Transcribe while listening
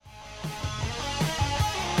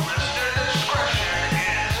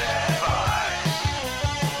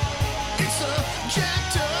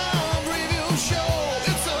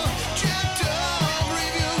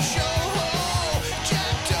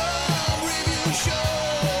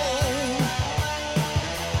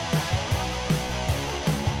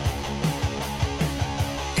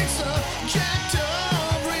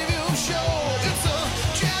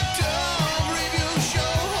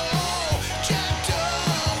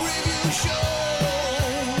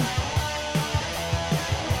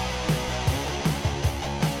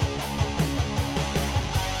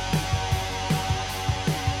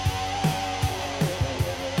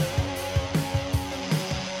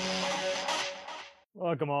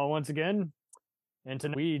Welcome all once again. And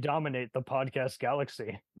tonight we dominate the podcast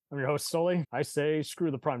galaxy. I'm your host, Sully. I say screw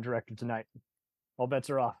the Prime Directive tonight. All bets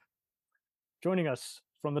are off. Joining us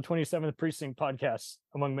from the 27th Precinct podcast,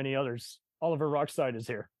 among many others, Oliver Rockside is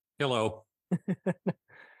here. Hello.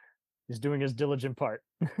 He's doing his diligent part.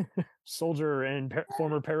 Soldier and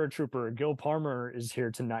former paratrooper Gil Palmer is here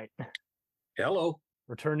tonight. Hello.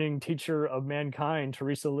 Returning teacher of mankind,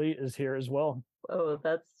 Teresa Lee, is here as well. Oh,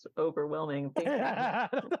 that's overwhelming.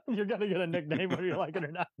 You're going to get a nickname whether you like it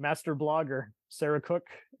or not. Master blogger Sarah Cook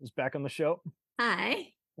is back on the show. Hi.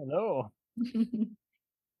 Hello.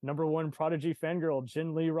 Number one prodigy fangirl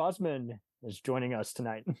Jin Lee Rosman is joining us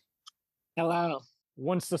tonight. Hello.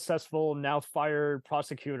 Once successful, now fired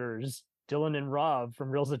prosecutors Dylan and Rob from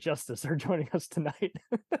Reels of Justice are joining us tonight.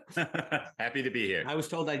 Happy to be here. I was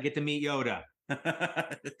told I'd get to meet Yoda.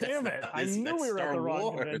 Damn it. I knew we were at the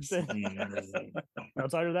wrong convention. No,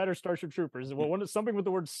 it's either that or Starship Troopers. Well, something with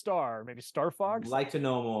the word star, maybe Star Fox. Like to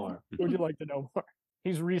know more. Would you like to know more?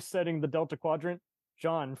 He's resetting the Delta Quadrant.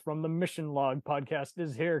 John from the Mission Log podcast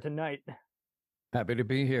is here tonight. Happy to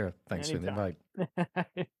be here. Thanks for the invite.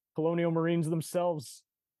 Colonial Marines themselves,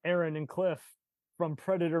 Aaron and Cliff from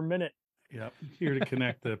Predator Minute. Yep, here to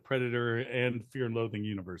connect the Predator and Fear and Loathing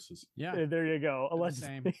universes. Yeah, there you go.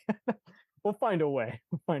 We'll find a way.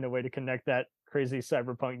 We'll find a way to connect that crazy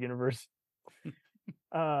cyberpunk universe.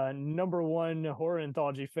 Number one horror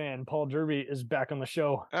anthology fan, Paul Derby, is back on the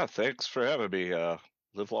show. Yeah, thanks for having me.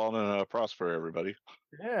 Live long and prosper, everybody.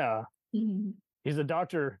 Yeah. He's a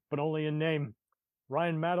doctor, but only in name.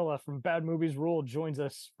 Ryan Madela from Bad Movies Rule joins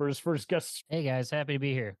us for his first guest. Hey guys, happy to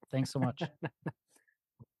be here. Thanks so much.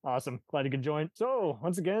 Awesome. Glad you could join. So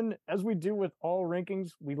once again, as we do with all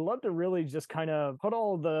rankings, we love to really just kind of put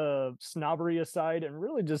all the snobbery aside and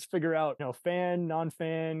really just figure out, fan,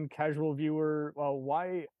 non-fan, casual viewer,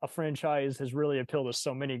 why a franchise has really appealed to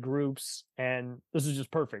so many groups. And this is just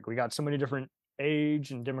perfect. We got so many different age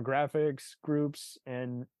and demographics groups,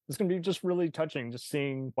 and it's going to be just really touching, just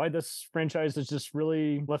seeing why this franchise has just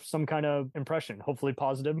really left some kind of impression, hopefully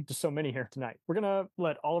positive, to so many here tonight. We're going to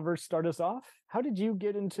let Oliver start us off. How did you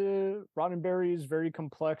get into Roddenberry's very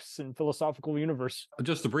complex and philosophical universe?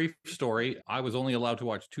 Just a brief story. I was only allowed to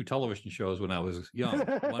watch 2 television shows when I was young.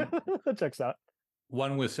 That checks out.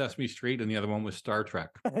 One was Sesame Street and the other one was Star Trek.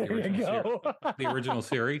 There you go. The original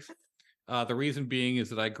series. The reason being is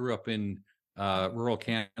that I grew up in rural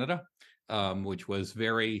Canada, which was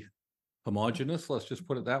very homogenous, let's just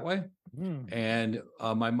put it that way. And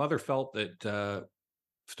my mother felt that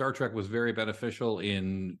Star Trek was very beneficial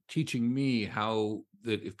in teaching me how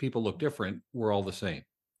that if people look different, we're all the same.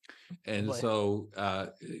 And so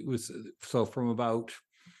it was from about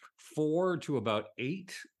 4 to about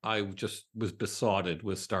 8, I just was besotted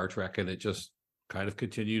with Star Trek, and it just kind of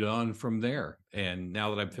continued on from there. And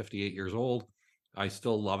now that I'm 58 years old, I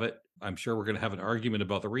still love it. I'm sure we're going to have an argument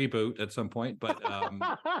about the reboot at some point, but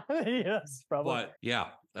yes, probably. But yeah,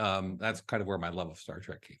 that's kind of where my love of Star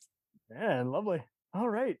Trek came. Man, lovely. All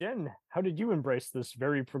right, Jen, how did you embrace this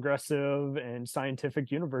very progressive and scientific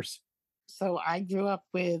universe? So I grew up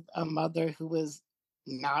with a mother who was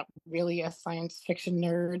not really a science fiction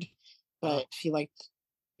nerd, but she liked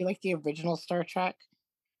the original Star Trek.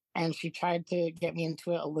 And she tried to get me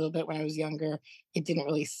into it a little bit when I was younger. It didn't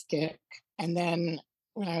really stick. And then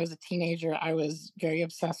when I was a teenager, I was very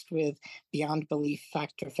obsessed with Beyond Belief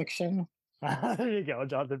fact or fiction. There you go.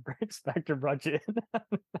 Jonathan Breaks Factor brought you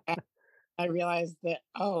in. I realized that,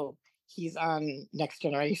 he's on Next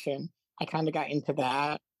Generation. I kind of got into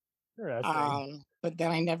that. But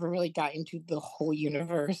then I never really got into the whole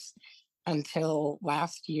universe until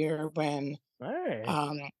last year when...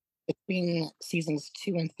 between seasons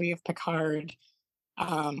 2 and 3 of Picard,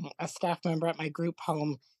 a staff member at my group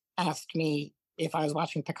home asked me if I was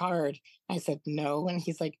watching Picard. I said no, and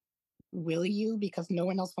he's like, "Will you?" Because no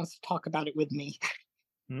one else wants to talk about it with me.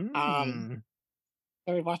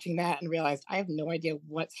 Started watching that and realized I have no idea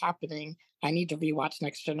what's happening. I need to rewatch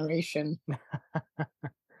Next Generation.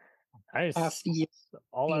 Nice.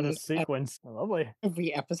 All out of sequence. Lovely.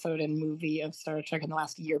 Every episode and movie of Star Trek in the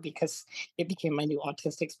last year because it became my new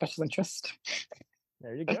autistic special interest.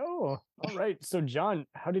 There you go. All right. So, John,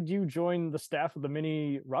 how did you join the staff of the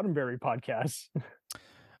mini Roddenberry podcast?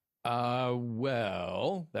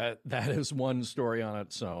 Well, that is one story on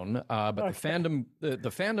its own. But the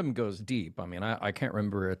fandom goes deep. I mean, I can't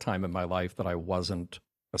remember a time in my life that I wasn't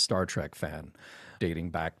a Star Trek fan, dating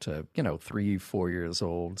back to, 3-4 years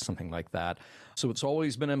old, something like that. So it's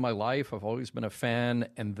always been in my life. I've always been a fan.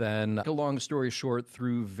 And then, a long story short,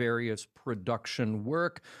 through various production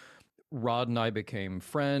work, Rod and I became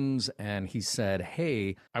friends, and he said,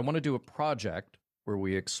 "Hey, I want to do a project where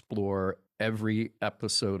we explore every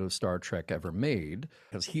episode of Star Trek ever made,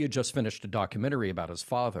 because he had just finished a documentary about his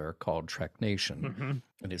father called Trek Nation. Mm-hmm.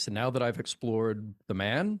 And he said, now that I've explored the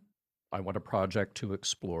man, I want a project to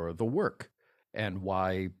explore the work and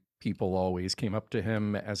why people always came up to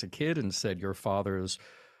him as a kid and said, your father's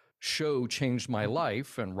show changed my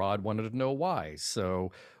life. And Rod wanted to know why.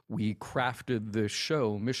 So we crafted this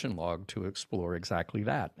show, Mission Log, to explore exactly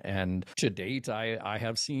that. And to date, I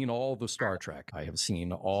have seen all the Star Trek. I have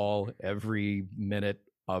seen every minute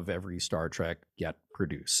of every Star Trek yet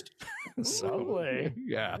produced. So, Lovely.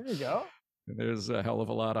 yeah. There you go. There's a hell of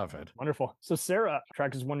a lot of it. Wonderful. So, Sarah,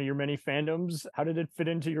 Trek is one of your many fandoms. How did it fit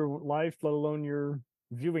into your life, let alone your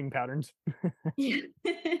viewing patterns? Yeah.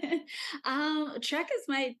 Trek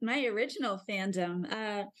is my original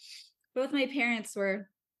fandom. Both my parents were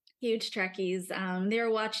huge Trekkies. They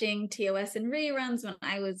were watching TOS and reruns when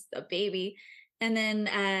I was a baby. And then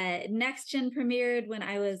Next Gen premiered when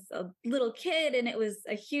I was a little kid, and it was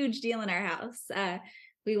a huge deal in our house.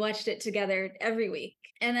 We watched it together every week.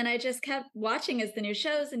 And then I just kept watching as the new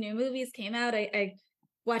shows and new movies came out. I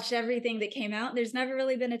watched everything that came out. There's never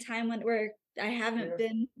really been a time where I haven't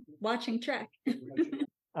been watching Trek.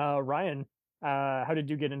 Ryan, how did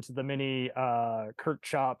you get into the mini Kirk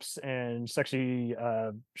chops and sexy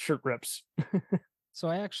shirt rips? So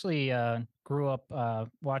I actually grew up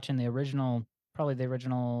watching probably the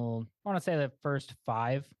original, I want to say the first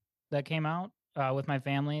 5 that came out with my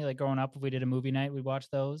family. Like growing up, if we did a movie night, we'd watch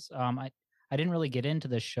those. I didn't really get into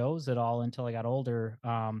the shows at all until I got older.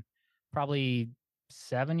 Probably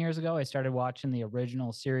 7 years ago, I started watching the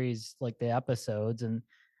original series, like the episodes, and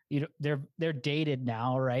they're dated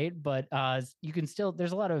now, right? But you can still,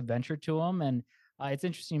 there's a lot of adventure to them, and it's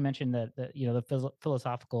interesting you mentioned that the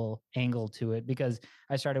philosophical angle to it, because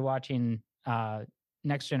I started watching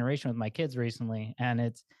Next Generation with my kids recently, and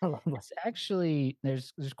it's actually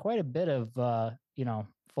there's quite a bit of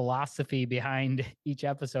philosophy behind each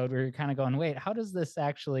episode where you're kind of going, wait, how does this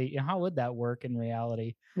actually, how would that work in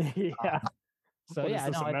reality? Yeah. So what yeah,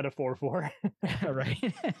 is this a metaphor for?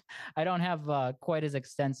 Right. I don't have quite as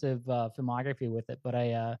extensive filmography with it, but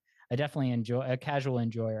I definitely enjoy a casual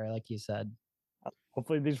enjoyer, like you said.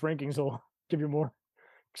 Hopefully these rankings will give you more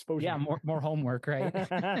exposure. Yeah, more homework, right?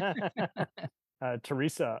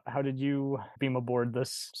 Teresa, how did you beam aboard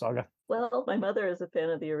this saga? Well, my mother is a fan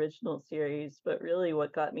of the original series, but really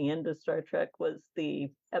what got me into Star Trek was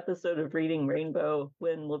the episode of Reading Rainbow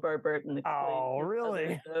when LeVar Burton explained. Oh,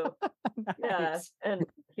 really? Nice. Yeah, and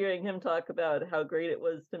hearing him talk about how great it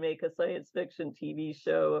was to make a science fiction TV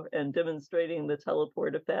show and demonstrating the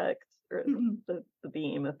teleport effect or the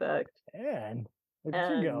beam effect. And look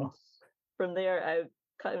at you go. From there, I've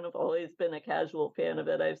kind of always been a casual fan of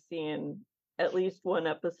it. I've seen at least one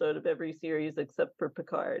episode of every series except for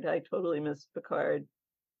Picard. I totally missed Picard,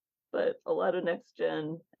 but a lot of Next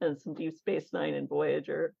Gen and some Deep Space Nine and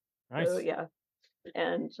Voyager. Nice. So yeah,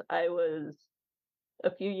 and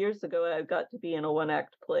a few years ago, I got to be in a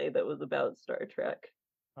one-act play that was about Star Trek.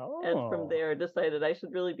 Oh. And from there, decided I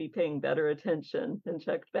should really be paying better attention and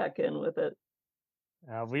checked back in with it.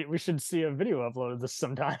 We should see a video upload of this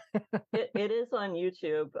sometime. It is on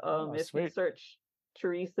YouTube. If sweet. you search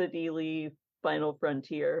Teresa D. Lee Final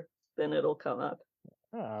Frontier, then it'll come up.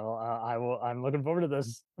 I'm looking forward to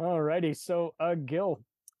this. Alrighty. So, Gil,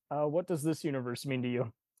 what does this universe mean to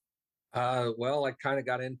you? Well, I kind of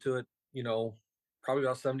got into it, probably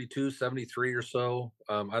about 72, 73 or so.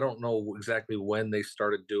 I don't know exactly when they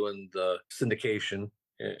started doing the syndication.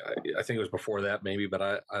 I think it was before that maybe, but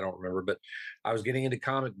I don't remember. But I was getting into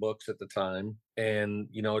comic books at the time, and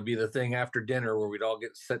it'd be the thing after dinner where we'd all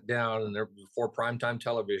get set down, and before primetime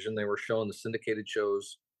television, they were showing the syndicated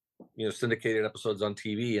shows, syndicated episodes on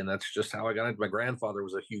TV, and that's just how I got into. My grandfather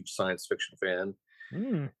was a huge science fiction fan.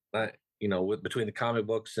 Between the comic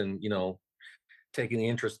books and taking the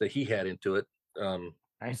interest that he had into it,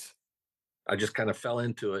 nice. I just kind of fell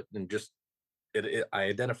into it and just I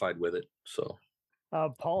identified with it. So.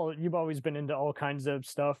 Paul, you've always been into all kinds of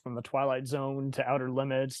stuff, from the Twilight Zone to Outer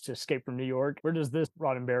Limits to Escape from New York. Where does this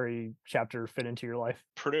Roddenberry chapter fit into your life?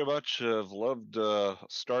 Pretty much have loved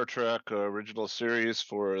Star Trek original series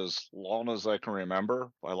for as long as I can remember.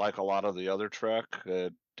 I like a lot of the other Trek.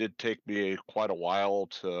 It did take me quite a while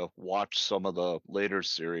to watch some of the later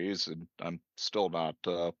series, and I'm still not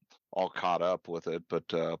all caught up with it. But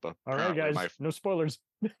all right, guys, no spoilers.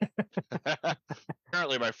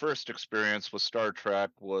 Apparently, my first experience with Star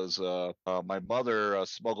Trek was my mother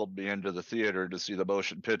smuggled me into the theater to see the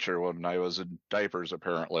motion picture when I was in diapers.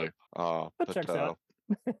 Apparently, checks out.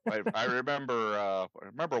 I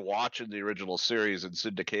remember watching the original series in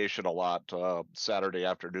syndication a lot. Saturday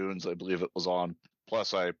afternoons, I believe it was on.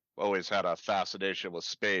 Plus, I always had a fascination with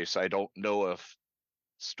space. I don't know if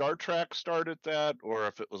Star Trek started that or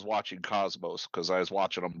if it was watching Cosmos, because I was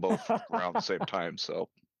watching them both around the same time. So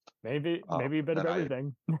maybe a bit of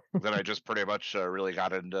everything. Then I just pretty much really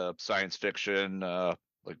got into science fiction,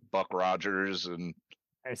 like Buck Rogers and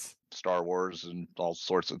Nice. Star Wars and all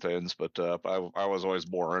sorts of things. But I was always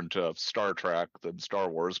more into Star Trek than Star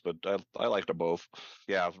Wars, but I liked them both.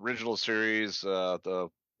 Yeah, original series, the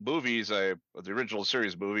original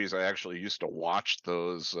series movies, I actually used to watch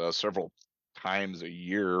those several times a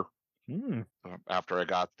year after I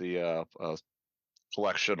got the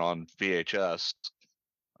collection on VHS.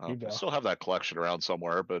 I still have that collection around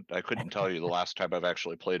somewhere, but I couldn't tell you the last time I've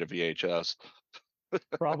actually played a VHS.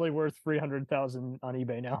 Probably worth 300,000 on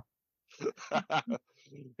eBay now.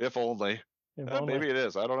 If only. Only. Maybe it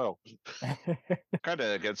is. I don't know. Kind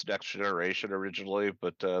of against Next Generation originally,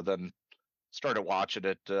 but then started watching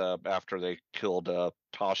it after they killed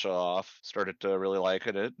Tasha off. Started really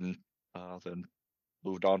liking it, and then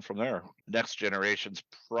moved on from there. Next Generation's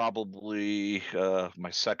probably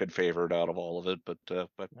my second favorite out of all of it, but I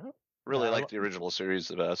really like the original series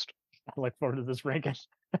the best. I look forward to this ranking.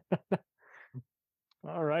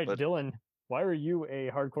 All right, Dylan, why are you a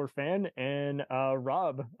hardcore fan? And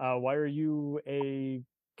Rob, why are you a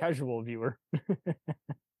casual viewer?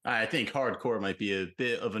 I think hardcore might be a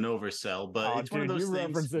bit of an oversell, but it's one of those you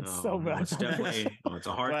things. reference it so much. It's definitely, it's a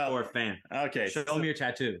hardcore fan. Okay, show him your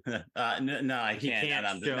tattoo. No, I can't.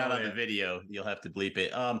 Not on the video. You'll have to bleep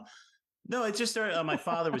it. No, it just started. My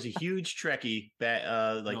father was a huge Trekkie.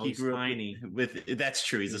 He grew tiny. up with. That's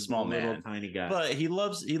true. He's a small man, tiny guy. But he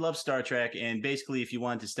loves Star Trek. And basically, if you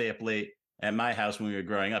wanted to stay up late at my house when we were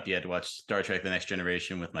growing up, you had to watch Star Trek: The Next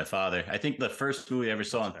Generation with my father. I think the first movie I ever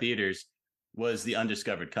saw in theaters was The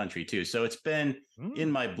Undiscovered Country too. So it's been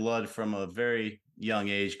in my blood from a very young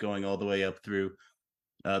age, going all the way up through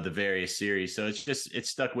the various series. So it's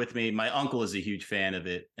stuck with me. My uncle is a huge fan of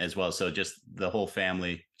it as well. So just the whole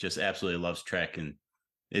family just absolutely loves Trek, and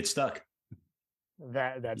it's stuck.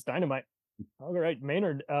 That's dynamite. All right,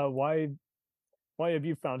 Maynard, why have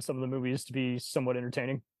you found some of the movies to be somewhat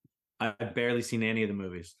entertaining? I've barely seen any of the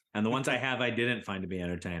movies, and the ones I have, I didn't find to be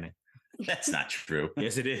entertaining. That's not true.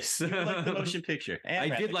 Yes, it is. You like the motion picture. I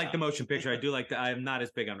did like the motion picture. I do like I'm not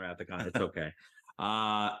as big on Rathacon. It's okay.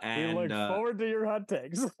 And we look forward to your hot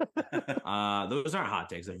takes. Those aren't hot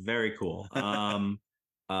takes. They're very cool.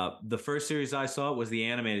 The first series I saw was the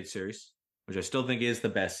animated series, which I still think is the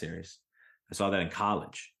best series. I saw that in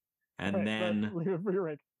college. And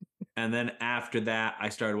then after that, I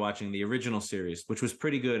started watching the original series, which was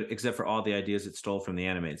pretty good, except for all the ideas it stole from the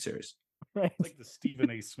animated series. Right. Like the Stephen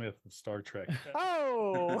A. Smith of Star Trek.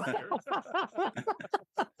 Oh!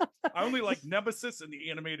 I only like Nemesis and the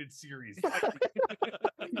animated series.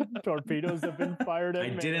 Torpedoes have been fired at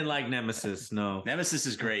me. I didn't like Nemesis, no. Nemesis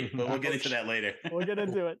is great, but we'll get into that later. We'll get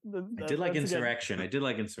into it. I did like Insurrection. I did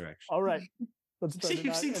like Insurrection. All right.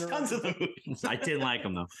 You've seen tons of the movies. I didn't like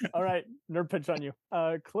them, though. All right. Nerd pitch on you.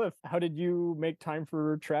 Cliff, how did you make time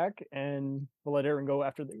for track? And we'll let Aaron go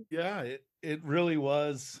after the... Yeah, it really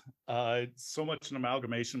was so much an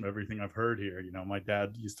amalgamation of everything I've heard here. You know, my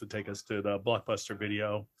dad used to take us to the Blockbuster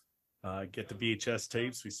Video, get the VHS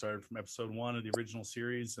tapes. We started from episode 1 of the original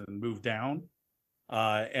series and moved down.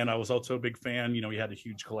 And I was also a big fan. You know, we had a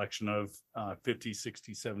huge collection of 50s,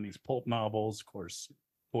 60s, 70s pulp novels, of course.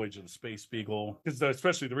 Voyage of the Space Beagle, because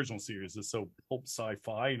especially the original series is so pulp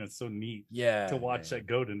sci-fi, and it's so neat to watch that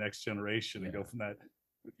go to Next Generation and go from that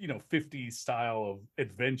 50s style of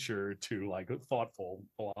adventure to like thoughtful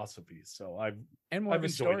philosophy. So I've of a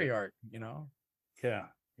story it. arc,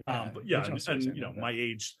 but my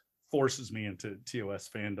age forces me into TOS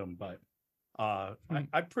fandom, but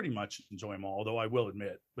I pretty much enjoy them all, although I will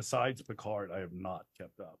admit, besides Picard, I have not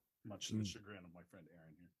kept up, much to the chagrin of my friend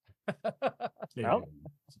Aaron here. Well,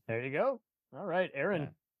 there you go. All right, Aaron.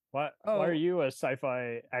 Why are you a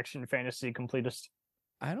sci-fi action fantasy completist?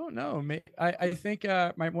 I don't know. I think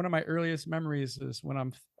one of my earliest memories is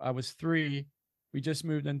when I was 3. We just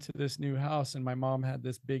moved into this new house, and my mom had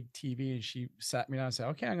this big TV, and she sat me down and said,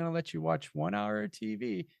 "Okay, I'm going to let you watch 1 hour of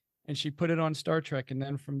TV," and she put it on Star Trek, and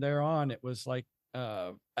then from there on, it was like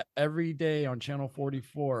every day on Channel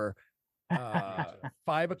 44,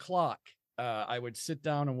 5 o'clock. I would sit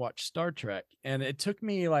down and watch Star Trek, and it took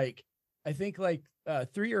me I think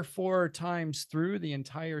 3 or 4 times through the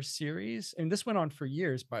entire series. And this went on for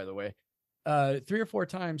years, by the way, 3 or 4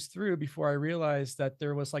 times through before I realized that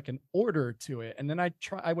there was like an order to it. And then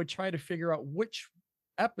I would try to figure out which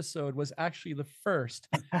episode was actually the first.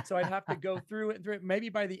 So I'd have to go through it. Maybe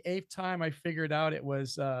by the 8th time I figured out it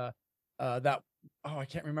was that I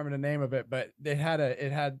can't remember the name of it, but it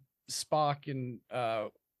had Spock and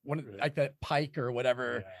like that Pike or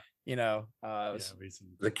whatever.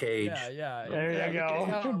 The cage. Yeah. There you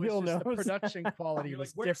go. Gil The knows. production quality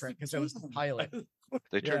was different because it was the pilot.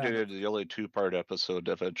 They turned it into the only 2-part episode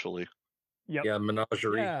eventually. Yep. Yeah,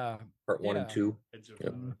 Menagerie, part 1 and 2.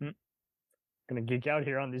 Yep. Gonna geek out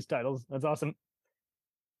here on these titles. That's awesome.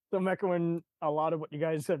 So I'm echoing a lot of what you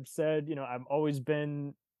guys have said.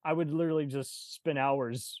 I would literally just spend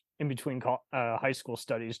hours in between high school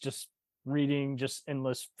studies, just reading just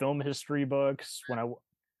endless film history books.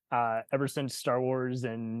 Ever since Star Wars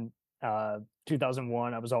in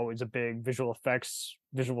 2001, I was always a big visual effects,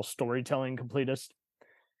 visual storytelling completist.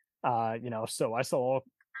 So I saw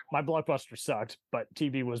my blockbuster sucked, but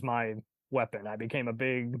TV was my weapon. I became a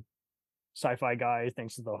big sci-fi guy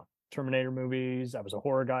thanks to the Terminator movies. I was a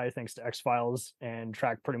horror guy thanks to X-Files, and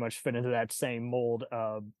Track pretty much fit into that same mold.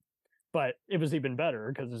 But it was even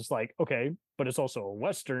better because it's like, okay, but it's also a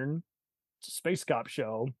Western, it's a space cop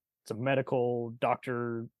show, it's a medical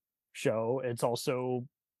doctor show. It's also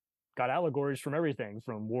got allegories from everything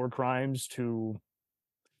from war crimes to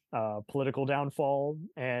political downfall,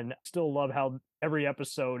 and still love how every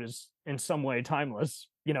episode is in some way timeless.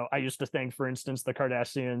 I used to think, for instance, the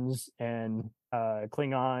Cardassians and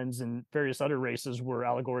Klingons and various other races were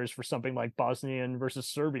allegories for something like Bosnian versus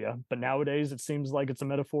Serbia, but nowadays it seems like it's a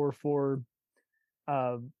metaphor for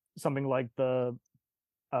something like the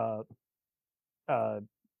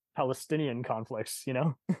Palestinian conflicts,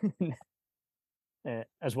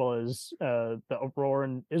 as well as the uproar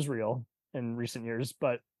in Israel in recent years.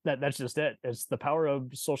 But that's just it. It's the power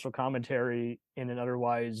of social commentary in an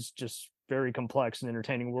otherwise just very complex and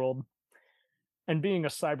entertaining world. And being a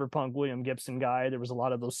cyberpunk William Gibson guy, there was a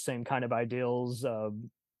lot of those same kind of ideals of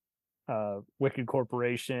wicked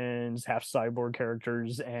corporations, half cyborg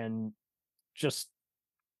characters, and just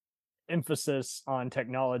emphasis on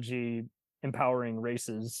technology empowering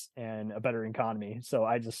races and a better economy. So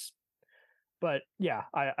I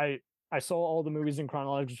saw all the movies in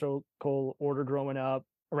chronological order growing up.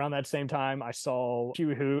 Around that same time, I saw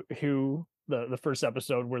Who, the first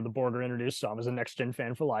episode where the Borg are introduced. So I was a Next Gen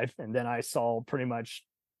fan for life. And then I saw pretty much,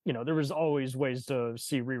 there was always ways to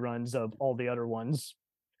see reruns of all the other ones,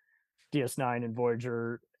 DS9 and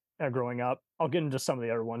Voyager growing up. I'll get into some of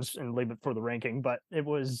the other ones and leave it for the ranking, but it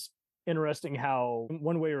was interesting how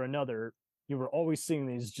one way or another, you were always seeing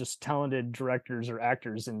these just talented directors or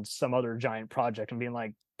actors in some other giant project and being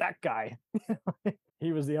like, that guy,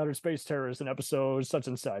 he was the outer space terrorist in episode such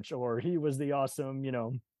and such, or he was the awesome,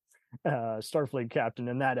 Starfleet captain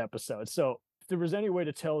in that episode. So if there was any way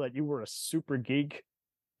to tell that you were a super geek,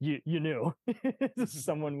 you knew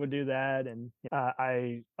someone would do that. And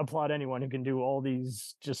I applaud anyone who can do all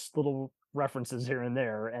these just little references here and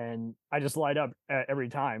there, and I just light up every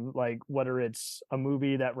time, like whether it's a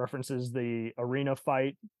movie that references the arena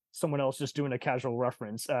fight, someone else just doing a casual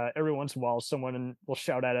reference. Every once in a while someone will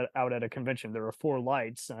shout out at a convention, there are 4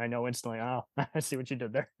 lights, and I know instantly, oh, I see what you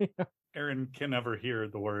did there. Aaron can never hear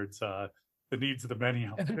the words the needs of the many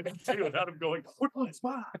without him going, what was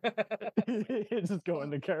why? It's just going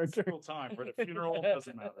the character full time, but at a funeral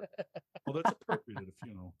doesn't matter. Well, that's appropriate at a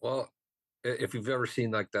funeral. Well, if you've ever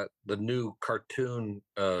seen like the new cartoon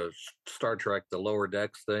Star Trek, the Lower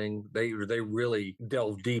Decks thing, they really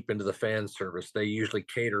delve deep into the fan service. They usually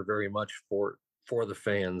cater very much for the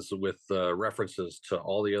fans with references to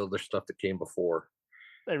all the other stuff that came before.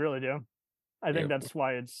 They really do. I think that's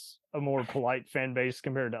why it's a more polite fan base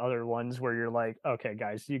compared to other ones where you're like, okay,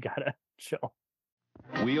 guys, you gotta chill.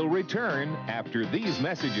 We'll return after these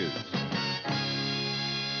messages.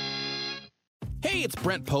 Hey, it's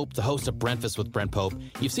Brent Pope, the host of Breakfast with Brent Pope.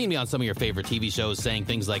 You've seen me on some of your favorite TV shows saying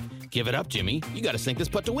things like, give it up, Jimmy, you gotta sink this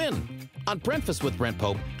putt to win. On Breakfast with Brent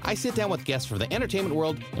Pope, I sit down with guests from the entertainment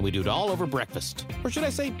world and we do it all over breakfast. Or should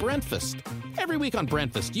I say Brentfast? Every week on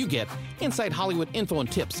Brentfast, you get inside Hollywood info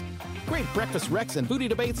and tips, great breakfast recs and foodie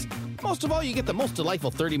debates. Most of all, you get the most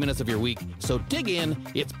delightful 30 minutes of your week. So dig in,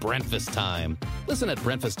 it's Brentfast time. Listen at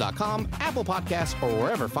Brentfast.com, Apple Podcasts, or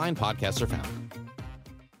wherever fine podcasts are found.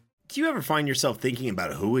 Do you ever find yourself thinking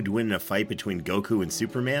about who would win in a fight between Goku and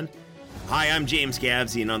Superman? Hi, I'm James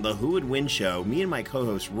Gavsey, and on the Who Would Win show, me and my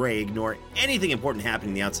co-host Ray ignore anything important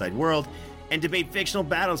happening in the outside world and debate fictional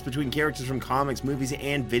battles between characters from comics, movies,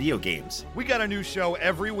 and video games. We got a new show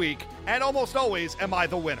every week, and almost always am I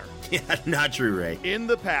the winner. Yeah, not true, Ray. In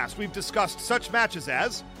the past, we've discussed such matches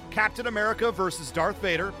as Captain America versus Darth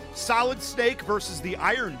Vader, Solid Snake versus the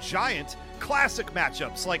Iron Giant, classic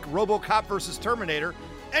matchups like RoboCop versus Terminator,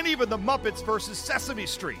 and even the Muppets versus Sesame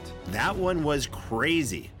Street. That one was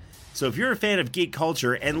crazy. So if you're a fan of geek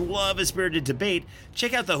culture and love a spirited debate,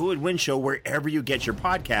 check out the Who Would Win Show wherever you get your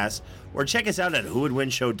podcasts, or check us out at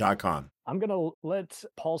whowouldwinshow.com. I'm going to let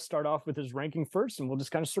Paul start off with his ranking first, and we'll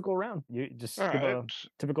just kind of circle around. You just give a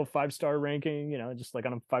typical 5-star ranking, just like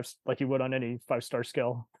on a like you would on any 5-star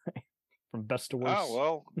scale from best to worst.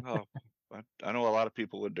 Oh, well, I know a lot of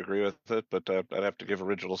people wouldn't agree with it, but I'd have to give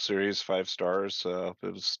original series 5 stars. It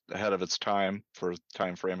was ahead of its time for the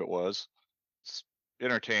time frame it was. It's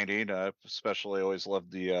entertaining. Especially always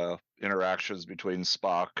loved the interactions between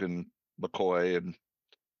Spock and McCoy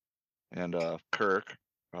and Kirk,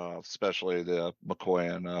 especially the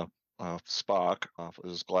McCoy and Spock. I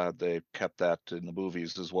was glad they kept that in the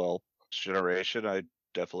movies as well. Generation, I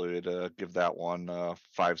definitely would give that one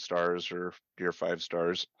 5 stars or near 5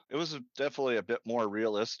 stars. It was definitely a bit more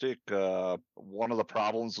realistic. One of the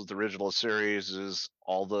problems with the original series is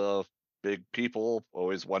all the big people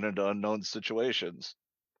always went into unknown situations.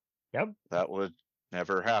 Yep. That would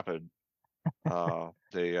never happen.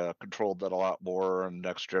 They controlled that a lot more in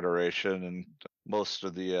Next Generation, and most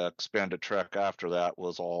of the expanded Trek after that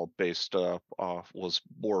was all based was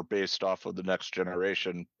more based off of the Next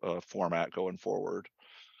Generation format going forward.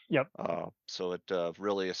 Yep. So it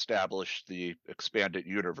really established the expanded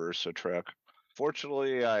universe of Trek.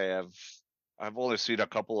 Fortunately, I've only seen a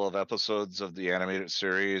couple of episodes of the animated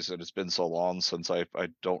series, and it's been so long since I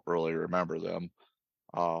don't really remember them.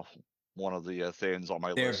 One of the things on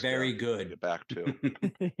my They're list. very good. To get back to.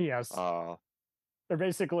 Yes. They're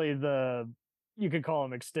basically you could call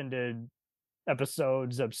them extended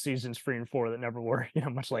episodes of seasons 3 and 4 that never were,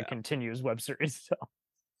 much like continuous web series.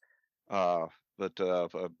 So. But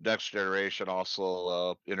Next Generation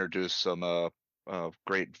also introduced some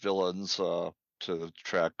great villains to the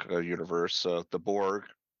Trek universe. The Borg.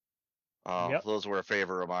 Those were a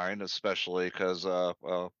favorite of mine, especially because I've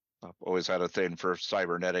always had a thing for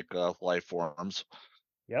cybernetic life forms.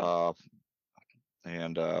 Yeah.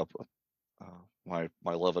 My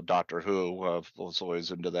love of Doctor Who was always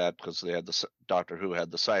into that because they had Doctor Who had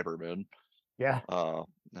the Cybermen. Yeah.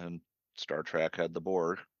 And Star Trek had the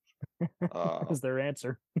Borg. Is their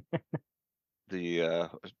answer. The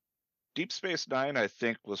Deep Space Nine, I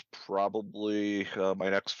think, was probably my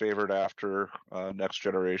next favorite after Next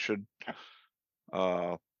Generation.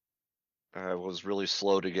 I was really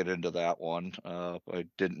slow to get into that one. I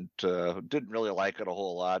didn't really like it a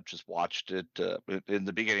whole lot. Just watched it. In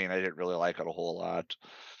the beginning, I didn't really like it a whole lot.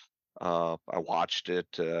 I watched it.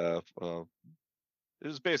 It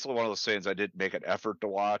was basically one of those things I didn't make an effort to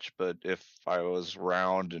watch, but if I was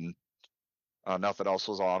around and nothing else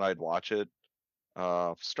was on, I'd watch it.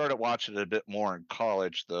 Started watching it a bit more in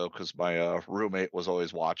college though, because my roommate was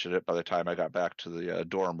always watching it by the time I got back to the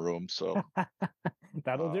dorm room. So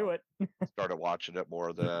that'll do it. Started watching it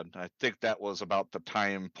more then. I think that was about the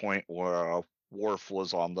time point where Worf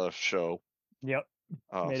was on the show. Yep.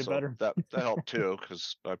 Made it better. That helped too,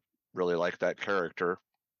 because I really like that character.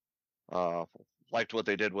 Liked what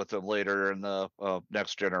they did with him later in the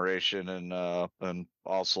Next Generation, and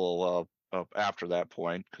also after that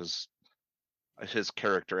point, because his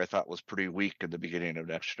character I thought was pretty weak in the beginning of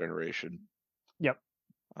Next Generation. Yep.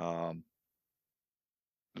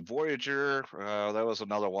 Voyager, that was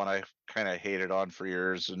another one I kind of hated on for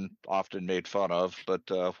years and often made fun of, but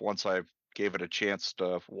once I gave it a chance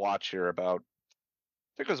to watch here I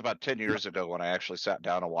think it was about 10 years ago when I actually sat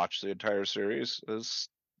down and watched the entire series,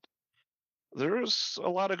 there was a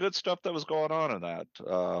lot of good stuff that was going on in that.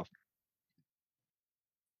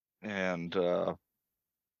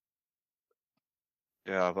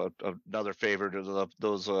 Another favorite of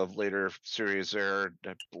those later series there,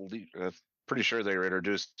 I believe, pretty sure they were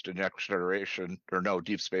introduced to Next Generation, or no,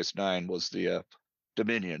 Deep Space Nine was the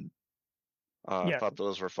Dominion. I thought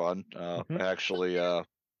those were fun. I actually got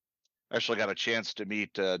a chance to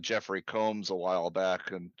meet Jeffrey Combs a while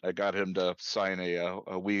back, and I got him to sign a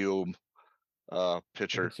Wii U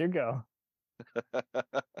picture. There you go.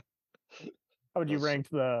 How would you rank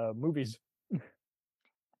the movies?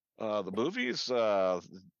 The movies,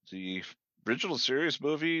 the original series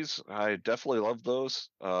movies, I definitely love those.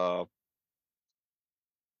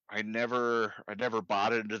 I never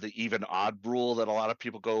bought into the even odd rule that a lot of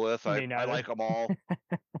people go with. I like them all.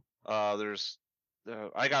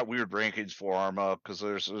 I got weird rankings for them because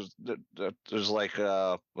there's like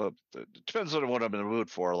it depends on what I'm in the mood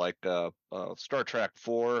for. Like Star Trek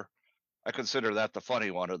 4, I consider that the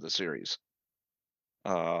funny one of the series.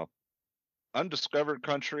 Undiscovered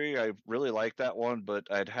Country, I really like that one, but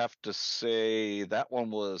I'd have to say that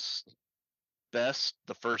one was best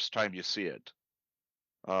the first time you see it.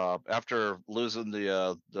 After losing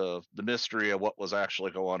the mystery of what was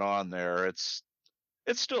actually going on there, it's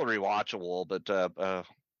it's still rewatchable, but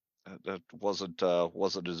it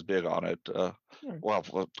wasn't as big on it.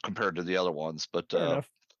 Well, compared to the other ones, but Fair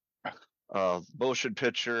enough. Motion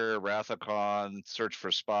Picture, Rathacon, Search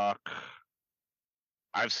for Spock.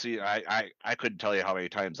 I've seen. I couldn't tell you how many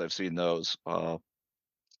times I've seen those.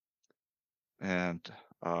 And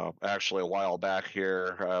actually, a while back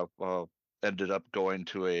here, ended up going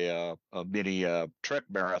to a mini Trek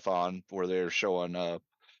marathon where they were showing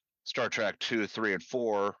Star Trek 2, 3, and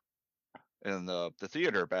 4 in the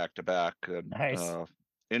theater back to back. And Nice.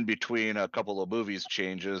 in between a couple of movies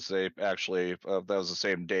changes, they actually that was the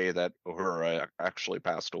same day that Uhura actually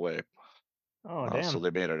passed away. Oh, damn. So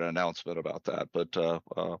they made an announcement about that, but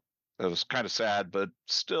it was kind of sad, but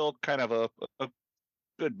still kind of a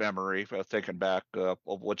good memory thinking back of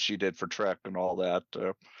what she did for Trek and all that.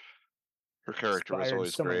 Her character was Inspired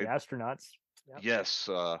always so many great. astronauts. Yep. Yes,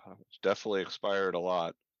 definitely inspired a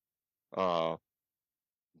lot.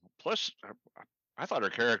 Plus, I thought her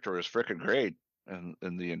character was freaking great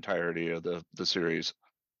in the entirety of the series.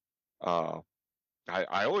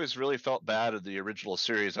 I always really felt bad in the original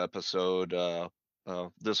series episode.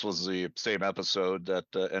 This was the same episode that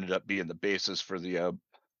ended up being the basis for the it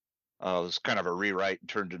was kind of a rewrite and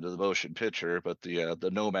turned into the motion picture, but the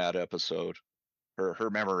Nomad episode, her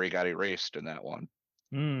memory got erased in that one.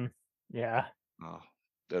 Yeah.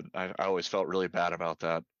 That I always felt really bad about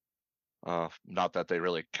that. Not that they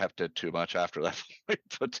really kept it too much after that point,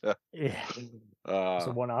 but yeah, it's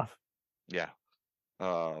a one-off. Yeah.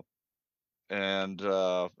 And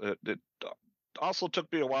it also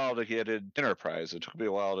took me a while to get in Enterprise. It took me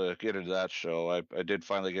a while to get into that show. I did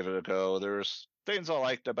finally give it a go. There's things I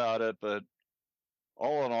liked about it, but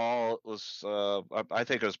all in all, it was I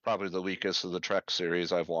think it was probably the weakest of the Trek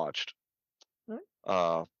series I've watched.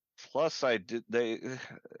 Plus,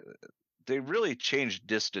 they really changed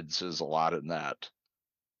distances a lot in that.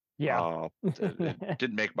 Yeah. It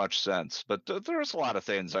didn't make much sense, but there's a lot of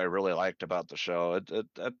things I really liked about the show.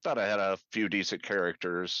 I thought I had a few decent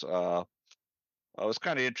characters. It was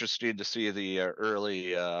kind of interesting to see the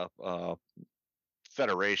early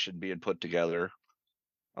Federation being put together.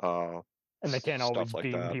 And they can't always like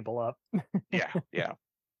beam that. people up. Yeah.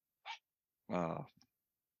 All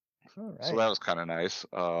right. So that was kind of nice.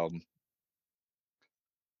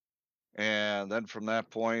 And then from that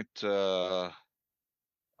point, I'm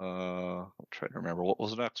trying to remember what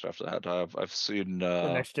was next after that. I've seen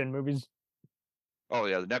the next gen movies. Oh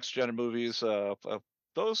yeah, the next gen movies.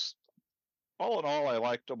 Those, all in all, I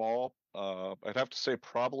liked them all. I'd have to say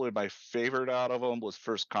probably my favorite out of them was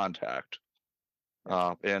First Contact,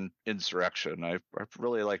 and Insurrection. I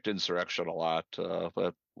really liked Insurrection a lot,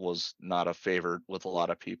 but was not a favorite with a lot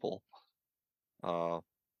of people.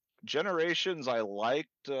 Generations I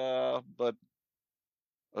liked, but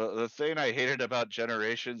the thing I hated about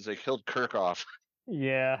Generations, they killed Kirk off.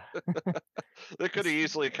 Yeah. They could have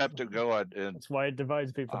easily kept it going. And that's why it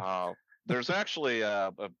divides people. There's actually,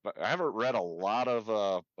 I haven't read a lot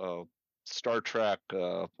of Star Trek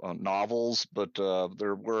novels, but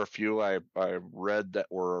there were a few I read that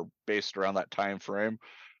were based around that time frame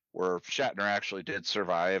where Shatner actually did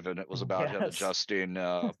survive, and it was about him adjusting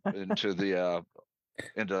into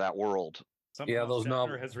that world. Somehow those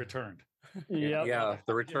Shatner has returned. Yeah,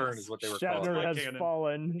 the return is what they were called. Shatner has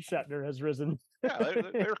fallen. Shatner has risen. Yeah,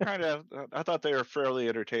 they were kind of. I thought they were fairly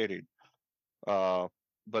entertaining.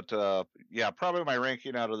 But yeah, probably my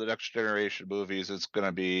ranking out of the Next Generation movies is going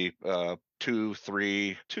to be 2,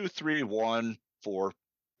 3, 1, 4.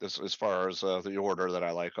 As far as the order that I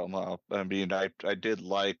like them. I mean, I did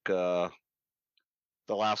like the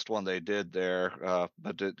last one they did there,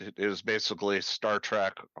 but it was basically Star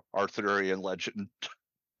Trek Arthurian legend.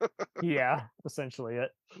 Yeah, essentially it.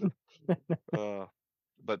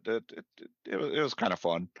 But it was kind of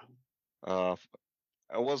fun. I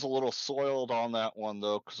was a little soiled on that one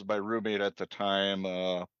though, because my roommate at the time,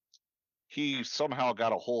 he somehow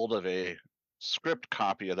got a hold of a script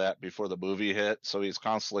copy of that before the movie hit, so he's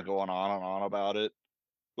constantly going on and on about it,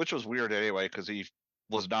 which was weird anyway, because he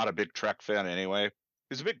was not a big Trek fan anyway.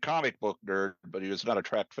 He's a big comic book nerd, but he was not a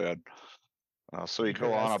Trek fan. So he'd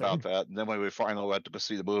go on about that, and then when we finally went to go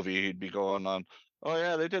see the movie, he'd be going on, "Oh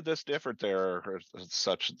yeah, they did this different there, or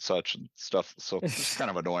such and such and stuff." So it's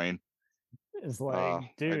kind of annoying. It's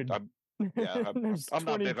like, dude, I'm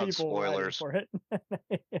not big on spoilers. For it.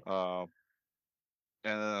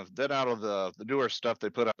 And then out of the newer stuff they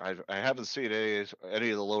put up, I haven't seen any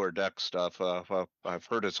of the Lower Deck stuff. I've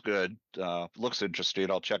heard it's good. Looks interesting.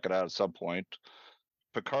 I'll check it out at some point.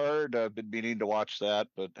 Picard, I've been meaning to watch that,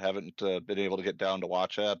 but haven't been able to get down to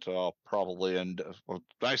watch that. I'll probably end.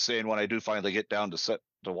 Nice saying when I do finally get down to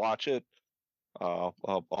watch it,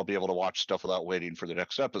 I'll be able to watch stuff without waiting for the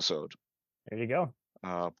next episode. There you go.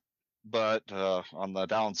 But on the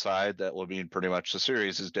downside, that will mean pretty much the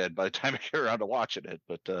series is dead by the time I get around to watching it.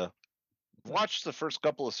 But watched the first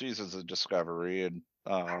couple of seasons of Discovery, and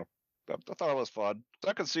I thought it was fun.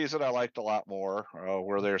 Second season I liked a lot more,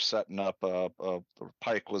 where they're setting up.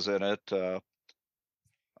 Pike was in it.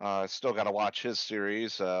 I still got to watch his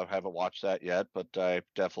series. Haven't watched that yet, but I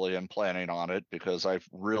definitely am planning on it because I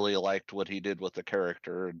really liked what he did with the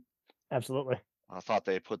character, and Absolutely. I thought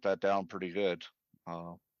they put that down pretty good.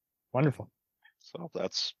 Wonderful. So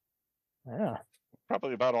that's Yeah.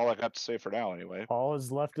 probably about all I got to say for now, anyway. Paul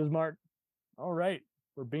has left his mark. All right.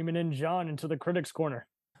 We're beaming in John into the critics' corner.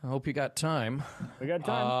 I hope you got time. We got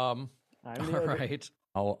time. All right.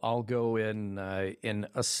 I'll go in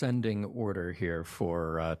ascending order here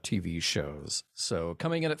for TV shows. So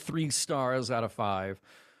coming in at 3 stars out of 5,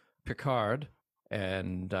 Picard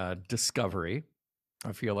and Discovery.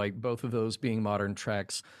 I feel like both of those being modern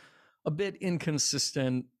treks, a bit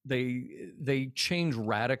inconsistent. They change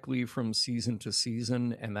radically from season to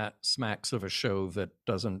season, and that smacks of a show that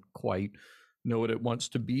doesn't quite know what it wants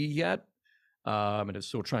to be yet. And it's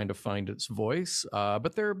still trying to find its voice.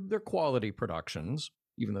 But they're quality productions,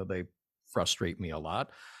 even though they frustrate me a lot.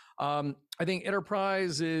 I think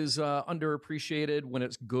Enterprise is underappreciated. When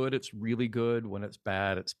it's good, it's really good. When it's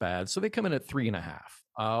bad, it's bad. So they come in at 3.5.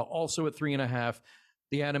 Also at 3.5,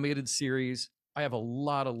 the animated series. I have a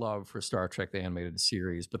lot of love for Star Trek, the animated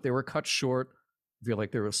series, but they were cut short. I feel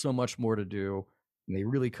like there was so much more to do, and they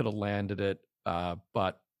really could have landed it.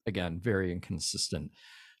 But again, very inconsistent.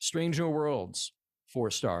 Stranger Worlds,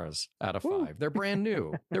 4 stars out of 5. Ooh. They're brand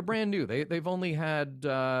new. They're brand new. They've only had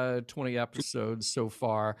 20 episodes so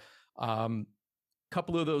far.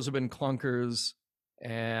 Couple of those have been clunkers,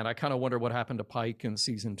 and I kind of wonder what happened to Pike in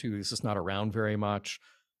season 2. He's just not around very much.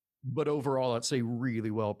 But overall, it's a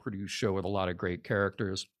really well-produced show with a lot of great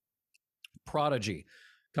characters. Prodigy,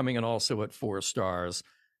 coming in also at 4 stars.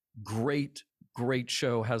 Great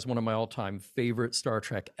show. Has one of my all-time favorite Star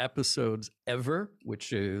Trek episodes ever,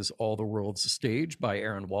 which is All the World's a Stage by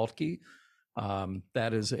Aaron Waltke.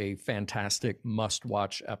 That is a fantastic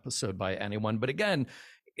must-watch episode by anyone. But again,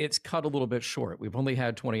 it's cut a little bit short. We've only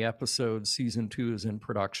had 20 episodes. Season 2 is in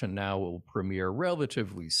production now. Will premiere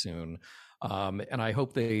relatively soon. And I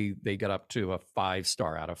hope they get up to a 5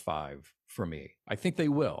 star out of 5 for me. I think they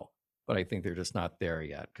will, but I think they're just not there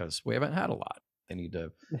yet because we haven't had a lot. They need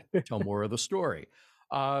to tell more of the story.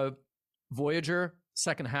 Voyager,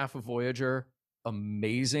 second half of Voyager,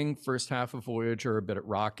 amazing. First half of Voyager, a bit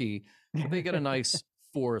rocky. But they get a nice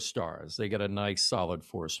 4 stars. They get a nice solid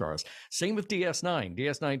 4 stars. Same with DS9.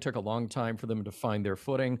 DS9 took a long time for them to find their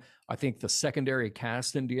footing. I think the secondary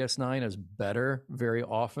cast in DS9 is better very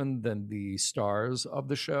often than the stars of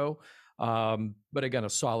the show. But again, a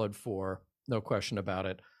solid 4, no question about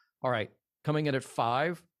it. All right, coming in at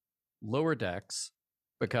 5, Lower Decks,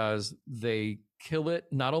 because they kill it,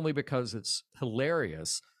 not only because it's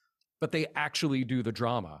hilarious, but they actually do the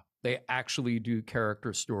drama. They actually do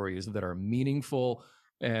character stories that are meaningful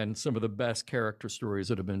and some of the best character stories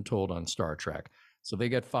that have been told on Star Trek. So they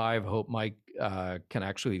get 5. Hope Mike can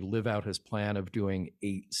actually live out his plan of doing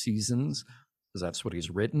 8 seasons, because that's what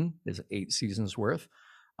he's written, is 8 seasons worth.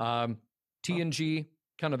 TNG,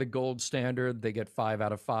 kind of the gold standard. They get 5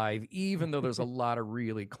 out of 5, even though there's a lot of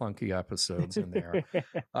really clunky episodes in there,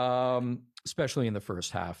 especially in the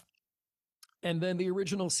first half. And then the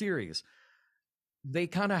original series, they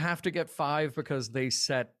kind of have to get 5 because they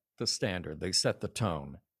set the standard. They set the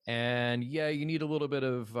tone. And yeah, you need a little bit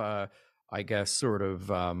of, I guess, sort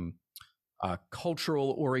of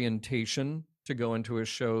cultural orientation to go into a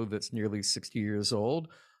show that's nearly 60 years old.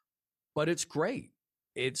 But it's great.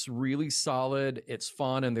 It's really solid. It's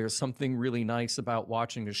fun. And there's something really nice about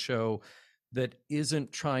watching a show that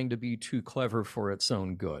isn't trying to be too clever for its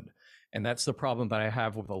own good. And that's the problem that I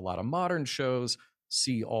have with a lot of modern shows.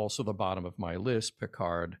 See also the bottom of my list,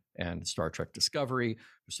 Picard and Star Trek Discovery.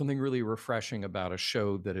 There's something really refreshing about a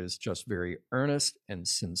show that is just very earnest and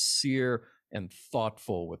sincere and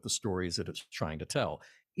thoughtful with the stories that it's trying to tell.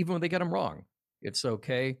 Even when they get them wrong, it's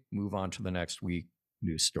okay. Move on to the next week,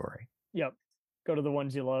 new story. Yep. Go to the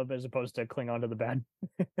ones you love as opposed to cling on to the bad.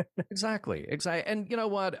 Exactly. And you know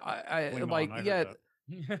what? I like, yeah,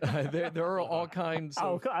 there are all kinds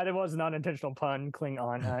of... Oh, it was an unintentional pun. Cling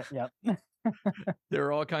on. Yep. There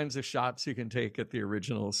are all kinds of shots you can take at the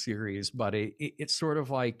original series, but it's sort of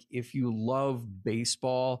like if you love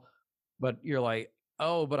baseball, but you're like,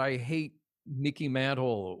 oh, but I hate Mickey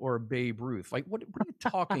Mantle or Babe Ruth. Like, what are you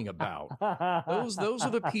talking about? Those are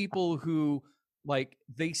the people who Like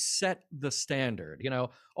they set the standard,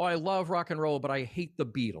 Oh, I love rock and roll, but I hate the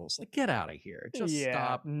Beatles. Like, get out of here. Just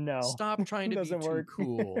stop. No. Stop trying to be Doesn't too work.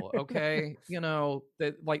 cool. Okay.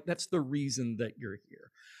 That's the reason that you're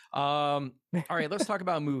here. All right, let's talk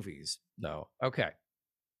about movies though. Okay.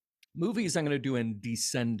 Movies I'm going to do in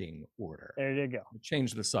descending order. There you go.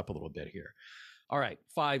 Change this up a little bit here. All right,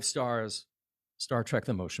 5 stars, Star Trek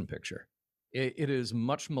the Motion Picture. It is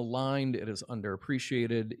much maligned. It is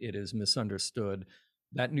underappreciated. It is misunderstood.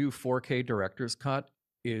 That new 4K director's cut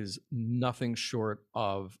is nothing short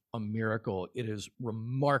of a miracle. It is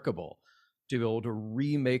remarkable to be able to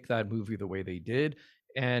remake that movie the way they did.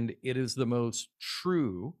 And it is the most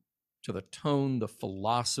true to the tone, the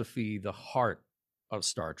philosophy, the heart of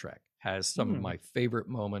Star Trek. Has some of my favorite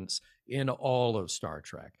moments in all of Star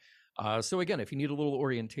Trek. So again, if you need a little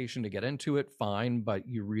orientation to get into it, fine, but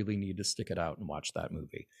you really need to stick it out and watch that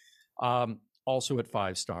movie. Also at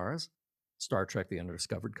 5 stars, Star Trek The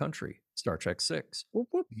Undiscovered Country, Star Trek 6.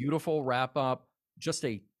 Beautiful wrap up, just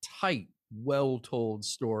a tight, well-told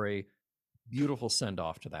story, beautiful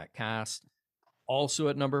send-off to that cast. Also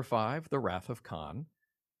at number 5, The Wrath of Khan.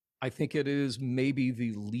 I think it is maybe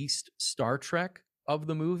the least Star Trek of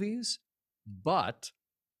the movies, but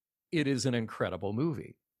it is an incredible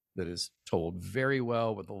movie that is told very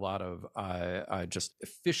well with a lot of just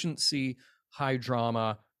efficiency, high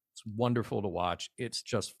drama. It's wonderful to watch. It's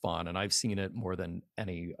just fun. And I've seen it more than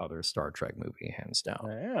any other Star Trek movie, hands down.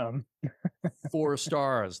 I am. 4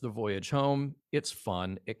 stars, The Voyage Home. It's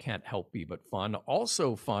fun. It can't help be but fun.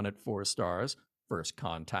 Also fun at 4 stars, First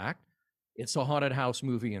Contact. It's a haunted house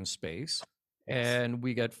movie in space. And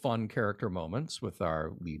we get fun character moments with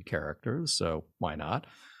our lead characters. So why not?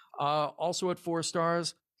 Also at 4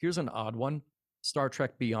 stars, here's an odd one, Star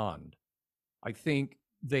Trek Beyond. I think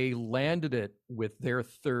they landed it with their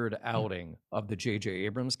third outing of the J.J.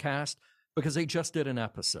 Abrams cast because they just did an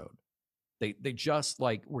episode. They just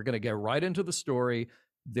we're going to get right into the story.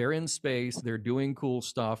 They're in space. They're doing cool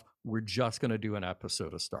stuff. We're just going to do an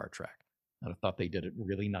episode of Star Trek. And I thought they did it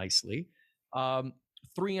really nicely.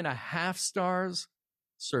 3.5 stars,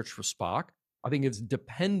 Search for Spock. I think it's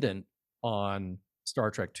dependent on Star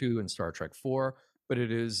Trek 2 and Star Trek 4, but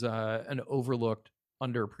it is an overlooked,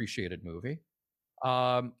 underappreciated movie.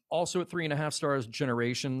 Also at 3.5 stars,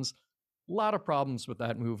 Generations. A lot of problems with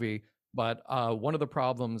that movie, but one of the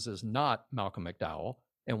problems is not Malcolm McDowell,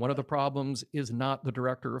 and one of the problems is not the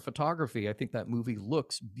director of photography. I think that movie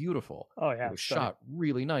looks beautiful. Oh, yeah. It was shot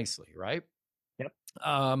really nicely, right? Yep.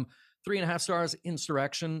 3.5 stars,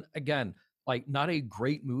 Insurrection. Again, not a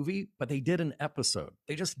great movie, but they did an episode.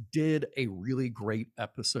 They just did a really great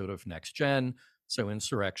episode of Next Gen. So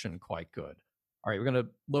Insurrection, quite good. All right, we're going to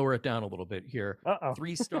lower it down a little bit here.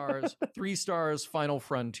 3 stars, 3 stars, Final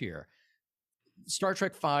Frontier. Star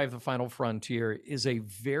Trek V, The Final Frontier, is a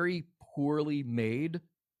very poorly made,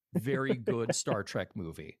 very good Star Trek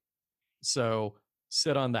movie. So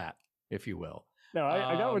sit on that, if you will. No,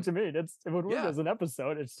 I got what you mean. It would work as an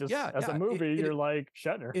episode. It's just as a movie, you're like,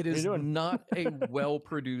 Shatner. It is not a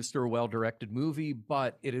well-produced or well-directed movie,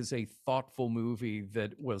 but it is a thoughtful movie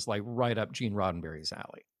that was right up Gene Roddenberry's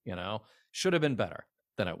alley. Should have been better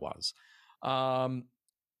than it was.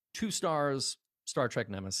 2 stars, Star Trek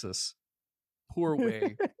Nemesis. Poor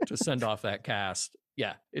way to send off that cast.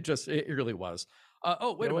 Yeah, it really was.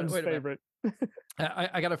 Wait a minute.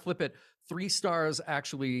 I got to flip it. 3 stars,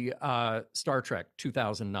 actually, Star Trek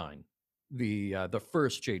 2009, the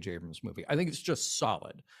first J.J. Abrams movie. I think it's just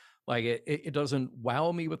solid. It doesn't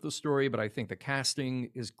wow me with the story, but I think the casting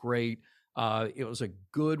is great. It was a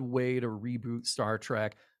good way to reboot Star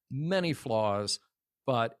Trek. Many flaws,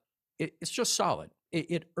 but it's just solid.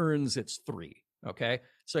 It earns its 3. Okay.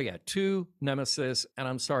 So yeah, 2 Nemesis, and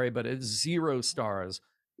I'm sorry, but it's 0 stars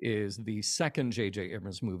is the second J.J.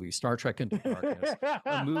 Abrams movie, Star Trek Into Darkness,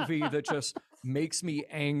 a movie that just makes me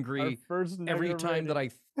angry every time that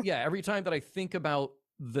I think about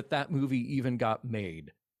that movie even got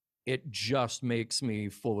made. It just makes me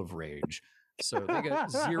full of rage. So they get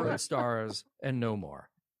 0 stars and no more.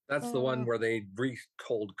 That's the one where they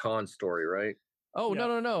retold Khan's story, right? Oh,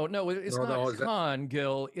 yeah. No. It's not Khan,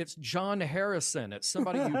 Gil. It's John Harrison. It's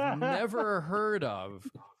somebody you've never heard of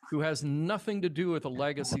who has nothing to do with a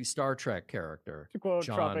legacy Star Trek character. To quote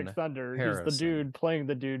John Tropic Thunder, Harrison. he's the dude playing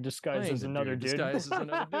the dude disguised as another dude. Disguised as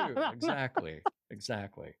another dude.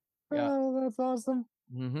 Exactly. Yeah. Oh, that's awesome.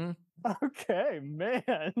 Mm-hmm. Okay,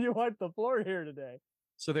 man. You wiped the floor here today.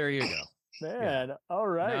 So there you go. Man, all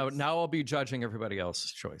right. Now I'll be judging everybody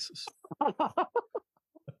else's choices.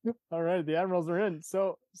 All right, the Admirals are in.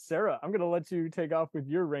 So, Sarah, I'm going to let you take off with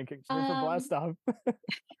your rankings for Blast Off.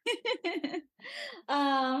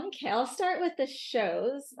 Okay, I'll start with the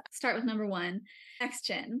shows. Start with number 1, Next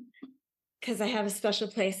Gen, because I have a special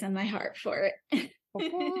place in my heart for it.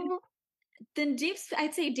 Then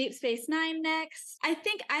I'd say Deep Space Nine next. I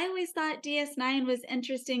think I always thought DS9 was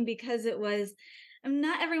interesting because it was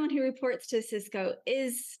not everyone who reports to Cisco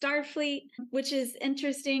is Starfleet, which is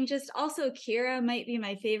interesting. Just also Kira might be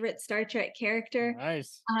my favorite Star Trek character.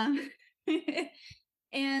 Nice.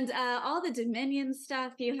 And all the Dominion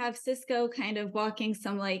stuff, you have Cisco kind of walking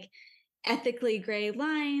some like ethically gray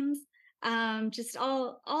lines, just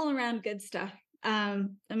all around good stuff. I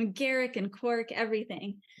mean, Garrick and Quark,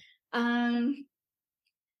 everything.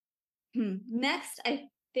 Next, I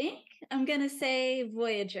think I'm gonna say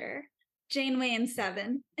Voyager, Janeway and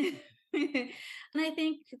Seven, and I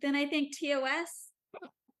think TOS.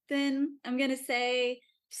 Then I'm gonna say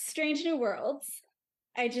Strange New Worlds.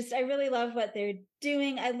 I really love what they're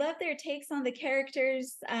doing. I love their takes on the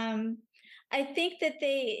characters. I think that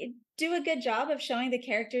they do a good job of showing the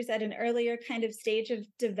characters at an earlier kind of stage of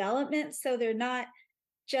development, so they're not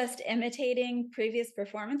just imitating previous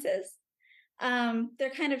performances.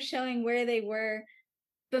 They're kind of showing where they were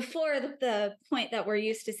before the point that we're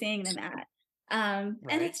used to seeing them at. And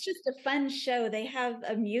it's just a fun show. They have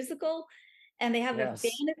a musical and they have a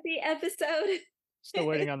fantasy episode. Still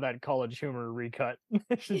waiting on that College Humor recut.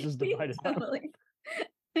 She's just divided totally.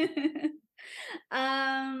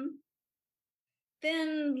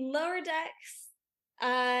 Then Lower Decks,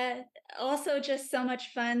 also just so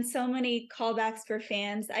much fun, so many callbacks for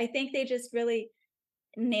fans. I think they just really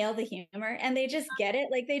nail the humor and they just get it.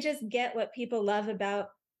 Like they just get what people love about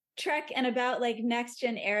Trek and about like next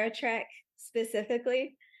gen era Trek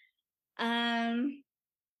specifically. Then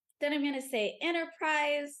I'm gonna say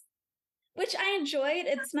Enterprise, which I enjoyed.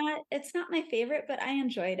 It's not my favorite, but I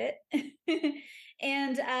enjoyed it.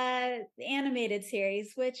 And the animated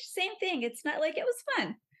series, which same thing. It's not like it was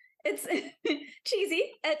fun. It's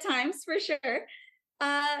cheesy at times for sure,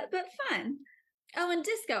 but fun. Oh, and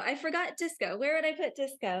Disco. I forgot Disco. Where would I put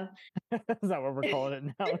Disco? Is that what we're calling it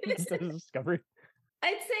now instead of Discovery?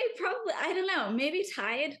 I'd say probably, I don't know, maybe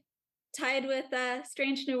tied with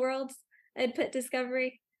Strange New Worlds. I'd put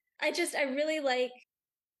Discovery. I really like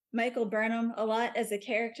Michael Burnham a lot as a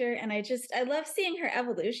character, and I love seeing her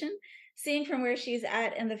evolution, seeing from where she's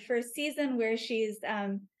at in the first season, where she's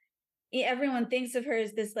everyone thinks of her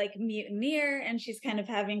as this like mutineer, and she's kind of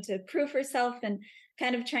having to prove herself and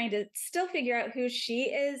kind of trying to still figure out who she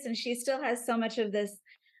is, and she still has so much of this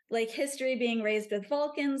like history being raised with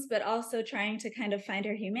Vulcans, but also trying to kind of find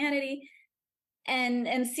her humanity,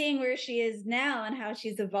 and seeing where she is now and how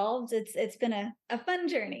she's evolved. It's been a fun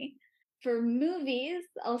journey. For movies,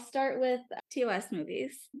 I'll start with TOS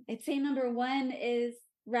movies. I'd say number 1 is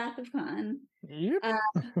Wrath of Khan. Yep.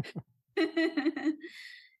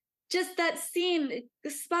 Just that scene,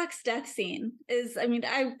 Spock's death scene is, I mean,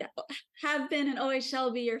 I have been and always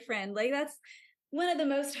shall be your friend. Like that's one of the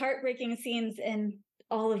most heartbreaking scenes in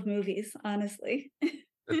all of movies, honestly.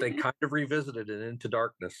 That they kind of revisited it Into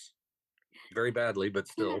Darkness. Very badly, but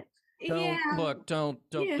still. Don't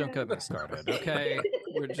get me started. Okay.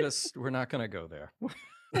 We're not gonna go there.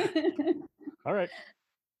 All right.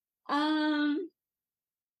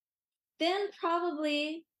 Then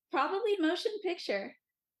probably motion picture.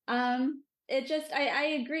 I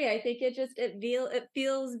agree. I think it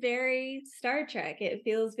feels very Star Trek. It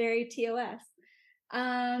feels very TOS.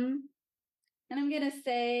 And I'm gonna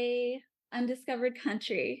say Undiscovered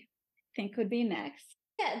Country, I think would be next.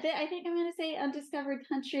 Yeah, I think I'm gonna say Undiscovered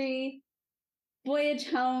Country, Voyage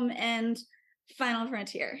Home, and Final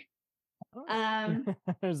Frontier.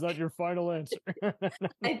 Is that your final answer?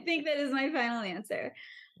 I think that is my final answer.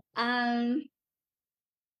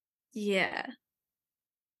 Yeah.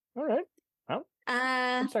 All right. Well,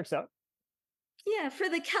 that checks out. Yeah, for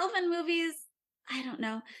the Kelvin movies, I don't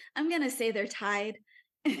know. I'm gonna say they're tied.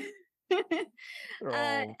 As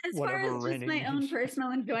far as just my own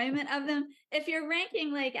personal enjoyment of them, if you're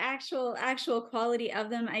ranking like actual quality of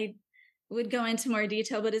them, I would go into more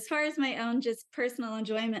detail. But as far as my own just personal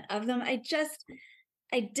enjoyment of them, I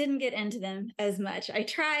didn't get into them as much. I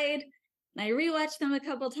tried, and I rewatched them a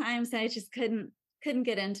couple times, and I just couldn't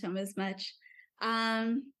get into them as much.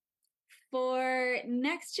 For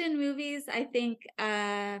next gen movies, I think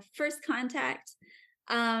First Contact.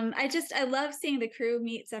 I love seeing the crew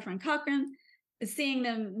meet Zefram Cochrane. Seeing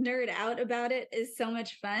them nerd out about it is so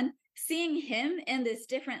much fun. Seeing him in this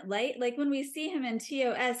different light, like when we see him in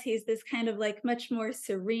TOS, he's this kind of like much more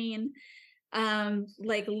serene,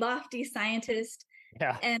 like lofty scientist.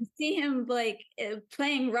 Yeah. And see him like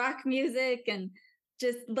playing rock music and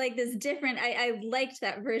just like this different, I liked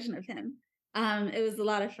that version of him. It was a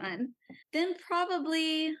lot of fun. Then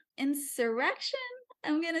probably Insurrection,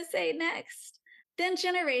 I'm going to say next. Then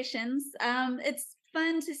Generations. It's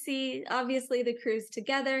fun to see, obviously, the crews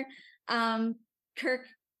together. Kirk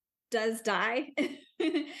does die,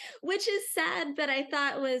 which is sad, but I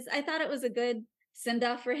thought it was a good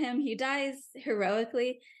send-off for him. He dies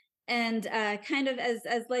heroically and kind of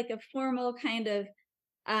as like a formal kind of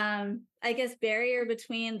I guess barrier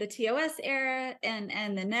between the TOS era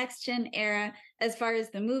and the next gen era as far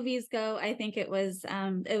as the movies go. I think it was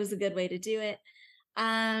a good way to do it.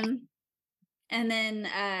 And then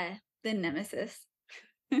Nemesis.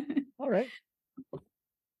 All right.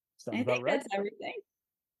 Sounds I think right. That's everything.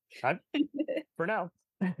 For now.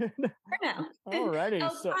 For now. Alrighty.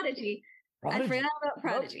 Oh, Prodigy. I forgot about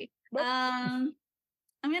Prodigy. Nope.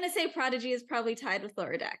 I'm going to say Prodigy is probably tied with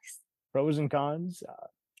Lower Decks. Pros and cons.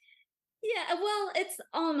 Yeah, well, it's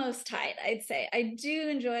almost tied, I'd say. I do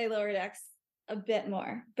enjoy Lower Decks a bit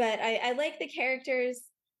more, but I like the characters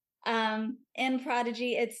in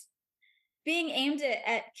Prodigy. It's being aimed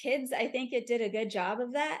at kids. I think it did a good job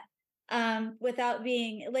of that without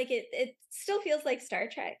being like it still feels like Star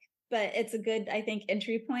Trek, but it's a good, I think,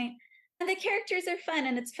 entry point. And the characters are fun,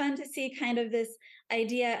 and it's fun to see kind of this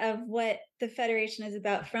idea of what the Federation is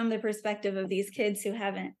about from the perspective of these kids who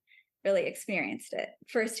haven't really experienced it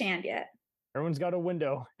firsthand yet. Everyone's got a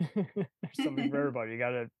window. There's something for everybody. You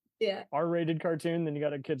got a R-rated cartoon, then you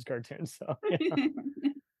got a kids cartoon. So yeah.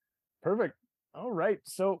 Perfect. All right.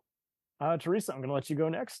 So Teresa, I'm gonna let you go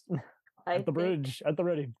next. At the bridge, at the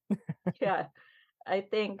ready. Yeah. I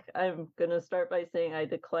think I'm gonna start by saying I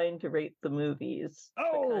decline to rate the movies.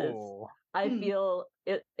 Oh, I feel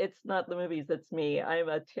it's not the movies, it's me. I'm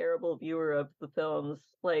a terrible viewer of the films.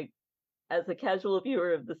 Like, as a casual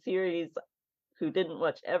viewer of the series who didn't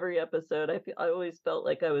watch every episode, I always felt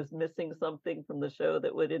like I was missing something from the show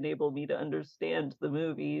that would enable me to understand the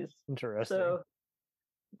movies. Interesting. So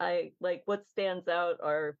I like what stands out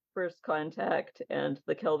are First Contact and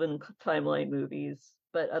the Kelvin timeline movies.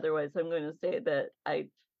 But otherwise, I'm going to say that I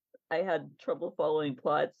had trouble following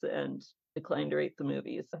plots and declined to rate the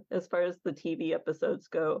movies. As far as the TV episodes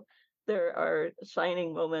go, there are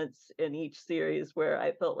shining moments in each series where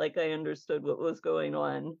I felt like I understood what was going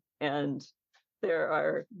on, and there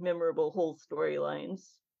are memorable whole storylines.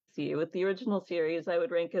 See, with the original series, I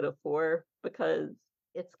would rank it a 4 because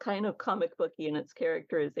it's kind of comic booky in its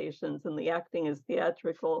characterizations, and the acting is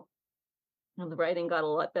theatrical. And the writing got a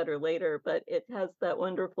lot better later, but it has that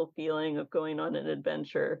wonderful feeling of going on an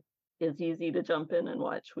adventure. It's easy to jump in and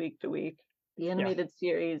watch week to week. The animated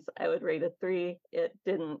series, I would rate a 3. It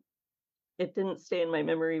didn't stay in my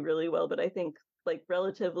memory really well, but I think like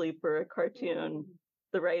relatively for a cartoon,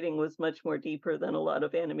 the writing was much more deeper than a lot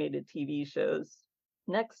of animated TV shows.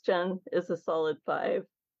 Next Gen is a solid 5.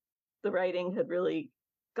 The writing had really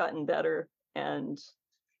gotten better, and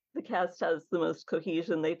the cast has the most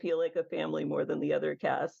cohesion. They feel like a family more than the other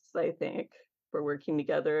casts, I think, for working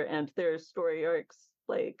together. And their story arcs,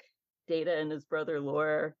 like Data and his brother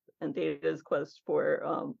Lore, and Data's quest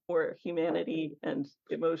for humanity and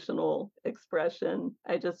emotional expression.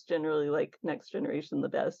 I just generally like Next Generation the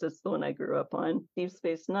best. It's the one I grew up on. Deep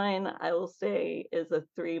Space Nine, I will say, is a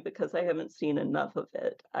 3 because I haven't seen enough of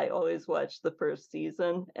it. I always watch the first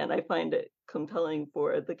season, and I find it compelling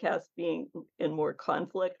for the cast being in more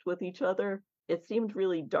conflict with each other. It seemed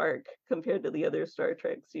really dark compared to the other Star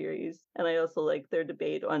Trek series. And I also like their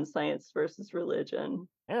debate on science versus religion.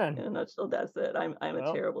 And in a nutshell, that's it. I'm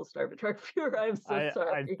a terrible Star Trek viewer. I'm so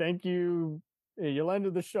sorry. I think you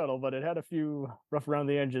landed the shuttle, but it had a few rough around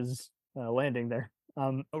the edges landing there.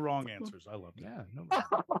 No wrong answers. I love that. Yeah, no.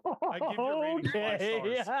 I give your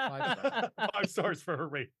rating 5 stars. 5 stars for her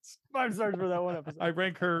ratings. 5 stars for that one episode. I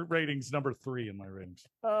rank her ratings number 3 in my ratings.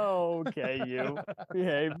 Okay, you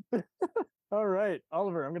behave. All right,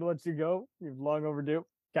 Oliver, I'm going to let you go. You've long overdue.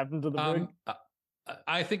 Captain to the brig.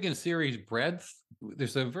 I think in series breadth,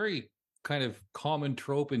 there's a very kind of common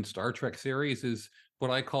trope in Star Trek series is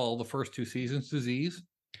what I call the first 2 seasons disease.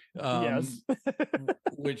 Yes.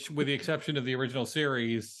 Which, with the exception of the original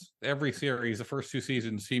series, every series, the first 2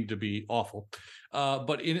 seasons seem to be awful.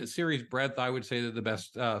 But in its series breadth, I would say that the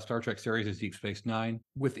best Star Trek series is Deep Space Nine.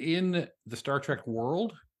 Within the Star Trek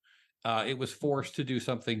world, it was forced to do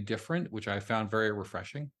something different, which I found very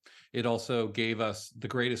refreshing. It also gave us the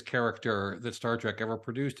greatest character that Star Trek ever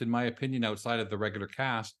produced, in my opinion, outside of the regular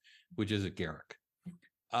cast, which is Garrick.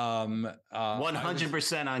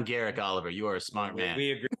 100% on Garrick, Oliver. You are a smart man.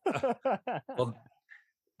 We agree.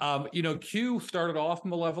 Q started off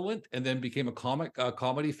malevolent and then became a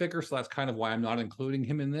comedy figure, so that's kind of why I'm not including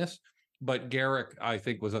him in this. But Garrick, I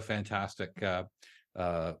think, was a fantastic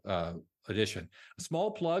addition. A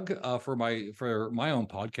small plug for my own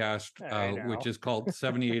podcast, which is called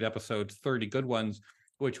 78 Episodes, 30 Good Ones,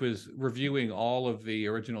 which was reviewing all of the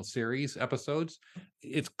original series episodes.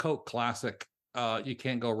 It's cult classic. You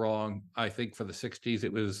can't go wrong. I think for the 60s,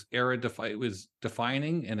 it was it was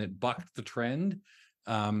defining, and it bucked the trend.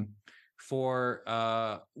 We all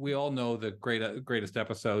know the greatest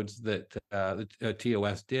episodes that the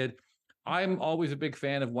TOS did. I'm always a big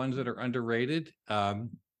fan of ones that are underrated.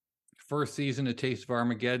 First season, A Taste of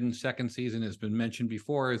Armageddon. Second season has been mentioned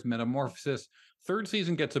before as Metamorphosis. Third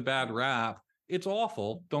season gets a bad rap. It's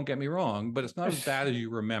awful, don't get me wrong, but it's not as bad as you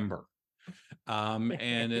remember.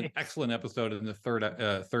 And an excellent episode in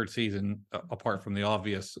the third season, apart from the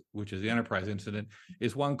obvious, which is the Enterprise incident,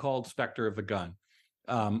 is one called Spectre of the Gun.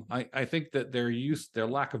 I think that their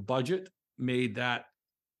lack of budget made that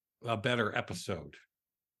a better episode.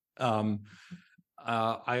 I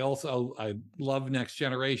love Next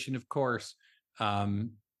Generation, of course.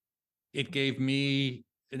 Next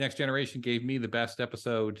Generation gave me the best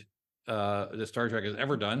episode that Star Trek has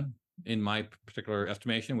ever done, in my particular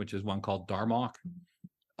estimation, which is one called Darmok.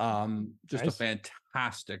 Just a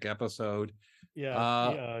fantastic episode.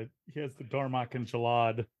 Yeah, he has the Darmok and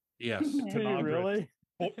Jalad. Yes. Really?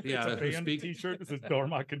 Yeah, it's a band T-shirt. This is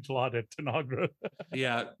Darmok and Jalad at Tanagra.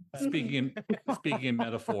 Yeah, speaking in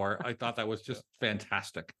metaphor, I thought that was just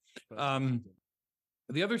fantastic.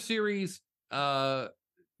 The other series,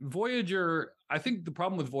 Voyager. I think the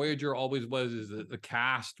problem with Voyager always is that the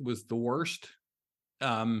cast was the worst.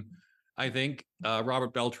 I think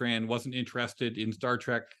Robert Beltran wasn't interested in Star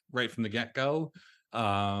Trek right from the get-go.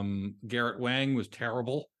 Garrett Wang was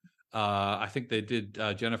terrible. I think they did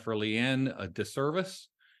Jennifer Leanne a disservice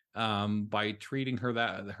by treating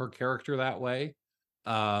her character that way.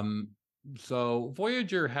 So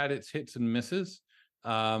Voyager had its hits and misses.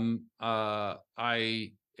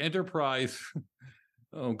 Enterprise.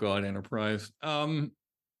 Oh God, Enterprise.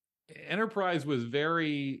 Enterprise was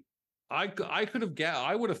very.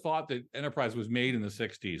 I would have thought that Enterprise was made in the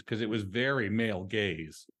 60s because it was very male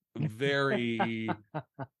gaze, very,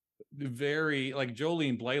 very like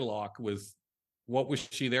Jolene Blaylock was. What was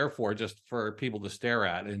she there for? Just for people to stare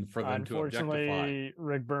at and for them to objectify. Unfortunately,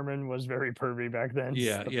 Rick Berman was very pervy back then.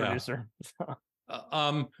 Yeah, the producer.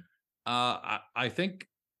 I think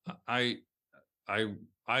I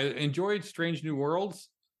enjoyed Strange New Worlds.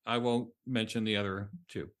 I won't mention the other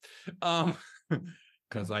two,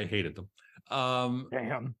 because I hated them.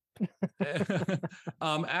 Damn.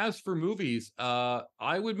 As for movies,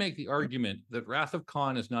 I would make the argument that Wrath of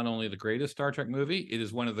Khan is not only the greatest Star Trek movie, it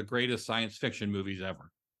is one of the greatest science fiction movies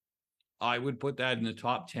ever. I would put that in the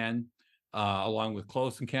top 10, along with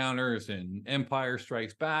Close Encounters and Empire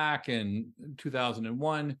Strikes Back and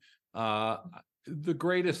 2001. The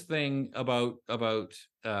greatest thing about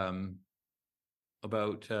Wrath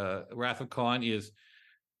of Khan is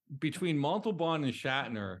between Montalban and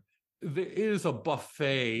Shatner, there is a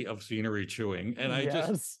buffet of scenery chewing, and I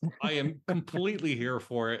am completely here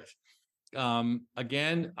for it.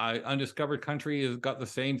 Again, Undiscovered Country has got the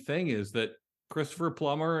same thing, is that Christopher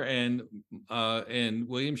Plummer and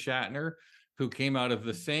William Shatner, who came out of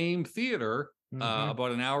the same theater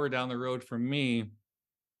about an hour down the road from me,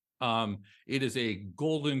 it is a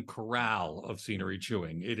golden corral of scenery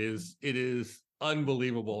chewing. It is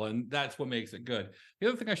unbelievable, and that's what makes it good. The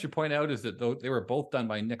other thing I should point out is that they were both done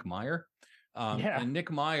by Nick Meyer. And Nick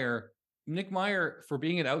Meyer, for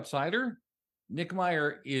being an outsider, Nick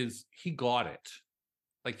Meyer he got it.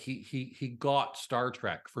 Like he got Star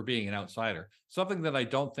Trek for being an outsider. Something that I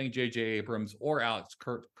don't think J.J. Abrams or Alex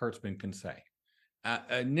Kurtzman can say.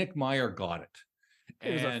 Nick Meyer got it.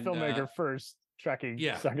 He was a filmmaker first,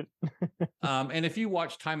 Trekkie second. And if you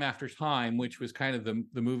watch Time After Time, which was kind of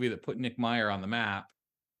the movie that put Nick Meyer on the map,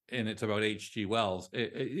 and it's about H.G. Wells,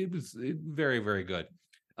 it was very, very good.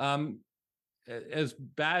 As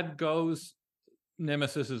bad goes,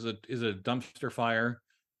 Nemesis is a dumpster fire.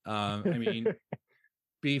 I mean,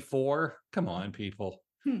 B4, come on, people.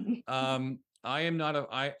 I am not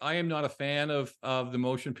a fan of the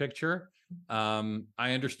motion picture. I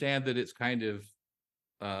understand that it's kind of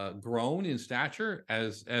grown in stature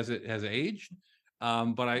as it has aged.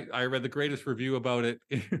 But I read the greatest review about it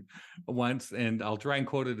once, and I'll try and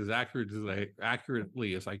quote it as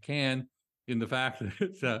accurately as I can, in the fact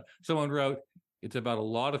that someone wrote, "It's about a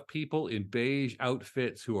lot of people in beige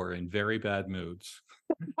outfits who are in very bad moods."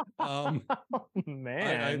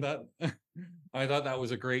 Man, I thought that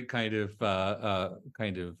was a great kind of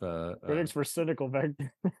critics were cynical back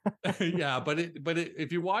then. Yeah, but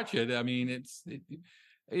if you watch it, I mean,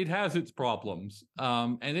 it has its problems,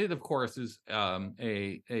 and it of course is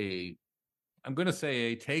a I'm going to say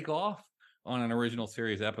a takeoff on an original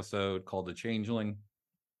series episode called The Changeling.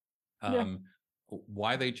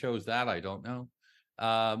 Why they chose that, I don't know.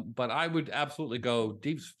 But I would absolutely go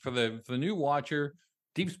deep for the new watcher.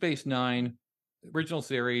 Deep Space Nine, original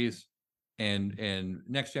series, and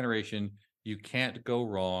Next Generation. You can't go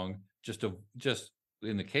wrong. Just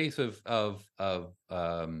in the case of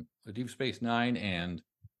Deep Space Nine and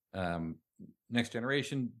Next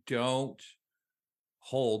Generation, don't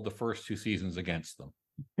hold the first two seasons against them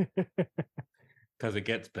because it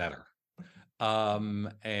gets better.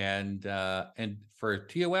 And for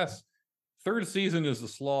TOS, third season is a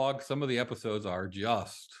slog. Some of the episodes are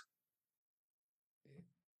just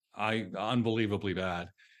unbelievably bad.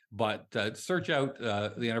 But search out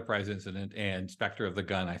the Enterprise incident and Spectre of the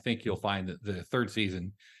Gun. I think you'll find that the third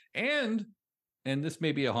season, and this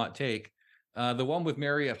may be a hot take, the one with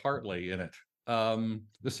Mariette Hartley in it.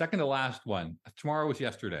 The second to last one. Tomorrow was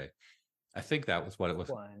yesterday. I think that was what it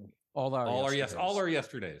was. All our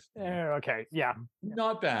yesterdays. Okay, yeah,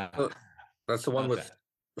 not bad. That's the one Not with bad.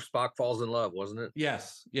 Spock falls in love, wasn't it?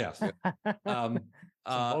 Yes.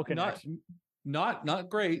 Vulcan Not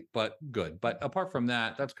great, but good. But apart from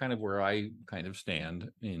that, that's kind of where I kind of stand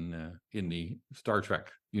in the Star Trek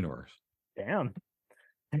universe. Damn.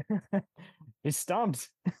 He's stumped.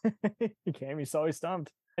 He came, he saw, he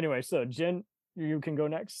stumped. Anyway, so Jen, you can go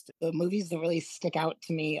next. The movies that really stick out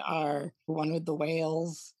to me are one with the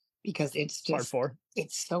whales, because it's Part just 4.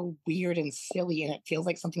 It's so weird and silly, and it feels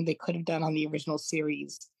like something they could have done on the original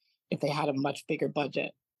series if they had a much bigger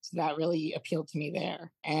budget. So that really appealed to me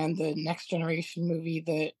there. And the Next Generation movie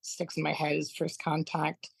that sticks in my head is First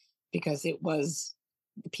Contact, because it was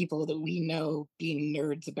the people that we know being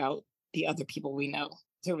nerds about the other people we know.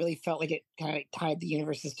 So it really felt like it kind of tied the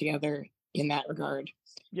universes together in that regard.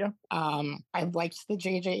 Yeah. I liked the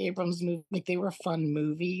J.J. Abrams movie. Like, they were fun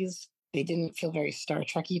movies. They didn't feel very Star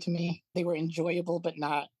Trek-y to me. They were enjoyable, but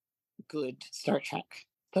not good Star Trek.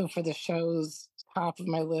 So for the shows, top of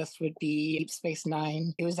my list would be Deep Space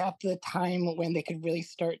Nine. It was at the time when they could really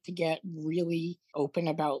start to get really open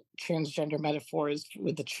about transgender metaphors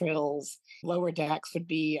with the Trills. Lower Decks would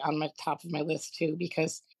be on my top of my list too,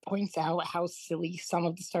 because it points out how silly some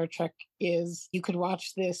of the Star Trek is. You could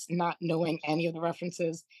watch this not knowing any of the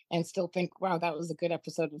references and still think, wow, that was a good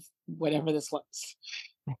episode of whatever this was.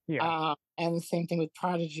 Yeah. And the same thing with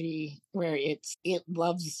Prodigy, where it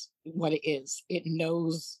loves what it is. It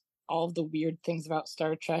knows all of the weird things about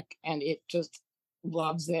Star Trek, and it just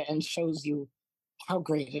loves it and shows you how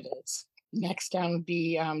great it is. Next down would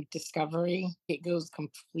be Discovery. It goes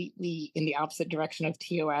completely in the opposite direction of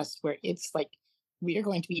TOS, where it's like we are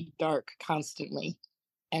going to be dark constantly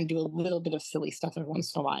and do a little bit of silly stuff every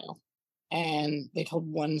once in a while. And they told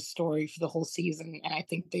one story for the whole season, and I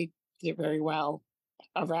think they did it very well.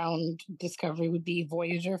 Around Discovery would be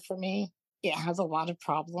Voyager for me. It has a lot of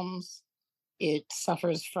problems. It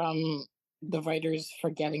suffers from the writers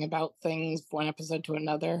forgetting about things one episode to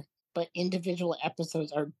another, but individual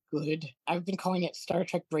episodes are good. I've been calling it Star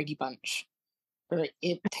Trek Brady Bunch, where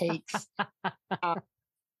it takes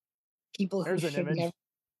people who should never,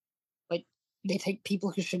 like, they take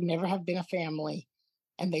people who should never have been a family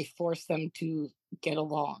and they force them to get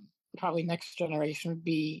along. Probably Next Generation would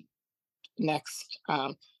be next.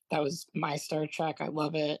 That was my Star Trek. I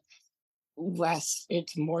love it.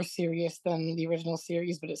 It's more serious than the original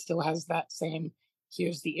series, but it still has that same,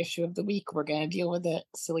 here's the issue of the week, we're going to deal with it,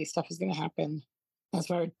 silly stuff is going to happen. That's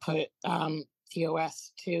where I would put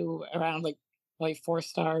TOS to around like 4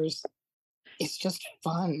 stars. It's just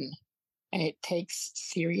fun, and it takes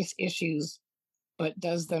serious issues but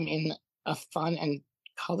does them in a fun and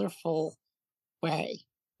colorful way.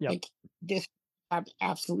 Like, this had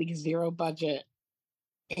absolutely zero budget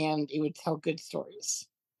and it would tell good stories.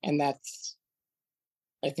 And that's,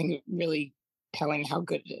 I think, really telling how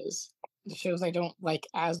good it is. The shows I don't like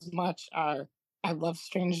as much are, I love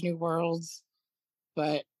Strange New Worlds,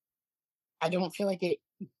 but I don't feel like it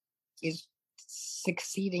is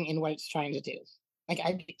succeeding in what it's trying to do.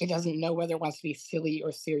 Like, it doesn't know whether it wants to be silly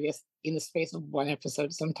or serious in the space of one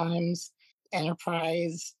episode sometimes.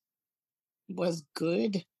 Enterprise was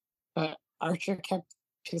good, but Archer kept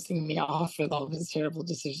pissing me off with all of his terrible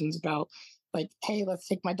decisions about, like, hey, let's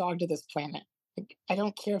take my dog to this planet. Like, I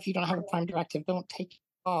don't care if you don't have a prime directive. Don't take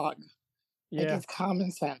your dog. Like, it's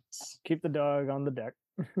common sense. Keep the dog on the deck.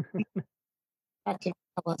 Tell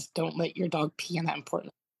us, don't let your dog pee in that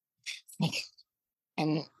important. Like,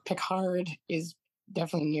 and Picard is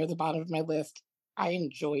definitely near the bottom of my list. I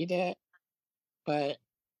enjoyed it, but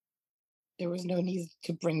there was no need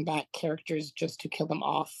to bring back characters just to kill them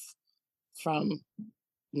off from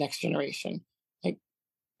Next Generation. Like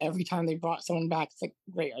every time they brought someone back, it's like,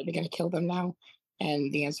 great, are they going to kill them now?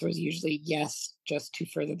 And the answer is usually yes, just to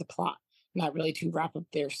further the plot, not really to wrap up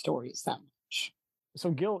their stories that much. So,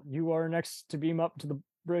 Gil, you are next to beam up to the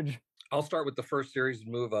bridge. I'll start with the first series and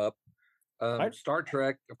move up. Right. Star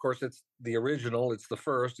Trek, of course, it's the original. It's the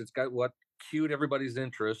first. It's got what cued everybody's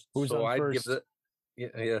interest. Who's so on I'd first? give that,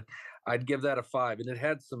 yeah, I'd give that a 5. And it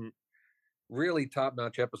had some really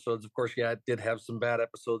top-notch episodes. Of course, yeah, it did have some bad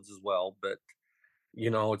episodes as well. But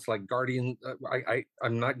it's like Guardian.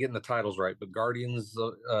 I'm not getting the titles right, but Guardians.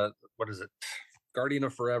 What is it? Guardian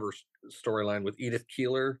of Forever storyline with Edith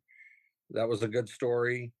Keeler. That was a good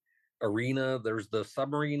story. Arena. There's the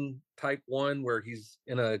submarine type one where he's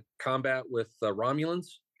in a combat with Romulans.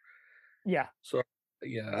 Yeah. So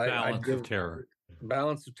yeah, Balance of Terror.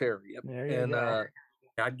 Balance of Terror. Yep. There you And go.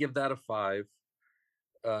 I'd give that a 5.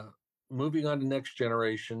 Moving on to Next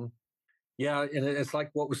Generation. Yeah, and it's like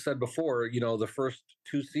what was said before. The first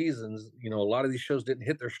 2 seasons. A lot of these shows didn't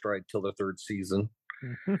hit their stride till the 3rd season.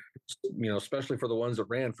 Mm-hmm. Especially for the ones that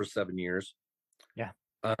ran for 7 years. Yeah.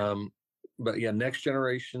 But yeah, Next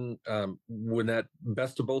Generation, when that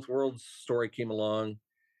Best of Both Worlds story came along,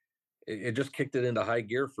 it just kicked it into high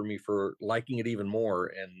gear for me for liking it even more.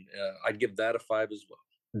 And I'd give that a 5 as well.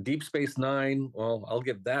 Deep Space Nine, well, I'll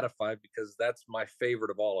give that a 5 because that's my favorite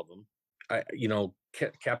of all of them.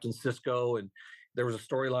 Captain Sisko, and there was a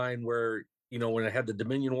storyline where, when it had the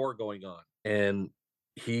Dominion War going on, and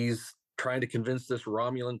he's trying to convince this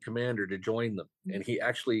Romulan commander to join them. And he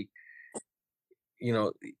actually,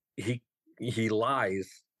 he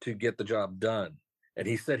lies to get the job done. And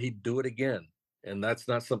he said he'd do it again. And that's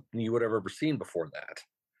not something you would have ever seen before that.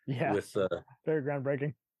 Yeah. With very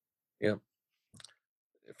groundbreaking. Yeah.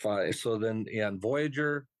 So then, and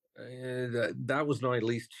Voyager, that was my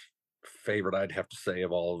least favorite, I'd have to say,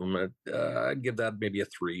 of all of them. I'd give that maybe a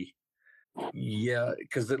 3. Yeah,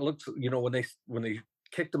 because it looks, when they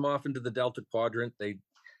kicked them off into the Delta Quadrant, they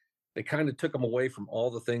kind of took them away from all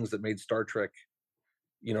the things that made Star Trek,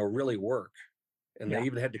 really work. And they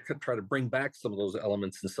even had to try to bring back some of those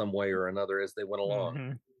elements in some way or another as they went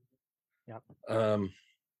along. Mm-hmm. Yep.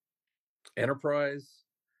 Enterprise,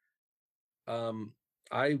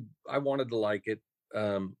 I wanted to like it,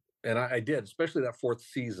 and I did, especially that 4th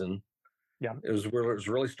season. Yeah, it was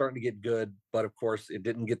really starting to get good, but of course it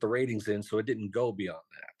didn't get the ratings in, so it didn't go beyond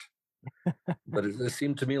that. But it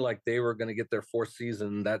seemed to me like they were going to get their 4th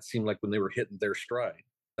season. That seemed like when they were hitting their stride.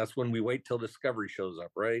 That's when we wait till Discovery shows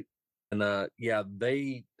up, right? And I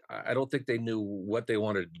don't think they knew what they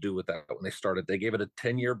wanted to do with that when they started. They gave it a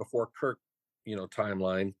 10-year before Kirk,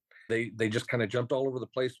 timeline. They just kind of jumped all over the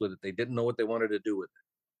place with it. They didn't know what they wanted to do with it.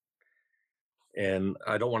 And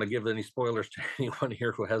I don't want to give any spoilers to anyone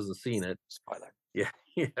here who hasn't seen it. Spoiler. Yeah.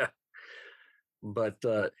 But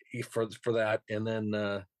for that, and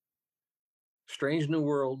then Strange New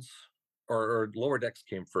Worlds or Lower Decks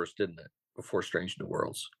came first, didn't it? Before Strange New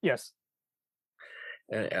Worlds. Yes.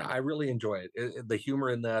 And I really enjoy it. The humor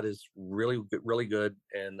in that is really, really good,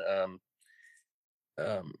 and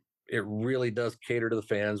it really does cater to the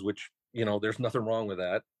fans, which there's nothing wrong with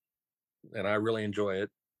that, and I really enjoy it.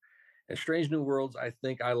 And Strange New Worlds, I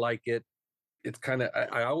think I like it. It's kind of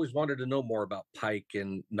I always wanted to know more about Pike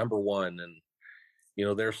and Number One,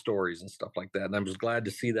 and their stories and stuff like that. And I'm just glad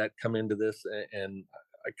to see that come into this, and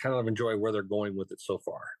I kind of enjoy where they're going with it so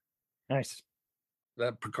far. Nice.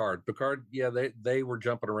 That Picard, yeah, they were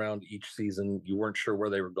jumping around each season. You weren't sure where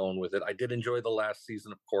they were going with it. I did enjoy the last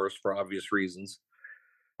season, of course, for obvious reasons.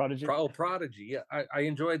 Prodigy. Prodigy. Yeah, I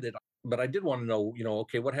enjoyed it, but I did want to know,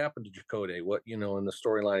 okay, what happened to Chakotay? What, in the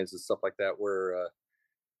storylines and stuff like that, where,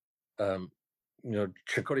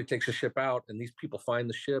 Chakotay takes a ship out, and these people find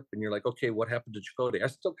the ship, and you're like, okay, what happened to Chakotay? I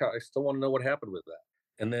still want to know what happened with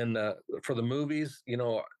that. And then for the movies,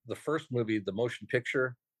 the first movie, the motion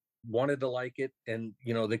picture, wanted to like it, and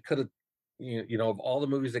they could have, of all the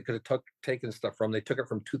movies they could have taken stuff from, they took it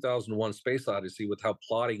from 2001 Space Odyssey with how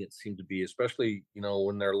plotting it seemed to be, especially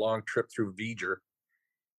when their long trip through V'ger.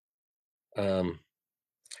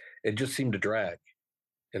 It just seemed to drag,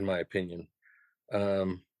 in my opinion.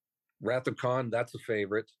 Wrath of Khan, that's a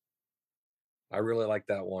favorite. I really like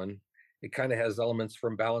that one. It kind of has elements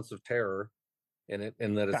from Balance of Terror in it,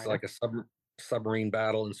 in that it's like a submarine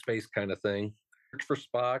battle in space kind of thing. For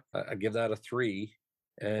Spock, I give that a 3.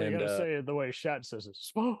 And well, you gotta say it the way Shat says it.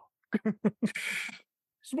 Spock.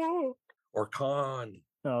 Spock. Or Khan.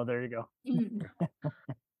 Oh, there you go.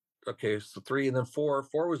 Okay, so 3, and then 4.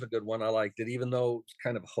 4 was a good one. I liked it, even though it's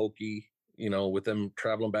kind of hokey, with them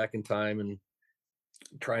traveling back in time and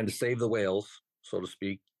trying to save the whales, so to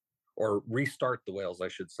speak, or restart the whales, I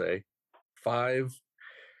should say. 5,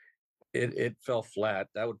 it fell flat.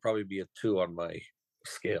 That would probably be a 2 on my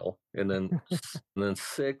scale. And then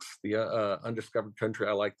 6, the Undiscovered Country.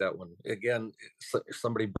 I like that one. Again,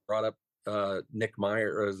 somebody brought up Nick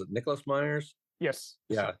Myers, or is it Nicholas Myers? Yes.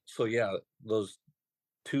 Yeah. So yeah, those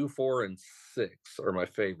 2, 4, and 6 are my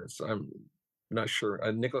favorites. I'm not sure.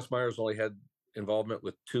 Nicholas Myers only had involvement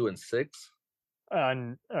with 2 and 6.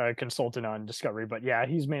 Consultant on Discovery, but yeah,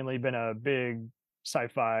 he's mainly been a big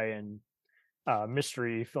sci-fi and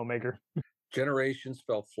mystery filmmaker. Generations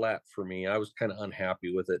fell flat for me. I was kind of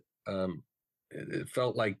unhappy with it. It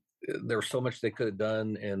felt like there was so much they could have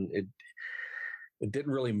done, and it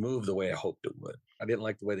didn't really move the way I hoped it would. I didn't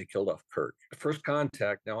like the way they killed off Kirk. First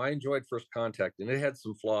Contact. Now, I enjoyed First Contact, and it had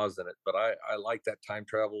some flaws in it, but I liked that time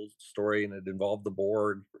travel story, and it involved the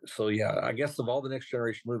Borg. So yeah, I guess of all the Next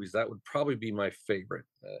Generation movies, that would probably be my favorite.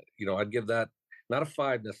 I'd give that not a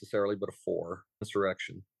 5 necessarily, but a 4.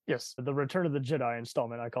 Insurrection. Yes, the Return of the Jedi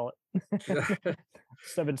installment, I call it.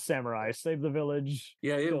 7 Samurai, save the village.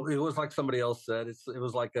 Yeah, it was like somebody else said. It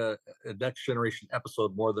was like a Next Generation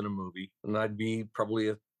episode more than a movie, and I'd be probably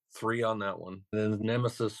a 3 on that one. And then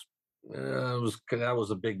Nemesis, that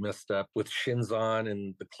was a big misstep with Shinzon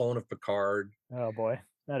and the clone of Picard. Oh boy,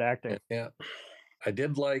 that acting. Yeah, I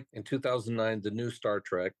did like in 2009 the new Star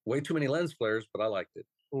Trek. Way too many lens flares, but I liked it.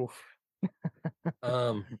 Oof.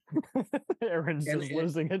 Aaron's just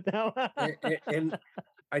losing it now. and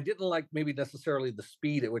I didn't like maybe necessarily the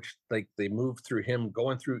speed at which like they moved through him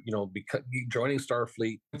going through, because joining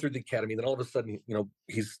Starfleet through the academy. Then all of a sudden,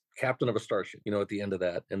 he's captain of a starship. At the end of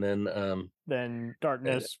that, and then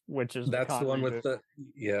Darkness, which is that's the one with the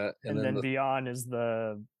and then Beyond is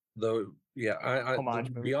the homage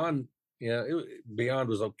movie. Beyond. Yeah, Beyond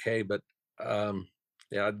was okay, but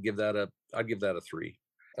I'd give that a 3.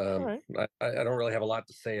 Right. I don't really have a lot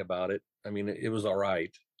to say about it. I mean, it was all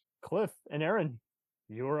right. Cliff and Aaron,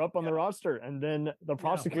 you were up on the roster, and then the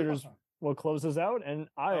prosecutors will close us out, and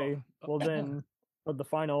I will then put the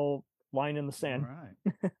final line in the sand. All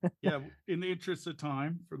right. Yeah, in the interest of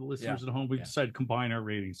time for the listeners at home, we decided to combine our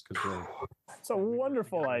ratings because it's a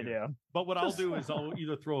wonderful idea. But what I'll do is I'll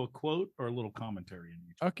either throw a quote or a little commentary in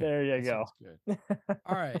each. Okay, there you go. Good.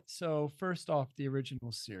 All right. So first off, the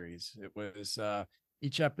original series. It was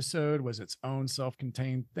each episode was its own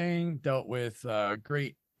self-contained thing, dealt with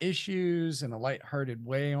great issues in a lighthearted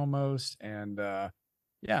way almost. And I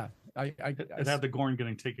had the Gorn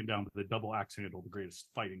getting taken down with the double axe handle, the greatest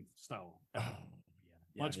fighting style ever.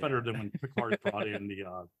 Much better than when Picard brought in the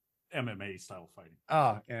MMA style fighting.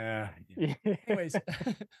 Oh, yeah. Anyways,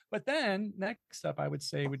 but then next up, I would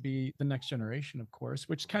say would be the Next Generation, of course,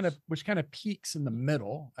 which kind of peaks in the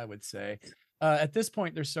middle, I would say. At this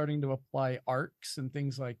point, they're starting to apply arcs and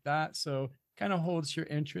things like that. So kind of holds your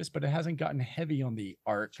interest, but it hasn't gotten heavy on the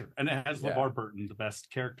arc. Sure. And it has LeVar Burton, the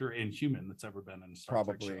best character and human that's ever been in a Star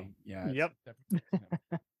Trek show. Yeah. Yep.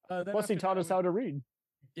 Plus, he taught us how to read.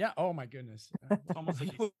 Yeah. Oh my goodness. It's almost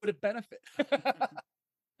like would it benefit?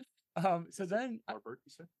 So then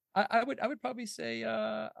I would probably say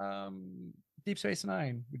Deep Space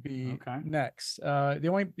Nine would be next.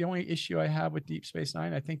 The only issue I have with Deep Space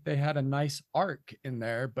Nine, I think they had a nice arc in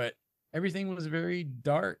there, but everything was very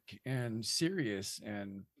dark and serious,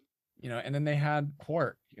 and and then they had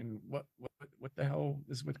Quark, and what the hell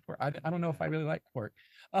is with Quark? I don't know if I really like Quark,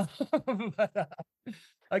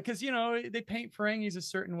 because they paint Ferengi's a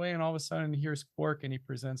certain way, and all of a sudden here's Quark, and he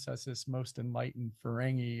presents as this most enlightened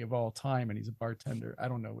Ferengi of all time, and he's a bartender. I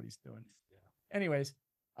don't know what he's doing. Anyways.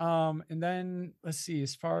 And then let's see,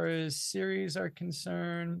 as far as series are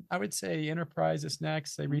concerned, I would say Enterprise is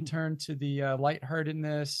next. They return to the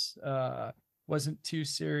lightheartedness, wasn't too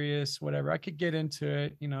serious, whatever. I could get into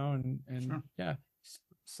it, and sure. Yeah.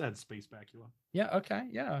 Said space bacula. Yeah, okay,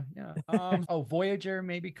 yeah. Voyager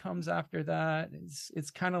maybe comes after that. It's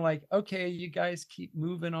kind of like, okay, you guys keep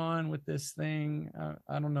moving on with this thing.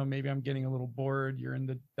 I don't know, maybe I'm getting a little bored. You're in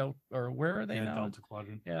the Delta, or where are they now? Delta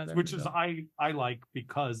Quadrant. Yeah, which is I like,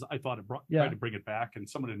 because I thought it tried to bring it back, and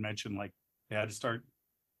someone had mentioned like they had to start,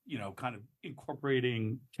 kind of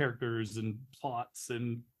incorporating characters and plots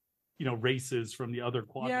and races from the other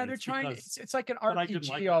quadrants. Yeah, they're trying. It's like an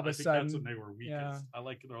RPG all of a sudden. That's when they were weakest. Yeah.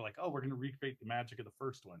 They're like, oh, we're going to recreate the magic of the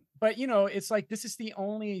first one. But it's like this is the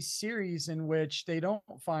only series in which they don't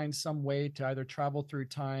find some way to either travel through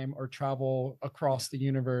time or travel across the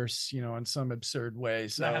universe, in some absurd way.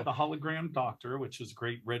 So I had the hologram doctor, which is a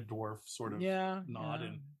great Red Dwarf sort of nod,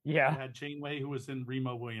 and I had Janeway, who was in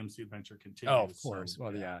Remo Williams' The Adventure Continues. Oh, of course.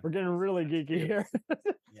 So, we're getting really geeky here.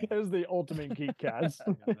 It was the ultimate geek cast.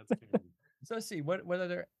 So let's see what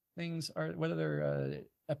other things are what other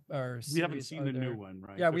or We haven't series seen are the there? new one,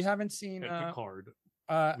 right? Yeah, we haven't seen Picard.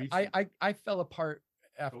 I fell apart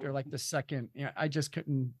after like the second. Yeah, I just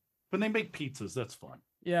couldn't. When they make pizzas, that's fun.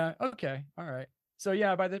 Yeah. Okay. All right. So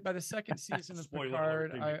yeah, by the second season of Spoiler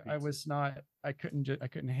Picard, alert, I was not. I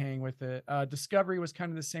couldn't hang with it. Discovery was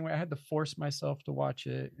kind of the same way. I had to force myself to watch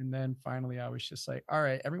it, and then finally, I was just like, all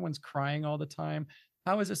right, everyone's crying all the time.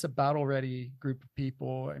 How is this a battle ready group of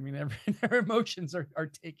people? I mean, their emotions are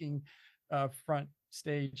taking front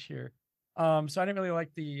stage here. So I didn't really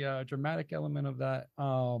like the dramatic element of that.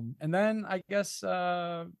 And then I guess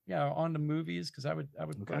yeah, on to movies because I would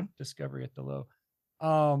put Discovery at the low.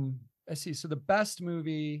 Let's see. So the best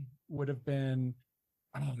movie would have been,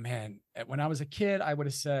 oh man, when I was a kid, I would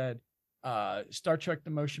have said Star Trek: The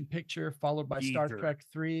Motion Picture, followed by Star Trek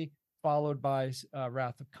 3, followed by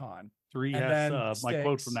Wrath of Khan. 3 and has then my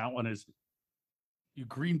quote six. from that one is, "You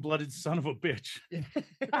green-blooded son of a bitch."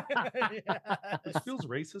 This feels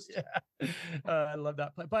racist. Yeah. I love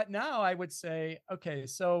that play. But now I would say, okay,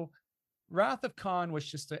 so Wrath of Khan was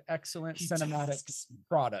just an excellent cinematic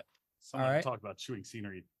product. Someone all right. talk about chewing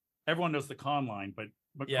scenery. Everyone knows the con line, but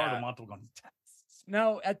Yeah. Montal going,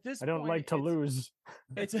 No, at this I don't point, like to lose.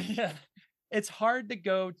 It's yeah, it's hard to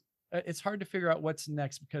go. It's hard to figure out what's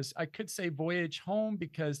next because I could say Voyage Home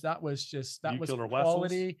because that was Nuclear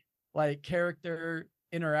quality, like character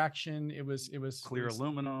interaction. It was clear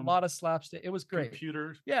aluminum, a lot of slapstick. It was great.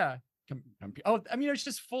 Computer. Yeah. Oh, I mean, it's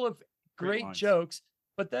just full of great lines. jokes.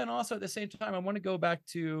 But then also at the same time, I want to go back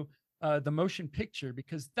to the motion picture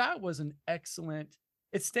because that was an excellent.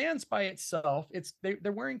 It stands by itself.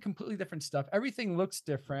 They're wearing completely different stuff. Everything looks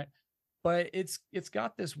different, but it's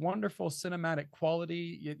got this wonderful cinematic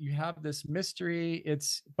quality. You have this mystery.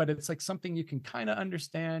 But it's like something you can kind of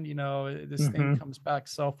understand. You know, this thing comes back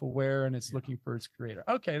self-aware and it's looking for its creator.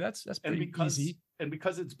 Okay, that's pretty easy. And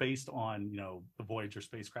because it's based on, the Voyager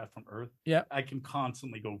spacecraft from Earth, yeah, I can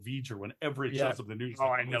constantly go V'ger whenever it Yeah. shows up in the news. Oh,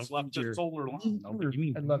 I know. It's left the V'ger. solar line. No, but you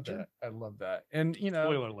mean I love V'ger? that. I love that. And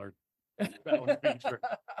Spoiler alert. V'ger.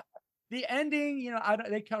 The ending,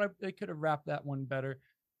 they could have wrapped that one better.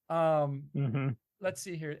 Let's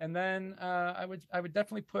see here. And then I would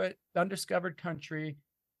definitely put Undiscovered Country.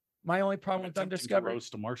 My only problem with Attempting to Undiscovered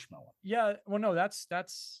roast a marshmallow. Yeah, well, no, that's 5.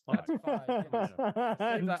 Save that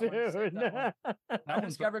one, save that one.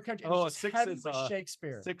 Undiscovered Country. Oh, It's just 6 heavy is with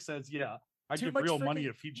Shakespeare. 6 says, yeah, I Too give much real money freaking-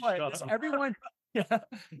 if he'd what, shut does up. everyone yeah.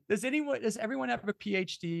 Does everyone have a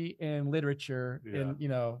PhD in literature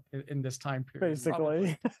in this time period?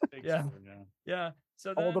 Basically. Yeah. Yeah.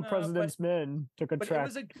 So all the then, president's men took a but track.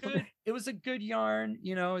 it was a good yarn.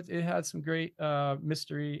 It had some great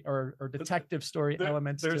mystery or detective story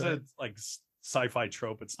elements. There's to a it. like sci-fi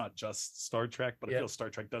trope. It's not just Star Trek, but I Yeah. feel Star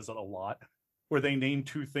Trek does it a lot, where they name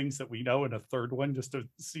 2 things that we know and a third one just to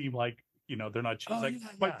seem like they're not cheesy. Oh, Like yeah,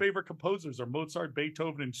 my yeah. favorite composers are Mozart,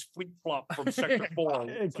 Beethoven, and Flip Flop from Sector 4.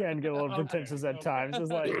 It can get a little pretentious at times. It's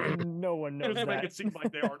like no one knows Just make that. it seem like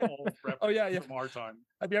they aren't all Oh, yeah, yeah. from our time.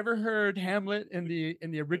 Have you ever heard Hamlet in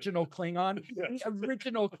the original Klingon? Yes. The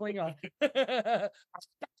original Klingon.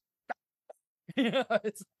 Yeah,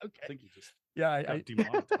 it's okay. I think you just Yeah, got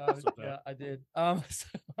demonetized with that. yeah, I did. So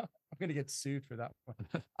I'm gonna get sued for that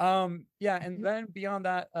one. Yeah, and then beyond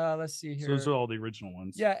that, let's see here. So those are all the original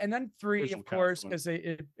ones. Yeah, and then 3, Original of course, cast because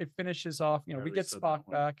it finishes off. We already get said that Spock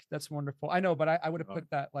one. back. That's wonderful. I know, but I would have Oh. put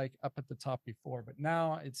that like up at the top before, but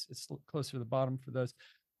now it's closer to the bottom for those.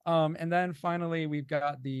 And then finally we've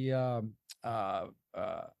got the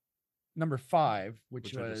number 5,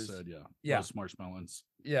 which I was just said, yeah. yeah. Roast marshmallows.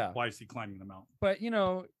 Yeah. Why is he climbing the mountain? But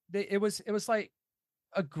it was like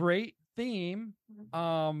a great theme,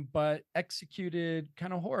 but executed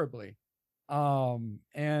kind of horribly.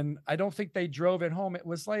 And I don't think they drove it home. It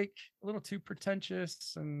was like a little too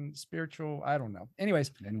pretentious and spiritual. I don't know.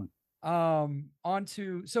 Anyways, on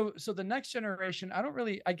to so the Next Generation.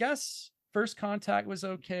 I guess First Contact was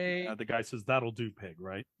okay. The guy says, "That'll do, pig,"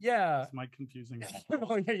 right? Yeah. Am I confusing?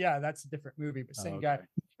 Oh yeah, that's a different movie, but same okay.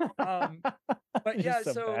 guy. But You're yeah,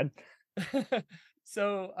 so bad.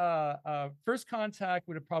 so First Contact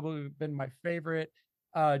would have probably been my favorite.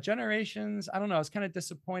 Generations, I don't know, I was kind of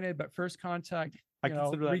disappointed, but First Contact, I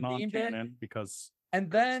consider that redeemed it. non-canon because And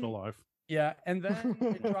it's then still alive. yeah, and then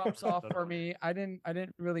it drops off for me. I didn't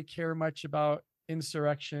really care much about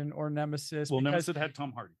Insurrection or Nemesis. Well, because Nemesis had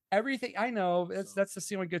Tom Hardy. everything I know, that's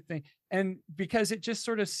the only good thing. And because it just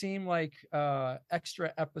sort of seemed like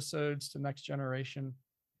extra episodes to Next Generation.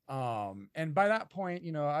 And by that point,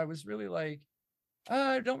 I was really like,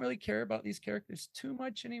 I don't really care about these characters too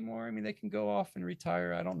much anymore. I mean, they can go off and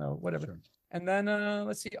retire. I don't know, whatever. Sure. And then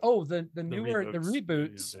let's see. Oh, the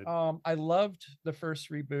reboots. I loved the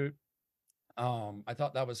first reboot. I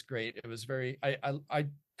thought that was great. It was very. I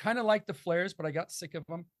kind of liked the flares, but I got sick of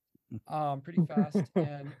them pretty fast.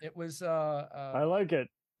 And it was. I like it,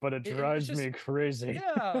 but it drives me crazy.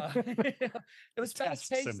 Yeah, it was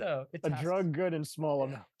fast paced though. A drug good in small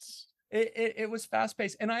amounts. It was fast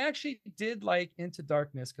paced, and I actually did like Into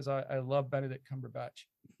Darkness because I love Benedict Cumberbatch.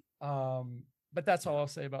 But that's all I'll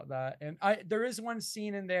say about that. And there is one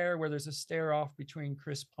scene in there where there's a stare off between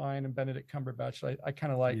Chris Pine and Benedict Cumberbatch. I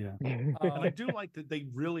kind of like. Yeah, and I do like that they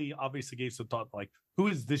really obviously gave some thought. Like, who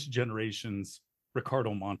is this generation's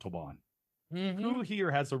Ricardo Montalban? Mm-hmm. Who here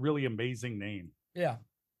has a really amazing name? Yeah.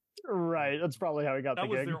 Right, that's probably how he got the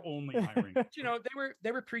gig. That was their only hiring. You know,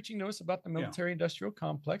 they were preaching to us about the military-industrial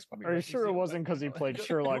complex. Are you sure it wasn't because he played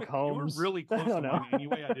Sherlock Holmes? You were really close to know. mine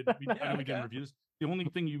anyway. I know we didn't review this. The only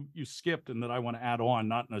thing you skipped and that I want to add on,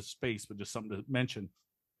 not in a space, but just something to mention,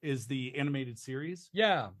 is the animated series.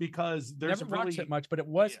 Yeah, because there's never watched it much, but it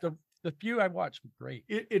was the few I watched were great.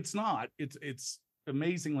 It's not. It's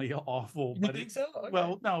amazingly awful. You But think so? Okay.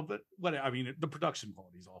 Well, no, but what I mean, the production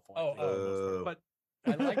quality is awful. But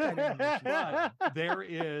I like that animation. But there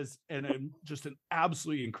is just an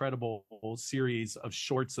absolutely incredible series of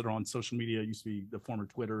shorts that are on social media. It used to be the former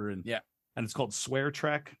Twitter, and it's called Swear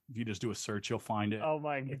Trek. If you just do a search, you'll find it. Oh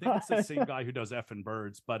my god! I think it's the same guy who does Effing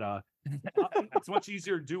Birds, but it's much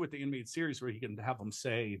easier to do with the animated series where he can have them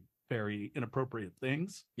say very inappropriate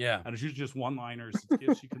things. Yeah, and it's usually just one-liners, it's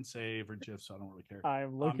gifs you can save or gifs. So I don't really care.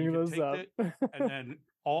 I'm looking those up, and then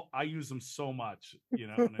I use them so much, and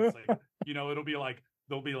it's like, it'll be like.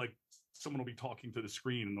 They'll be like, someone will be talking to the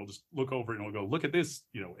screen and they'll just look over and they'll go, look at this,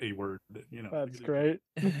 a word, That's great.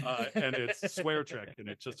 And it's Swear Trek, and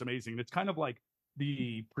it's just amazing. It's kind of like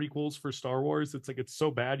the prequels for Star Wars. It's like, it's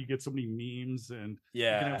so bad. You get so many memes and you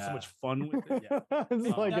can have so much fun with it.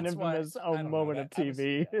 It's like an infamous moment of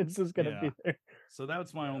TV. It's just going to be there. So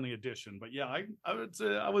that's my only addition. But yeah,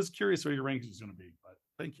 I was curious where your rankings was going to be, but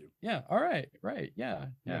thank you. Yeah. All right. Right. Yeah.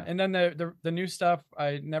 And then the new stuff,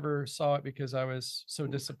 I never saw it because I was so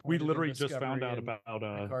disappointed. We literally just found out about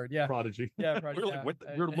Prodigy. Yeah. Prodigy.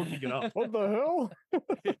 We're looking it up. What the hell?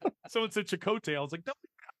 Someone said Chakotay. I was like, no.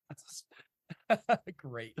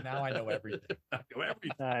 Great. Now I know everything.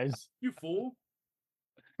 Nice. You fool.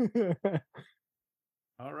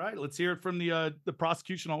 All right, let's hear it from the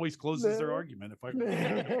prosecution. Always closes their argument. If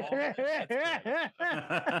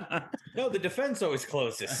No, the defense always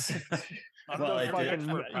closes.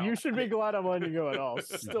 You should be glad I'm letting you go at all.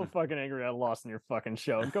 Still fucking angry I lost in your fucking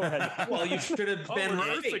show. Go ahead. Well, you should have been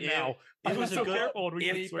right now. It was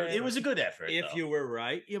a good effort. If you were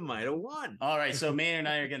right, you might have won. All right, so Maynard and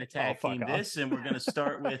I are going to tag team this, and we're going to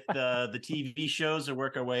start with the TV shows and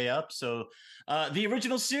work our way up. So, the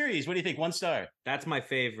original series. What do you think? 1 star. That's my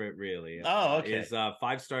favorite, really. Oh, okay. Is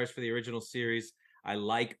 5 stars for the original series. I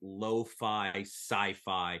like lo-fi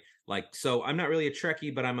sci-fi. So I'm not really a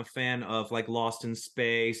Trekkie, but I'm a fan of Lost in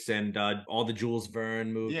Space and all the Jules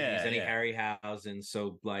Verne movies, any Harryhausen.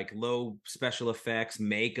 So low special effects,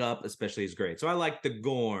 makeup especially is great. So I like the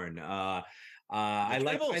Gorn. I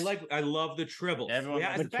love the Tribbles. Everyone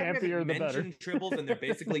the campier the better. Tribbles, and they're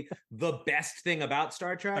basically the best thing about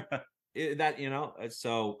Star Trek.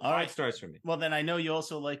 So 5 stars for me. Well, then I know you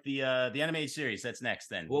also like the animated series. That's next.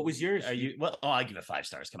 Then what was yours? Are you? Well, I'll give it 5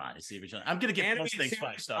 stars. Come on, it's the original. I'm gonna give most things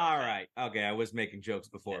 5 stars. All right, okay. I was making jokes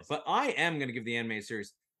before, but I am gonna give the animated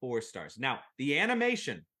series 4 stars. Now, the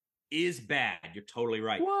animation is bad. You're totally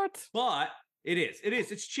right. What? But it is.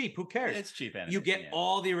 It's cheap. Who cares? It's cheap animation. You get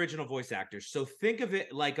all the original voice actors. So think of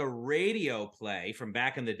it like a radio play from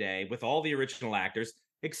back in the day with all the original actors,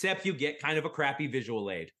 except you get kind of a crappy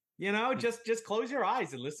visual aid. Just close your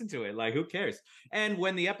eyes and listen to it. Who cares? And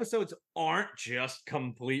when the episodes aren't just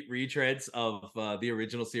complete retreads of the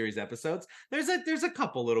original series episodes, there's a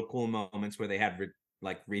couple little cool moments where they had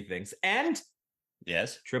rethings. And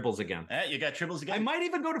yes, Tribbles again. You got Tribbles again. I might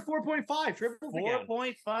even go to 4.5. Tribbles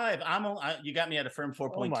 4.5. You got me at a firm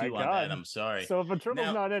 4.2 on that. I'm sorry. So if a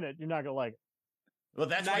Tribble's not in it, you're not gonna like it. Well,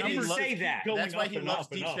 that's why he say that. That's why he loves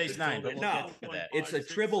Deep Space Nine. But no, it's a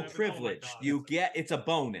Tribble privilege. It's a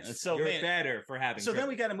bonus. So you're better for having. So then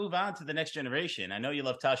we got to move on to the next generation. I know you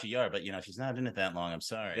love Tasha Yar, but she's not in it that long. I'm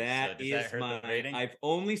sorry. That hurt the rating? I've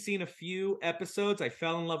only seen a few episodes. I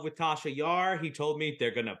fell in love with Tasha Yar. He told me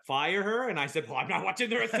they're gonna fire her, and I said, "Well, I'm not watching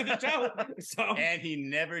the rest of the show." So and he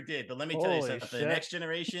never did. But let me tell you something. The next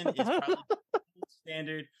generation is probably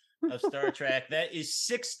standard of Star Trek. That is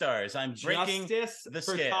 6 stars. I'm breaking Justice the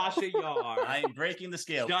for scale. Tasha Yar. I'm breaking the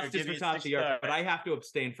scale. Justice for Tasha Yar. But I have to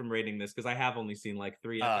abstain from rating this because I have only seen like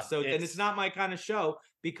 3 episodes. And it's not my kind of show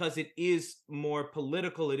because it is more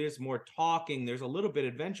political. It is more talking. There's a little bit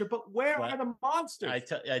of adventure. But where are the monsters?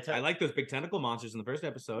 I like those big tentacle monsters in the first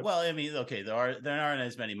episode. Well, I mean, okay, there aren't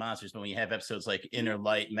as many monsters, but when you have episodes like Inner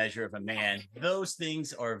Light, Measure of a Man, those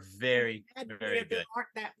things are very, very good. Aren't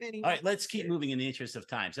that many? All right, let's keep moving in the interest of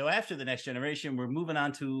time. So after the Next Generation, we're moving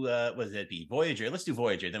on to what does that be? Voyager. Let's do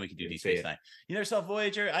Voyager, then we can do Deep Space Nine. You never saw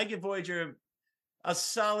Voyager? I give Voyager a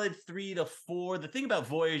solid 3 to 4. The thing about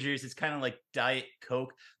Voyager is it's kind of like Diet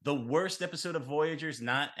Coke. The worst episode of Voyager is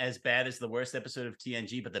not as bad as the worst episode of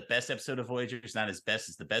TNG, but the best episode of Voyager is not as best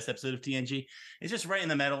as the best episode of TNG. It's just right in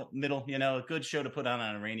the middle, you know, a good show to put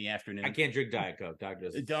on a rainy afternoon. I can't drink Diet Coke.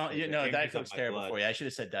 Doctor don't, you know, Diet Coke's terrible for you. I should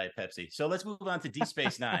have said Diet Pepsi. So let's move on to Deep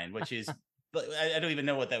Space Nine, which is, I don't even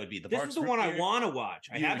know what that would be. This is the one I want to watch.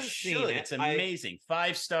 I haven't seen it. It's amazing.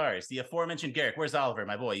 5 stars. The aforementioned Garrick. Where's Oliver,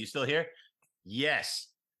 my boy? You still here? Yes.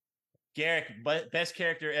 Garrick, best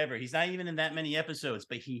character ever. He's not even in that many episodes,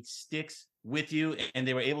 but he sticks with you, and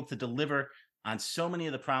they were able to deliver on so many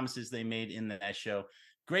of the promises they made in that show.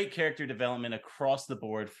 Great character development across the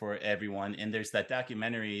board for everyone. And there's that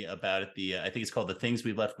documentary about it. I think it's called The Things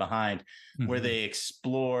We Left Behind, where they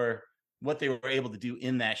explore what they were able to do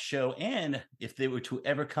in that show, and if they were to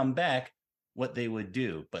ever come back, what they would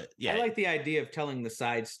do. But yeah, I like the idea of telling the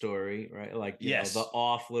side story, right? Like, you know, the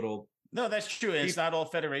off little. No, that's true. It's not all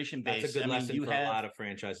Federation based. That's a good lesson for a lot of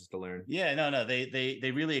franchises to learn. Yeah, no.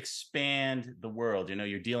 They really expand the world. You know,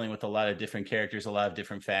 you're dealing with a lot of different characters, a lot of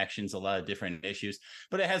different factions, a lot of different issues.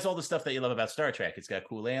 But it has all the stuff that you love about Star Trek. It's got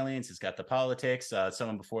cool aliens. It's got the politics.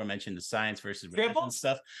 Someone before mentioned the science versus religion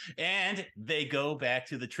stuff. And they go back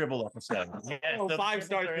to the Tribble episode. Yes, 5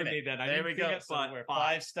 stars for me then. There we go. So we're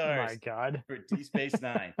 5 stars. Oh my God. For Deep Space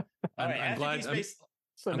Nine. All right, I'm glad.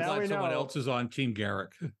 So I'm now glad we someone know. else is on Team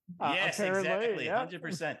Garrick. Yes, exactly,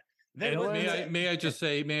 100%. And may I just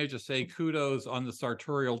say kudos on the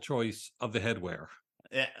sartorial choice of the headwear.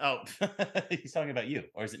 Yeah, he's talking about you,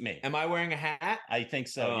 or is it me? Am I wearing a hat? I think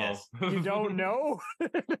so. Yes. You don't know?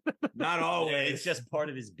 Not always. It's just part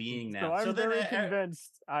of his being now. So I'm very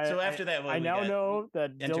convinced. After that, I now know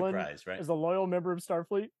that Enterprise, Dylan right? is a loyal member of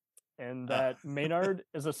Starfleet, and that Maynard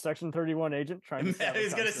is a Section 31 agent trying to. I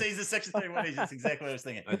was going to say he's a Section 31 agent. That's exactly what I was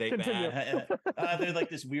thinking. Are they bad? They're like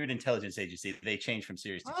this weird intelligence agency. They change from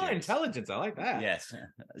series to series. Intelligence. I like that. Yes.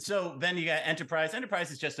 So then you got Enterprise. Enterprise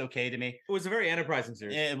is just okay to me. It was a very enterprising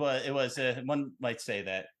series. It was. One might say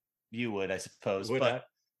that. You would, I suppose. But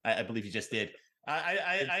I believe you just did.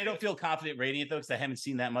 I don't feel confident rating it though, because I haven't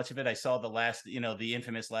seen that much of it. I saw the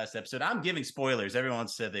infamous last episode. I'm giving spoilers. Everyone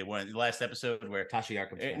said they weren't. The last episode where Tasha Yar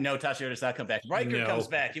comes back. No, Tasha Yar does not come back. Riker comes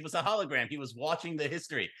back. He was a hologram. He was watching the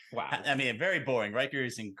history. Wow. I mean, very boring. Riker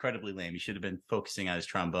is incredibly lame. He should have been focusing on his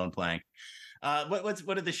trombone playing.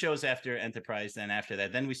 What are the shows after Enterprise? Then after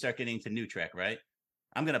that, then we start getting to New Trek, right?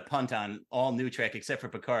 I'm going to punt on all New Trek except for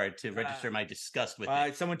Picard to register my disgust with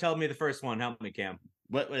it. Someone tell me the first one. Help me, Cam.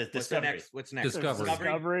 What is Discovery? What's next?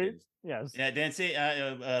 Discovery. Yes. Yeah, Nancy,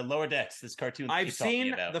 Lower Decks, this cartoon. I've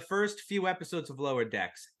seen the first few episodes of Lower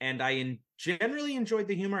Decks, and I generally enjoyed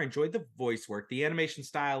the humor. I enjoyed the voice work. The animation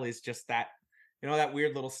style is just that, that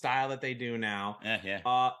weird little style that they do now.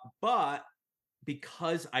 Yeah. But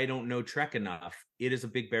because I don't know Trek enough, it is a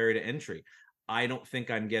big barrier to entry. I don't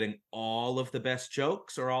think I'm getting all of the best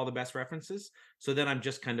jokes or all the best references. So then I'm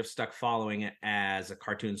just kind of stuck following it as a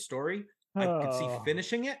cartoon story. I could see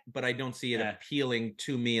finishing it, but I don't see it appealing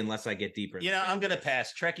to me unless I get deeper. I'm going to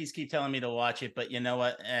pass. Trekkies keep telling me to watch it, but you know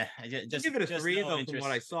what? Just give it a 3 no though. interest. From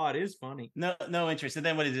what I saw, it is funny. No interest. And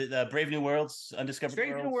then what is it? Brave New Worlds, Undiscovered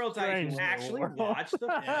Strange New Worlds. I actually watched the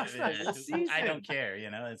whole season. I don't care.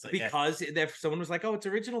 It's like, because someone was like, "Oh, it's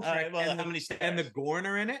original Trek," how many stars? And the Gorn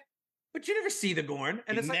are in it, but you never see the Gorn,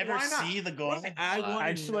 and you it's never like, why not? see the Gorn.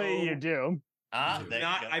 Actually, you do.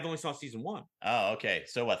 I've only saw season 1. Oh, okay.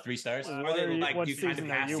 So what? 3 stars? Are they like what you kind of season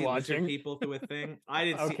are pass you the lizard watching? people through a thing? I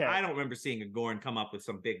didn't see. I don't remember seeing a Gorn come up with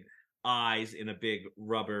some big eyes in a big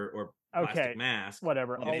rubber or plastic mask.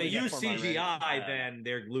 Whatever. If they use CGI, then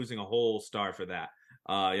they're losing a whole star for that.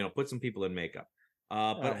 Put some people in makeup.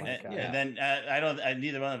 And then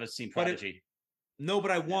neither one of us seen Prodigy. But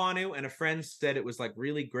I want to. And a friend said it was like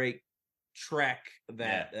really great Trek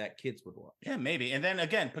that kids would watch. Yeah, maybe. And then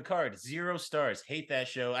again, Picard, 0 stars. Hate that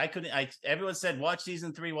show. Everyone said watch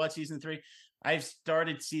season 3. I've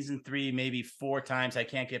started season 3 maybe 4 times. I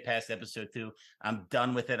can't get past episode 2. I'm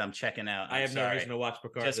done with it. I'm checking out. I have no reason to watch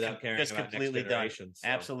Picard without caring about completely Next Generation. Done. So.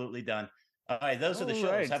 Absolutely done. All right, those are the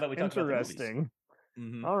shows. How about we talk about the movies?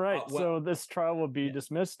 All right, so this trial will be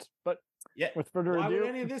dismissed. But with further Why ado, would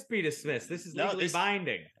any of this be dismissed? This is legally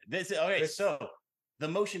binding. This okay. So the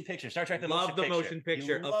motion picture, Star Trek, the Love the motion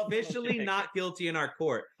picture. You love the motion Officially picture. not guilty in our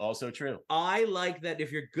court. Also true. I like that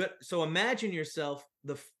if you're good. So imagine yourself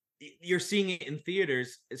you're seeing it in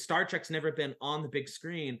theaters. Star Trek's never been on the big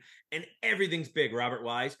screen, and everything's big. Robert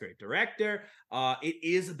Wise, great director. It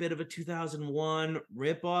is a bit of a 2001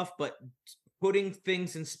 ripoff, but putting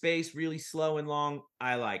things in space really slow and long,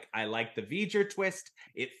 I like the V'ger twist.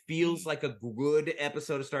 It feels like a good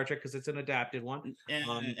episode of Star Trek because it's an adapted one.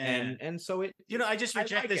 And so it, I just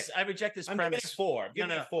reject this. I reject this premise. Give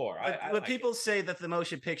me a four. When people say that the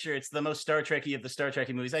motion picture, it's the most Star Trekky of the Star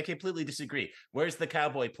Trekky movies, I completely disagree. Where's the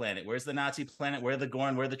cowboy planet? Where's the Nazi planet? Where are the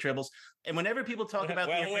Gorn? Where are the Tribbles? And whenever people talk about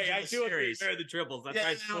the original I do series, agree. Where are the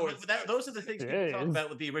Tribbles? Those are the things people talk about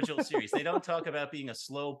with the original series. They don't talk about being a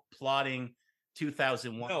slow plotting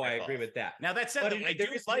 2001. No, I agree with that. Now that said, I do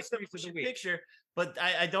like the motion picture, but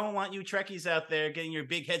I don't want you Trekkies out there getting your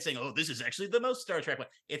big head saying, "Oh, this is actually the most Star Trek one."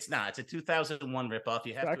 It's not. It's a 2001 ripoff.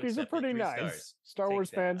 You have to Trekkies are accept it. pretty 3 nice. stars. Star Wars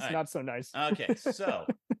fans, All not so nice. Okay, so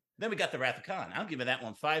then we got the Wrath of Khan. I'll give it that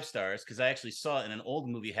one 5 stars because I actually saw it in an old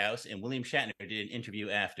movie house, and William Shatner did an interview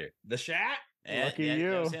after. The Shat? Lucky that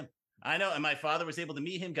you. was him. I know, and my father was able to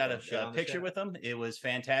meet him, got a picture with him. It was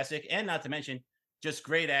fantastic, and not to mention, just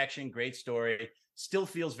great action, great story. Still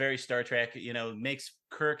feels very Star Trek, makes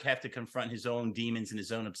Kirk have to confront his own demons and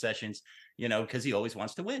his own obsessions, because he always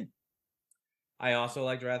wants to win. I also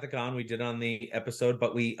liked Wrath of Khan. We did on the episode,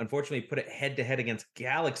 but we unfortunately put it head to head against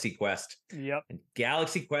Galaxy Quest. Yep. And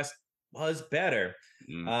Galaxy Quest was better.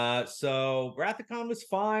 So Wrath of Khan was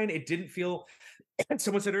fine. It didn't feel,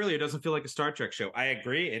 someone said earlier, it doesn't feel like a Star Trek show. I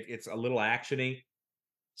agree. It's a little actiony.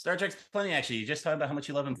 Star Trek's plenty, actually. You just talking about how much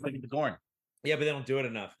you love him fighting the Gorn. Yeah, but they don't do it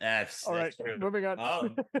enough. All right, moving on.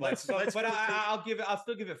 I'll still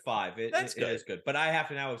give it 5. It is good. But I have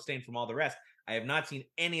to now abstain from all the rest. I have not seen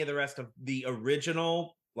any of the rest of the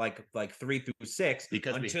original, like 3 through 6,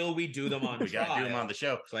 until we do them on. We got to do them on the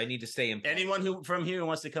show. So I need to stay in. Anyone who from here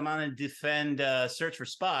wants to come on and defend Search for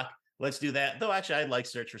Spock, let's do that. Though actually, I like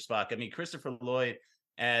Search for Spock. I mean, Christopher Lloyd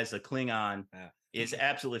as a Klingon. Is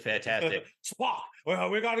absolutely fantastic. Spock.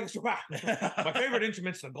 Well, we got to get Spock. My favorite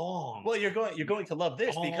instrument's the gong. Well, you're going to love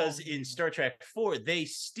this because in Star Trek 4 they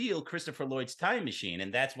steal Christopher Lloyd's time machine,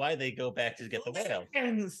 and that's why they go back to get the whale.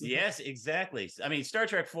 Yes, exactly. I mean, Star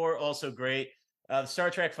Trek 4 also great. Star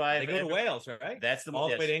Trek 5. They go to Wales, right? That's the all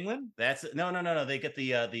the way to England. That's no. They get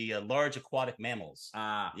the large aquatic mammals.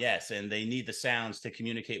 Yes, and they need the sounds to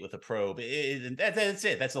communicate with the probe. That's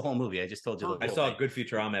it. That's the whole movie. I just told you. I saw a good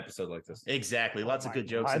Futurama episode like this. Exactly, lots of good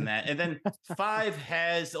jokes in that. And then 5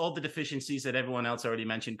 has all the deficiencies that everyone else already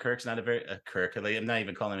mentioned. Kirk's not a very Kirk. I'm not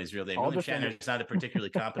even calling him his real name. William Shatner's not a particularly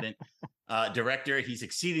competent director. He's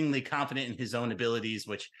exceedingly confident in his own abilities,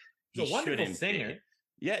 which he's a wonderful singer.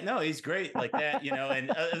 Yeah, no, he's great like that,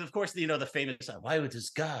 and of course, the famous, why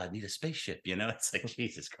does God need a spaceship? It's like,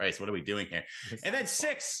 Jesus Christ, what are we doing here? And then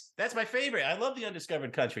 6, that's my favorite. I love The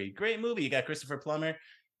Undiscovered Country. Great movie. You got Christopher Plummer,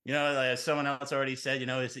 as someone else already said,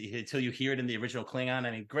 until you hear it in the original Klingon.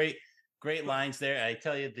 I mean, great lines there. I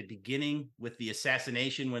tell you, the beginning with the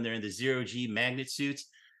assassination when they're in the 0G magnet suits,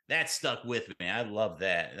 that stuck with me. I love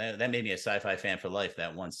that. That made me a sci-fi fan for life,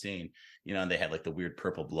 that one scene, and they had like the weird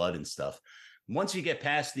purple blood and stuff. Once you get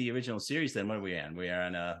past the original series, then what are we on? We are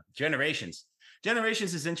on Generations.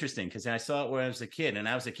 Generations is interesting because I saw it when I was a kid. And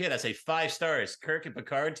I was a kid, I say 5 stars. Kirk and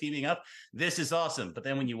Picard teaming up. This is awesome. But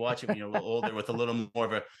then when you watch it when you're a little older with a little more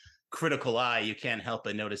of a critical eye, you can't help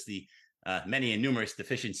but notice the many and numerous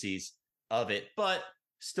deficiencies of it. But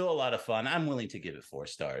still a lot of fun. I'm willing to give it 4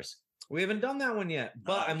 stars. We haven't done that one yet,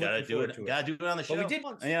 but I'm looking forward to it. Gotta do it on the show. But we did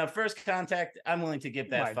once. First Contact, I'm willing to give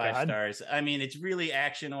that 5 stars. I mean, it's really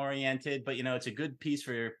action oriented, but it's a good piece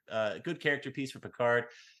for good character piece for Picard.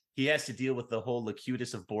 He has to deal with the whole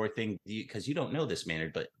Locutus of Borg thing because you don't know this,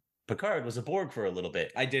 Maynard, but Picard was a Borg for a little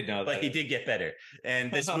bit. I did know that. But he did get better.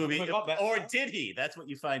 And this movie, or did he? That's what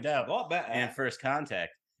you find out in First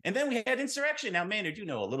Contact. And then we had Insurrection. Now, Maynard, you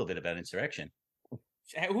know a little bit about Insurrection.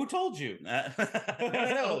 Who told you?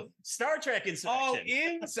 No, Star Trek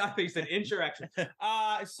Insurrection. I thought you said Insurrection.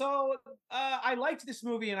 So I liked this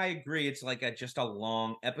movie, and I agree. It's like just a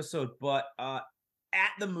long episode, but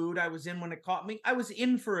at the mood I was in when it caught me, I was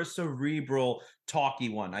in for a cerebral, talky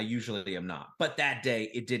one. I usually am not. But that day,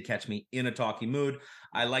 it did catch me in a talky mood.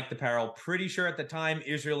 I liked the parallel. Pretty sure at the time,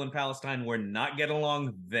 Israel and Palestine were not getting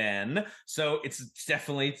along then. So it's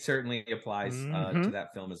certainly applies to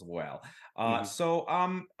that film as well. So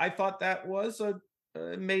I thought that was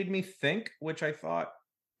made me think, which I thought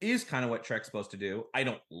is kind of what Trek's supposed to do. I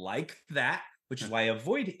don't like that. which is why I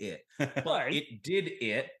avoid it. But Right. it did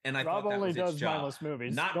it, and I Rob thought that only was its does job. mindless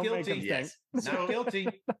movies. Not Don't make guilty. him Yes. think. Not guilty.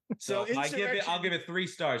 So So I'll give it 3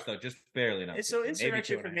 stars though, just barely enough. So Maybe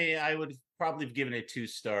Insurrection 2.5. for me, I would probably have given it 2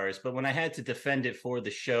 stars. But when I had to defend it for the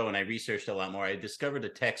show and I researched a lot more, I discovered a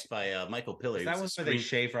text by Michael Piller. Is that one where they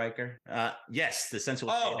shave Riker? Yes, the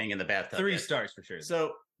sensual shaving in the bathtub. 3 yes. stars for sure.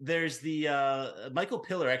 So there's the Michael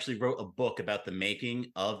Piller actually wrote a book about the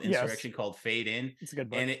making of Insurrection called Fade In. It's a good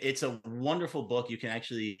book. And it's a wonderful book. You can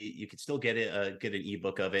still get it, get an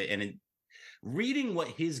ebook of it. And reading what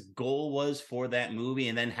his goal was for that movie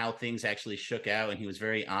and then how things actually shook out. And he was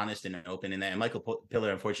very honest and open in that. And Michael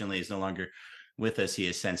Piller, unfortunately, is no longer with us. He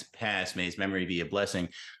has since passed. May his memory be a blessing.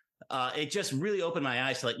 It just really opened my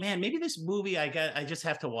eyes to like, man, maybe this movie, I just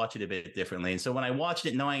have to watch it a bit differently. And so when I watched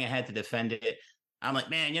it, knowing I had to defend it, I'm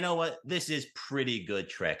like, man, you know what? This is pretty good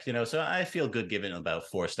Trek, so I feel good giving it about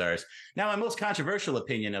 4 stars. Now, my most controversial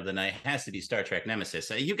opinion of the night has to be Star Trek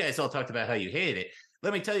Nemesis. You guys all talked about how you hated it.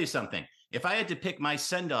 Let me tell you something. If I had to pick my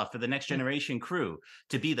send-off for the Next Generation crew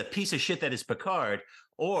to be the piece of shit that is Picard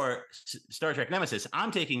or Star Trek Nemesis,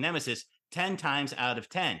 I'm taking Nemesis 10 times out of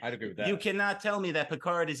 10. I'd agree with that. You cannot tell me that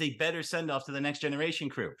Picard is a better send-off to the Next Generation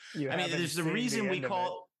crew. There's the reason we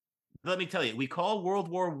call... Let me tell you, we call World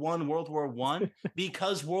War I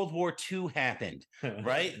because World War II happened,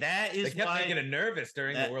 right? That is they kept why making it nervous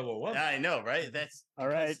during the World War I. I know, right? That's all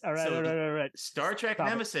right. Star Trek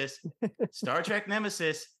Nemesis. Star Trek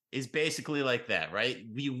Nemesis is basically like that, right?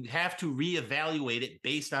 We have to reevaluate it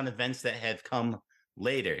based on events that have come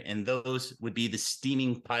later, and those would be the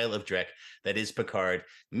steaming pile of dreck that is Picard.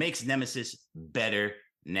 Makes Nemesis better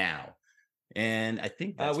now. And I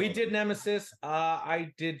think that's we did Nemesis.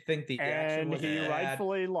 I did think the action was he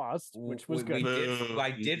rightfully lost, which was good.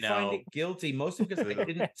 I did find it guilty, mostly because I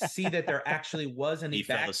didn't see that there actually was any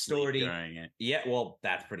backstory during it. Yeah, well,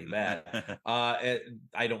 that's pretty bad.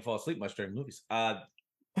 I don't fall asleep much during movies.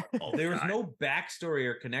 There was no backstory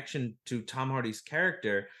or connection to Tom Hardy's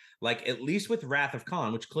character. Like, at least with Wrath of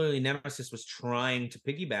Khan, which clearly Nemesis was trying to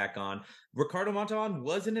piggyback on, Ricardo Montalban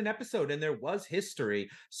was in an episode and there was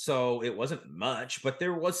history. So it wasn't much, but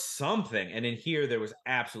there was something. And in here, there was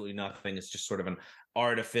absolutely nothing. It's just sort of an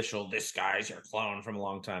artificial, this guy's your clone from a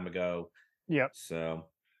long time ago. Yep. So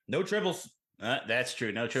no tribbles. That's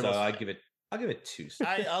true. No tribbles. So I'll give it 2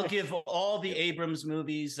 stars. I'll give all the Abrams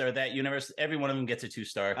movies or that universe, every one of them gets a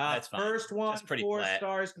 2-star. That's fine. First one, that's pretty 4 flat.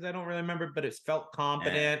 stars because I don't really remember, but it felt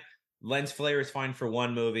competent. Lens flare is fine for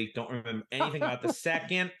 1 movie. Don't remember anything about the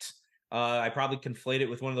second. I probably conflate it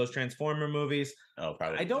with one of those Transformer movies. Oh,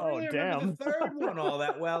 probably. I don't really remember the third one all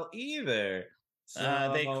that well either.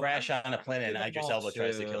 So, they crash on a planet and Idris Elba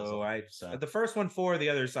tries to kill them. The first one 4, the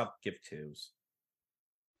others I'll give 2s.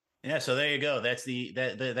 Yeah, so there you go. That's the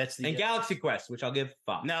and Galaxy Quest, which I'll give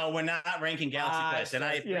 5. No, we're not ranking Galaxy Quest, and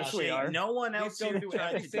I appreciate no one else go through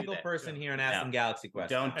every single person here and ask them Galaxy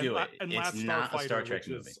Quest. Don't do it. It's not a Star Trek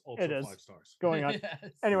movie. It is going on.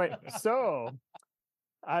 Anyway, so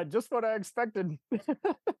just what I expected.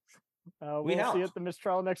 We'll see at the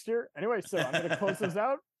mistrial next year. Anyway, so I'm going to close this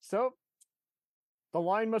out. So the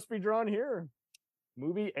line must be drawn here.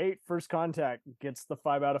 Movie 8, First Contact, gets the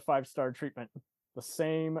 5 out of 5 star treatment. The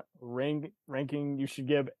same ranking you should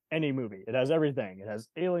give any movie. It has everything. It has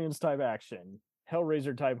aliens type action,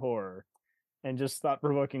 Hellraiser type horror, and just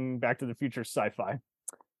thought-provoking Back to the Future sci-fi,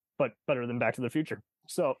 but better than Back to the Future.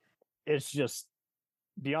 So it's just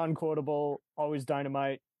beyond quotable, always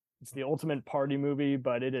dynamite. It's the ultimate party movie,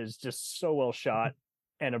 but it is just so well shot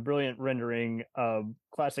and a brilliant rendering of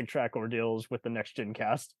classic Trek ordeals with the next gen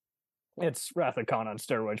cast. It's Wrath of Khan on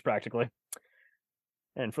steroids, practically.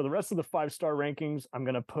 And for the rest of the 5-star rankings, I'm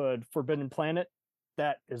going to put Forbidden Planet.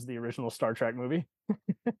 That is the original Star Trek movie.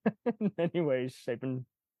 In many ways, shape and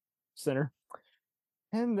center.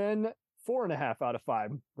 And then 4.5 out of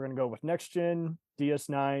 5. We're going to go with Next Gen,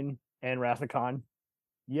 DS9, and Wrath of Khan.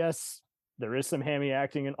 Yes, there is some hammy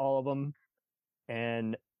acting in all of them.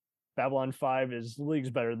 And Babylon 5 is leagues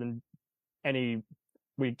better than any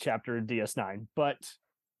weak chapter of DS9. But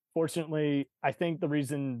fortunately, I think the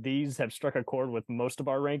reason these have struck a chord with most of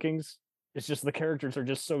our rankings is just the characters are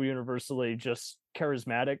just so universally just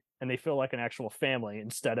charismatic and they feel like an actual family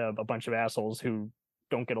instead of a bunch of assholes who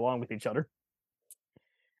don't get along with each other.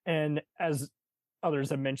 And as others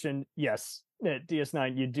have mentioned, yes, at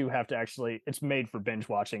DS9, you do have to actually, it's made for binge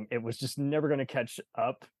watching. It was just never going to catch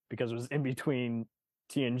up because it was in between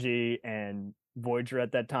TNG and Voyager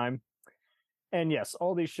at that time. And yes,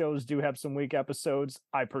 all these shows do have some weak episodes.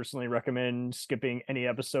 I personally recommend skipping any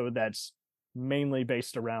episode that's mainly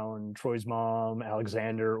based around Troy's mom,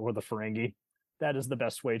 Alexander, or the Ferengi. That is the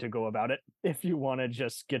best way to go about it if you want to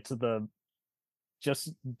just get to the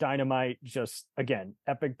just dynamite, just again,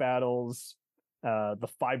 epic battles, the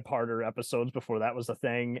 5-parter episodes before that was a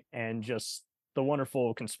thing, and just the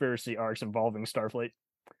wonderful conspiracy arcs involving Starfleet.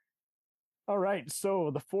 All right,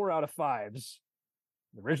 so the 4 out of 5s.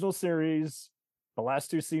 The original series, the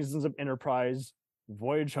last 2 seasons of Enterprise,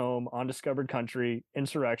 Voyage Home, Undiscovered Country,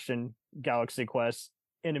 Insurrection, Galaxy Quest,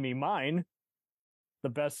 Enemy Mine, the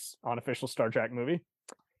best unofficial Star Trek movie.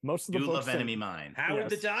 Most of the You books love Enemy Mine. Howard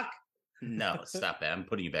the Duck? No, stop that. I'm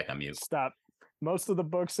putting you back on mute. Stop. Most of the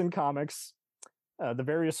books and comics, the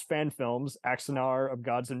various fan films, Axanar of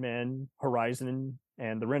Gods and Men, Horizon,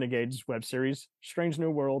 and the Renegades web series, Strange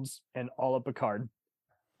New Worlds, and all of Picard.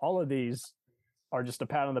 All of these are just a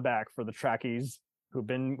pat on the back for the Trekkies who've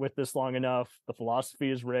been with this long enough. The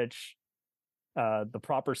philosophy is rich. The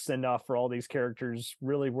proper send-off for all these characters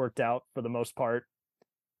really worked out for the most part.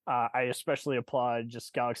 I especially applaud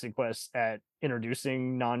just Galaxy Quest at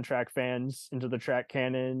introducing non-track fans into the track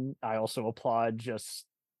canon. I also applaud just,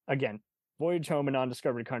 again, Voyage Home and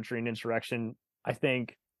Undiscovered Country and Insurrection, I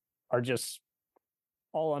think, are just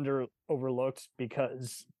all overlooked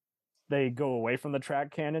because they go away from the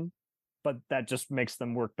track canon, but that just makes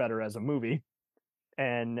them work better as a movie.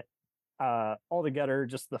 And altogether,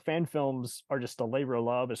 just the fan films are just a labor of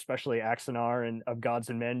love, especially Axanar and Of Gods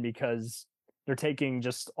and Men, because they're taking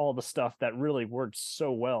just all the stuff that really worked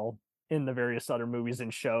so well in the various other movies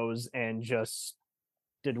and shows and just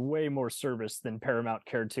did way more service than Paramount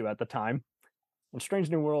cared to at the time. And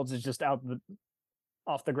Strange New Worlds is just off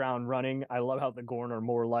the ground running. I love how the Gorn are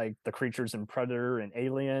more like the creatures in Predator and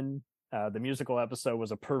Alien. The musical episode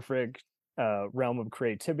was a perfect realm of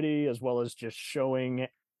creativity, as well as just showing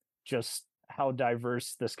just how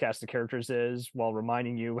diverse this cast of characters is, while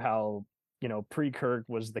reminding you how, pre-Kirk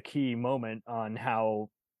was the key moment on how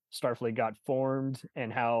Starfleet got formed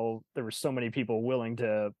and how there were so many people willing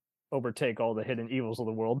to overtake all the hidden evils of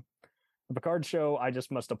the world. The Picard show, I just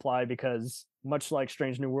must apply because much like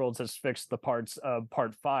Strange New Worlds has fixed the parts of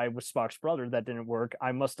Part 5 with Spock's brother that didn't work,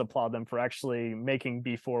 I must applaud them for actually making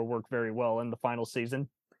B4 work very well in the final season.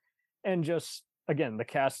 And just, again, the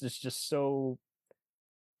cast is just so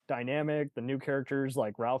dynamic. The new characters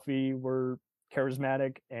like Ralphie were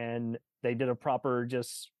charismatic, and they did a proper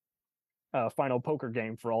just final poker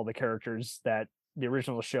game for all the characters that the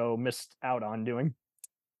original show missed out on doing.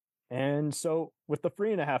 And so with the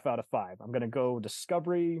 3.5 out of 5, I'm going to go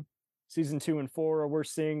Discovery. Season 2 and 4 we're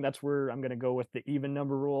seeing. That's where I'm going to go with the even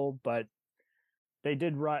number rule, but they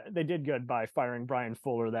did good by firing Brian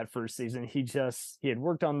Fuller that first season. He had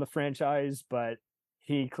worked on the franchise, but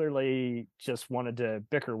he clearly just wanted to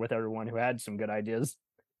bicker with everyone who had some good ideas.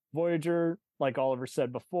 Voyager, like Oliver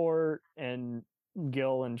said before, and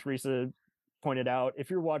Gil and Teresa pointed out, if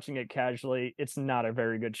you're watching it casually, it's not a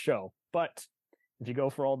very good show. But if you go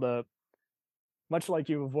for much like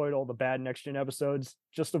you avoid all the bad Next Gen episodes,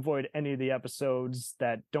 just avoid any of the episodes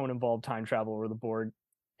that don't involve time travel or the Borg,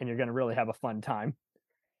 and you're going to really have a fun time.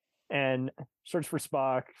 And Search for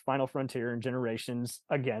Spock, Final Frontier, and Generations,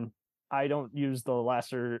 again, I don't use the last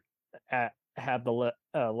 2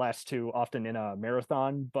 often in a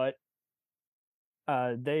marathon, but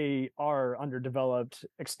they are underdeveloped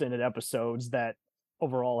extended episodes that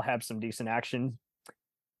overall have some decent action.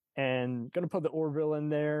 And going to put the Orville in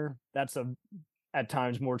there. That's at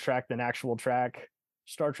times more track than actual track.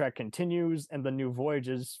 Star Trek Continues and the New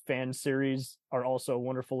Voyages fan series are also a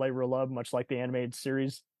wonderful labor of love, much like the animated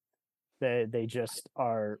series. They just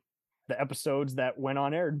are the episodes that went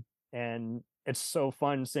on aired. And it's so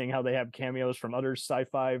fun seeing how they have cameos from other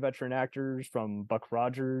sci-fi veteran actors, from Buck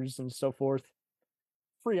Rogers and so forth.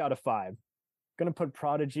 3 out of 5. Going to put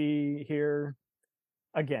Prodigy here.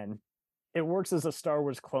 Again, it works as a Star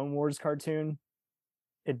Wars Clone Wars cartoon.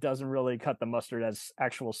 It doesn't really cut the mustard as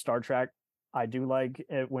actual Star Trek. I do like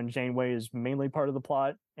it when Janeway is mainly part of the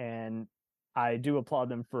plot, and I do applaud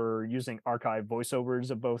them for using archive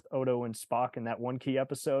voiceovers of both Odo and Spock in that one key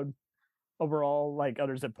episode. Overall, like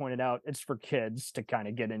others have pointed out, it's for kids to kind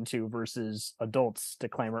of get into versus adults to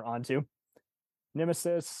clamor onto.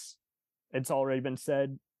 Nemesis, it's already been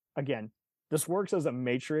said. Again, this works as a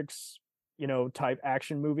Matrix, type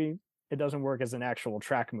action movie. It doesn't work as an actual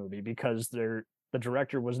track movie because the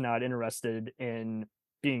director was not interested in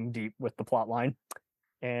being deep with the plot line.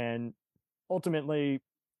 And ultimately,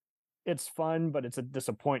 it's fun, but it's a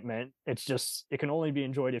disappointment. It can only be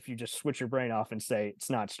enjoyed if you just switch your brain off and say, it's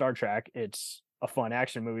not Star Trek. It's a fun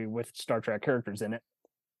action movie with Star Trek characters in it.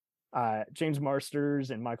 James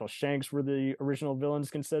Marsters and Michael Shanks were the original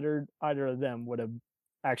villains considered. Either of them would have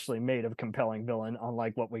actually made a compelling villain,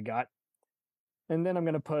 unlike what we got. And then I'm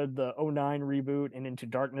going to put the 09 reboot and Into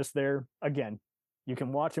Darkness there. Again, you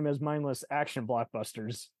can watch them as mindless action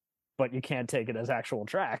blockbusters, but you can't take it as actual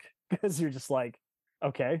track because you're just like,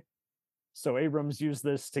 okay, so Abrams used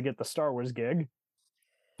this to get the Star Wars gig,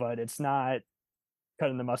 but it's not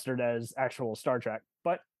cutting the mustard as actual Star Trek.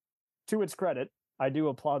 But to its credit, I do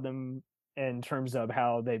applaud them in terms of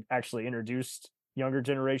how they've actually introduced younger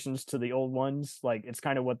generations to the old ones. Like, it's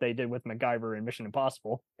kind of what they did with MacGyver and Mission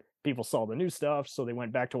Impossible. People saw the new stuff, so they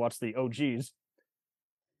went back to watch the OGs.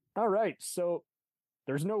 All right, so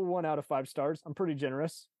there's no 1 out of 5 stars. I'm pretty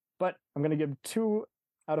generous, but I'm going to give 2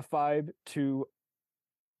 out of 5 to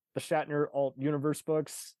the Shatner alt universe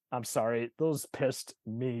books. I'm sorry, those pissed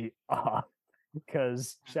me off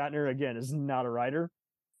because Shatner, again, is not a writer.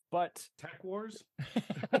 But Tech Wars,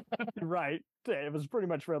 right? It was pretty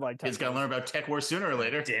much read like Tech He's got to Wars. learn about Tech Wars sooner or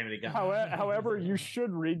later. Damn it, again. However, you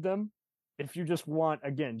should read them if you just want,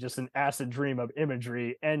 again, just an acid dream of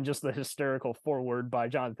imagery and just the hysterical foreword by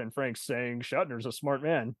Jonathan Frakes saying Shatner's a smart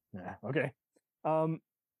man. Yeah, okay. I'm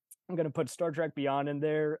gonna put Star Trek Beyond in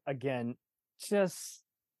there again. Just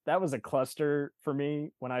that was a cluster for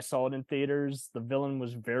me when I saw it in theaters. The villain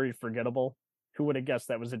was very forgettable. Who would have guessed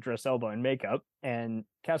that was Idris Elba in makeup? And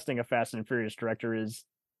casting a Fast and Furious director is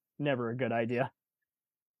never a good idea.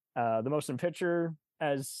 The Motion Picture,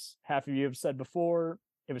 as half of you have said before,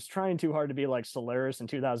 it was trying too hard to be like Solaris in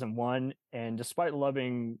 2001. And despite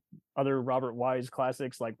loving other Robert Wise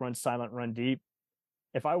classics like Run Silent, Run Deep,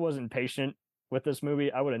 if I wasn't patient with this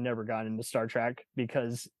movie, I would have never gotten into Star Trek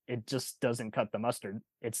because it just doesn't cut the mustard.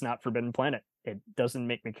 It's not Forbidden Planet. It doesn't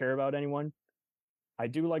make me care about anyone. I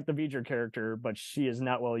do like the V'ger character, but she is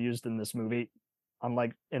not well used in this movie,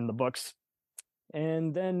 unlike in the books.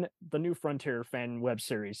 And then the New Frontier fan web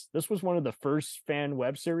series. This was one of the first fan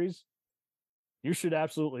web series. You should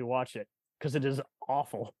absolutely watch it because it is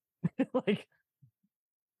awful. Like,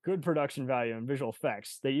 good production value and visual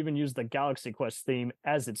effects. They even use the Galaxy Quest theme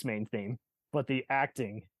as its main theme, but the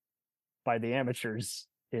acting by the amateurs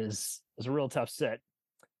is a real tough set.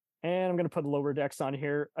 And I'm going to put Lower Decks on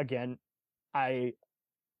here again.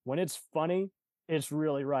 When it's funny, it's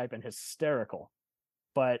really ripe and hysterical,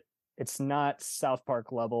 but it's not South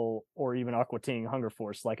Park level or even Aqua Teen Hunger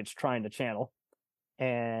Force like it's trying to channel.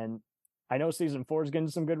 And I know season 4 is getting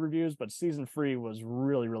some good reviews, but season 3 was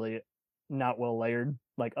really, really not well layered.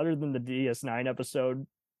 Like, other than the DS9 episode,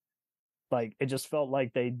 like, it just felt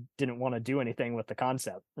like they didn't want to do anything with the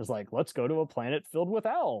concept. It's like, let's go to a planet filled with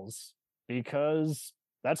owls because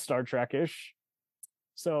that's Star Trek-ish.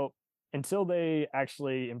 So until they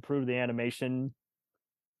actually improve the animation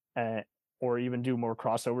or even do more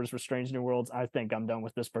crossovers with Strange New Worlds, I think I'm done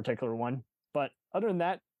with this particular one. But other than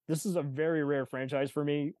that, this is a very rare franchise for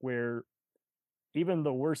me where even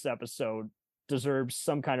the worst episode deserves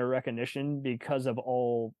some kind of recognition because of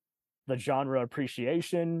all the genre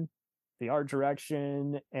appreciation, the art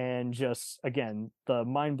direction, and just, again, the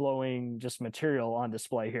mind-blowing just material on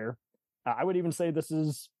display here. I would even say this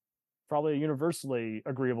is probably a universally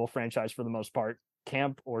agreeable franchise for the most part,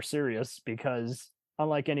 camp or serious, because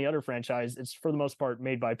unlike any other franchise, it's for the most part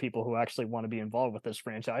made by people who actually want to be involved with this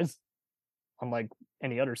franchise, unlike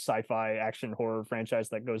any other sci-fi action horror franchise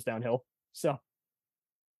that goes downhill. So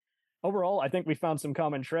overall, I think we found some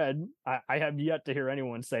common thread. I have yet to hear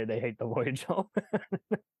anyone say they hate the Voyage Home.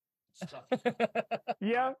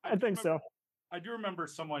 Yeah, I think so. I do remember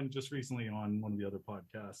someone just recently on one of the other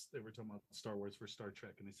podcasts, they were talking about Star Wars for Star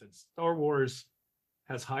Trek, and they said Star Wars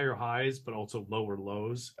has higher highs, but also lower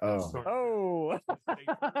lows. Oh. And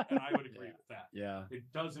I would agree with that. Yeah. It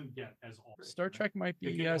doesn't get as awful. Star Trek might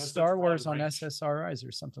It be has Star such Wars wide on range. SSRIs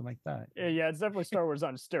or something like that. Yeah, it's definitely Star Wars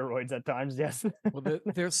on steroids at times, yes. Well,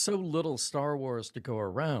 there's so little Star Wars to go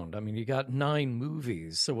around. I mean, you got 9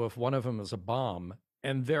 movies, so if one of them is a bomb,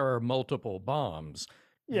 and there are multiple bombs,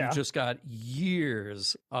 Yeah. you just got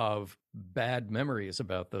years of bad memories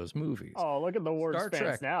about those movies. Oh, look at the Wars Star fans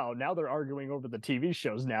Trek. now. Now they're arguing over the TV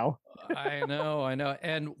shows now. I know.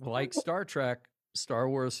 And like Star Trek, Star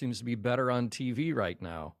Wars seems to be better on TV right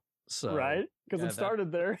now. So Right? Because yeah, it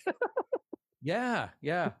started there. Yeah.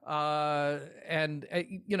 And,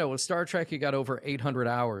 you know, with Star Trek, you got over 800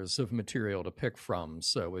 hours of material to pick from.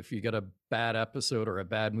 So if you get a bad episode or a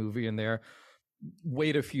bad movie in there,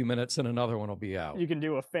 wait a few minutes and another one will be out. You can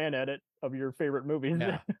do a fan edit of your favorite movies.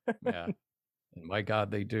 Yeah. And my God,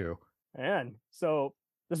 they do. And so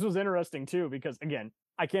this was interesting too, because again,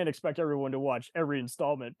 I can't expect everyone to watch every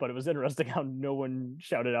installment, but it was interesting how no one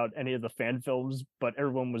shouted out any of the fan films, but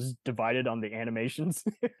everyone was divided on the animations.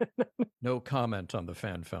 No comment on the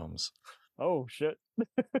fan films. Oh, shit.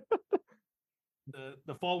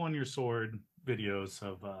 The Fall on Your Sword videos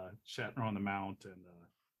of Shatner on the Mount and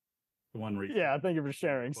The one reason. Yeah, thank you for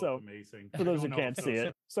sharing. So amazing. for those who can't see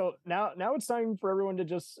it. So now it's time for everyone to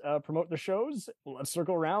just promote the shows. Let's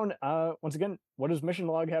circle around. Once again, what does Mission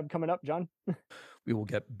Log have coming up, John? We will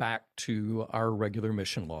get back to our regular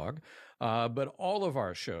mission log, but all of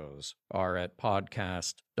our shows are at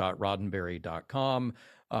podcast.roddenberry.com.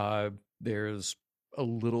 There's a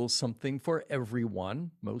little something for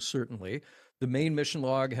everyone, most certainly. The main mission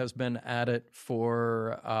log has been at it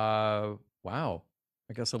for, I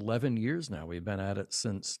guess 11 years now. We've been at it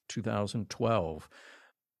since 2012.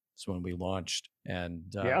 That's when we launched, and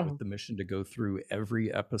with the mission to go through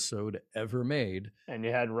every episode ever made. And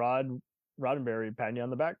you had Roddenberry patting you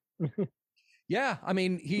on the back. Yeah, I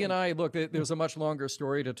mean, he and I, look, there's a much longer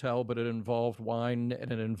story to tell, but it involved wine and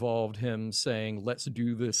it involved him saying, let's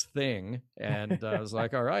do this thing. And I was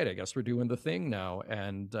like, all right, I guess we're doing the thing now.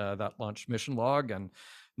 And that launched Mission Log and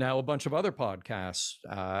now a bunch of other podcasts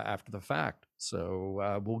after the fact.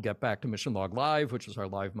 So we'll get back to Mission Log Live, which is our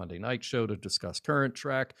live Monday night show to discuss current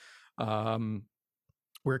Trek.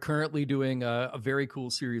 We're currently doing a very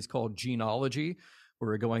cool series called Genealogy, where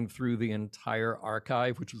we're going through the entire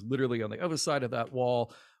archive, which is literally on the other side of that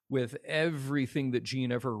wall with everything that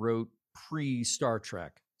Gene ever wrote pre-Star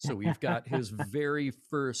Trek. So we've got his very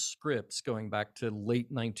first scripts going back to late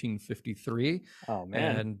 1953. Oh,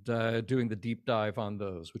 man. And doing the deep dive on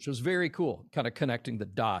those, which was very cool, kind of connecting the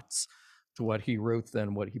dots to what he wrote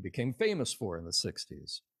then, what he became famous for in the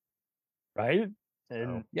 60s. Right?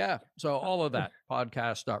 And so all of that,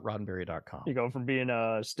 podcast.roddenberry.com. You go from being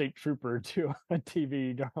a state trooper to a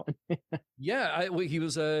TV darling. He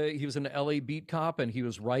was an LA beat cop, and he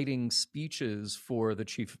was writing speeches for the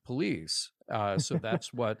chief of police. So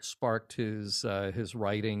that's what sparked his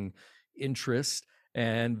writing interest.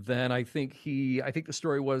 And then I think the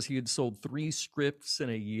story was he had sold 3 scripts in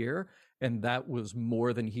a year, and that was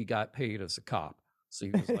more than he got paid as a cop. So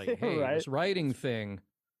he was like, "Hey, Right. this writing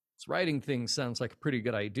thing sounds like a pretty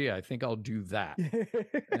good idea. I think I'll do that."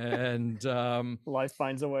 And life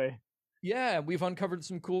finds a way. Yeah, we've uncovered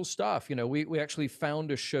some cool stuff. You know, we actually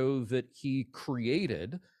found a show that he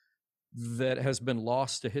created that has been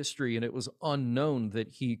lost to history, and it was unknown that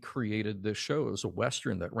he created this show. It was a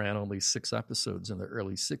Western that ran only 6 episodes in the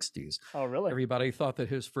early 60s. Oh, really? Everybody thought that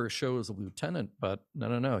his first show was a lieutenant, but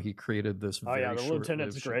no. He created this Oh, yeah, the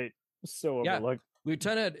Lieutenant's great. So overlooked.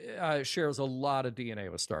 Lieutenant shares a lot of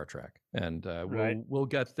DNA with Star Trek, and we'll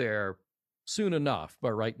get there soon enough.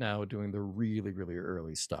 But right now, doing the really, really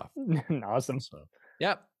early stuff. Awesome. So,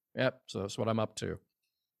 yep. So that's what I'm up to.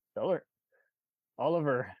 Stellar.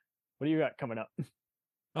 Oliver, what do you got coming up?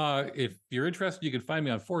 If you're interested, you can find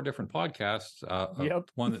me on 4 different podcasts.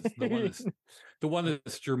 The one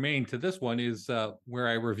that's germane to this one is where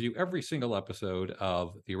I review every single episode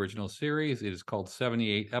of the original series. It is called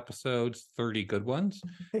 78 Episodes, 30 Good Ones.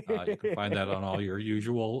 You can find that on all your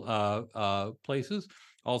usual places.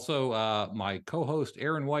 Also, my co-host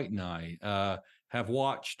Aaron White and I have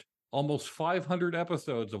watched almost 500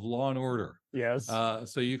 episodes of Law and Order. Yes.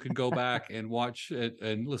 So you can go back and watch it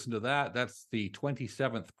and listen to that. That's the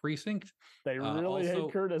 27th Precinct. They really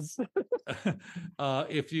hate Curtis.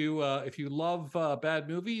 If you love bad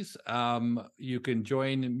movies, you can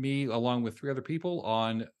join me along with 3 other people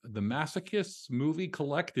on the Masochists Movie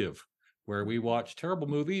Collective, where we watch terrible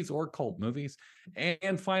movies or cult movies.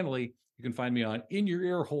 And finally, you can find me on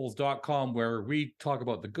inyourearholes.com, where we talk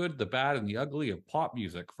about the good, the bad, and the ugly of pop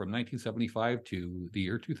music from 1975 to the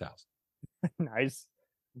year 2000. Nice.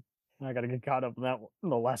 I got to get caught up in that one,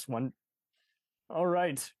 the last one. All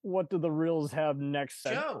right. What do the Reels have next?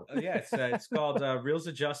 Show. It's called Reels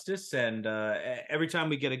of Justice. And every time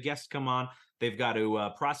we get a guest come on, they've got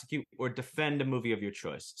to prosecute or defend a movie of your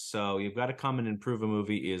choice. So you've got to come in and prove a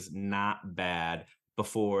movie is not bad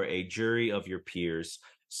before a jury of your peers.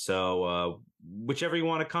 So whichever you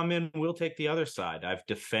want to come in, we'll take the other side. I've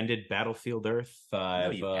defended Battlefield Earth. No,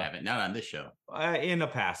 you haven't. Not on this show. In a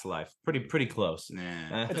past life. Pretty close.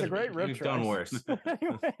 Nah. It's a great rip. We've done worse.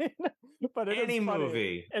 Anyway, but any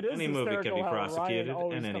movie can be prosecuted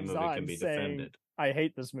and any movie can be defended. I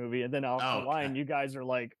hate this movie. And then off the line, you guys are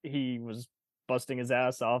like, he was busting his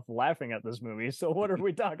ass off laughing at this movie. So what are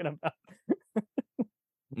we talking about?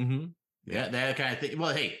 Yeah, that kind of thing.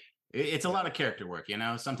 Well, hey, it's a lot of character work, you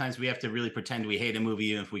know? Sometimes we have to really pretend we hate a movie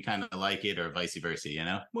even if we kind of like it, or vice versa, you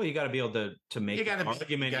know? Well, you got to be able to make an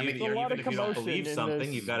argument. Even if you don't believe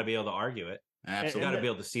something, you've got to be able to argue it. Absolutely. You got to be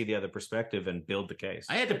able to see the other perspective and build the case.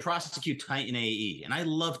 I had to prosecute Titan AE, and I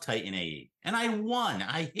love Titan AE. And I won.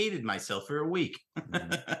 I hated myself for a week.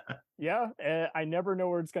 Yeah, I never know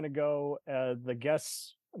where it's going to go. The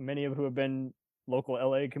guests, many of who have been local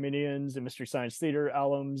LA comedians and Mystery Science Theater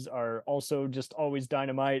alums are also just always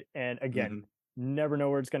dynamite. And again, never know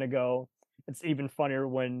where it's going to go. It's even funnier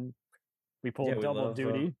when we pull double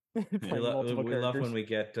duty. We love when we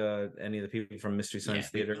get any of the people from Mystery Science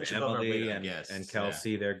Theater, Emily and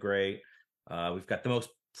Kelsey. They're great. We've got the most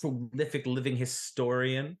prolific living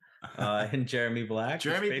historian in Jeremy Black.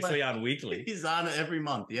 Jeremy basically Black. on weekly. He's on every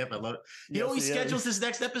month. Yep, I love it. He Yes, always he schedules is. his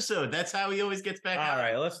next episode. That's how he always gets back out. All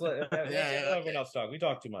right, let's let everyone else talk. We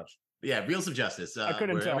talk too much. Yeah, Reels of Justice. I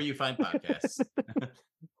couldn't Wherever tell. you find podcasts.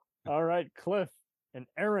 All right, Cliff and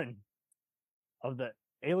Aaron of the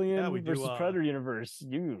Alien we do, versus Predator universe.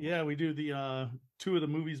 We do the 2 of the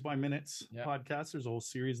movies by minutes podcast. There's a whole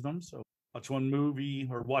series of them. So watch one movie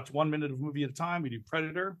or watch 1 minute of a movie at a time. We do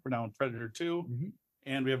Predator. We're now on Predator 2.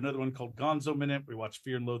 And we have another one called Gonzo Minute. We watch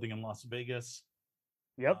Fear and Loathing in Las Vegas.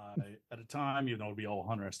 Yep. At a time, even though it'll be all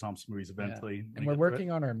Hunter S. Thompson movies eventually. And we're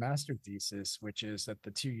working on our master thesis, which is that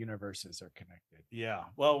the 2 universes are connected. Yeah.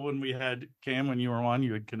 Well, when we had Cam, when you were on,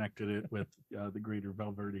 you had connected it with the Greater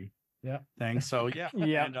Valverde thing. So yeah.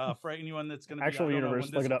 Yeah. And for anyone that's going to Actual be, I don't know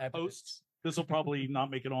universe, when look this it up. posts, this will probably not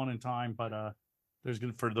make it on in time, but there's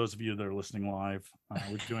going to, for those of you that are listening live,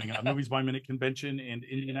 we're doing a Movies by Minute convention in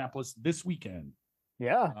Indianapolis this weekend.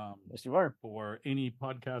 Yeah. Yes, you are. For any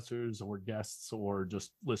podcasters or guests or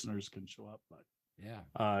just listeners can show up. But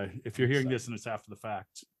yeah, if you're hearing this and it's after the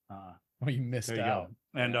fact, well, you missed there you out.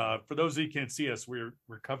 go. And for those of you who can't see us, we're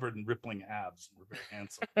covered in rippling abs. We're very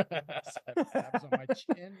handsome. Abs on my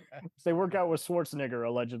chin. They work out with Schwarzenegger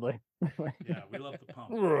allegedly. Yeah, we love the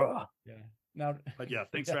pump. Yeah. Now, but yeah,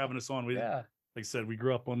 thanks for having us on. Like I said, we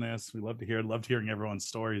grew up on this. We loved hearing everyone's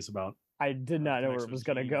stories about. I did not know where it was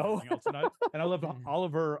going to go. And I love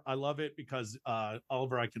Oliver. I love it because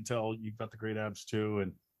Oliver, I can tell you've got the great abs too,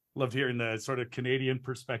 and loved hearing the sort of Canadian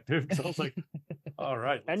perspective. So I was like, all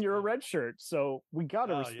right. And you're a red shirt, so we got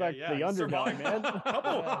to respect the underdog, man.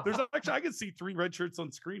 There's actually, I can see 3 red shirts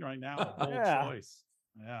on screen right now. Bold choice.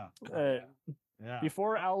 Yeah.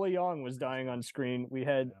 Before Al Young was dying on screen, we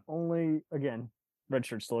had only, again, red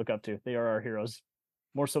shirts to look up to. They are our heroes,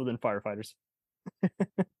 more so than firefighters.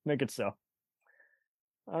 Make it so.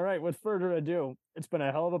 All right, with further ado, it's been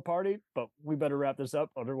a hell of a party, but we better wrap this up.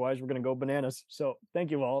 Otherwise, we're going to go bananas. So thank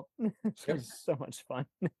you all. It was so much fun.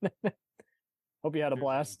 Hope you had a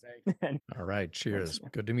blast. All right. Cheers.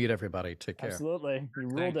 Good to meet everybody. Take care. Absolutely. You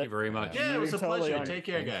ruled Thank it. you very much. Yeah, it was a Totally pleasure. on Take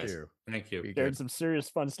it. care, guys. Thank you. Shared some serious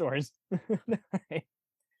fun stories.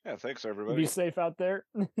 Yeah, thanks everybody. Be safe out there.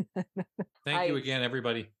 Thank you again,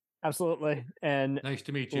 everybody. Absolutely. And nice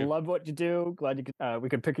to meet you. Love what you do. Glad you could we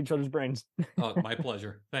could pick each other's brains. Oh, my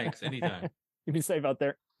pleasure. Thanks. Anytime. You be safe out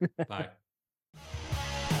there. Bye.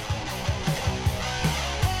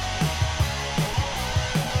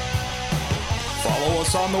 Follow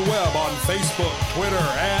us on the web on Facebook, Twitter,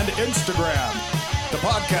 and Instagram. The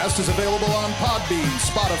podcast is available on Podbean,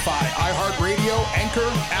 Spotify, iHeartRadio, Anchor,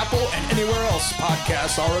 Apple, and anywhere else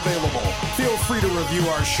podcasts are available. Feel free to review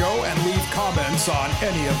our show and leave comments on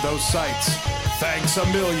any of those sites. Thanks a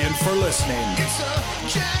million for listening. It's a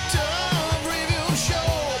jacked up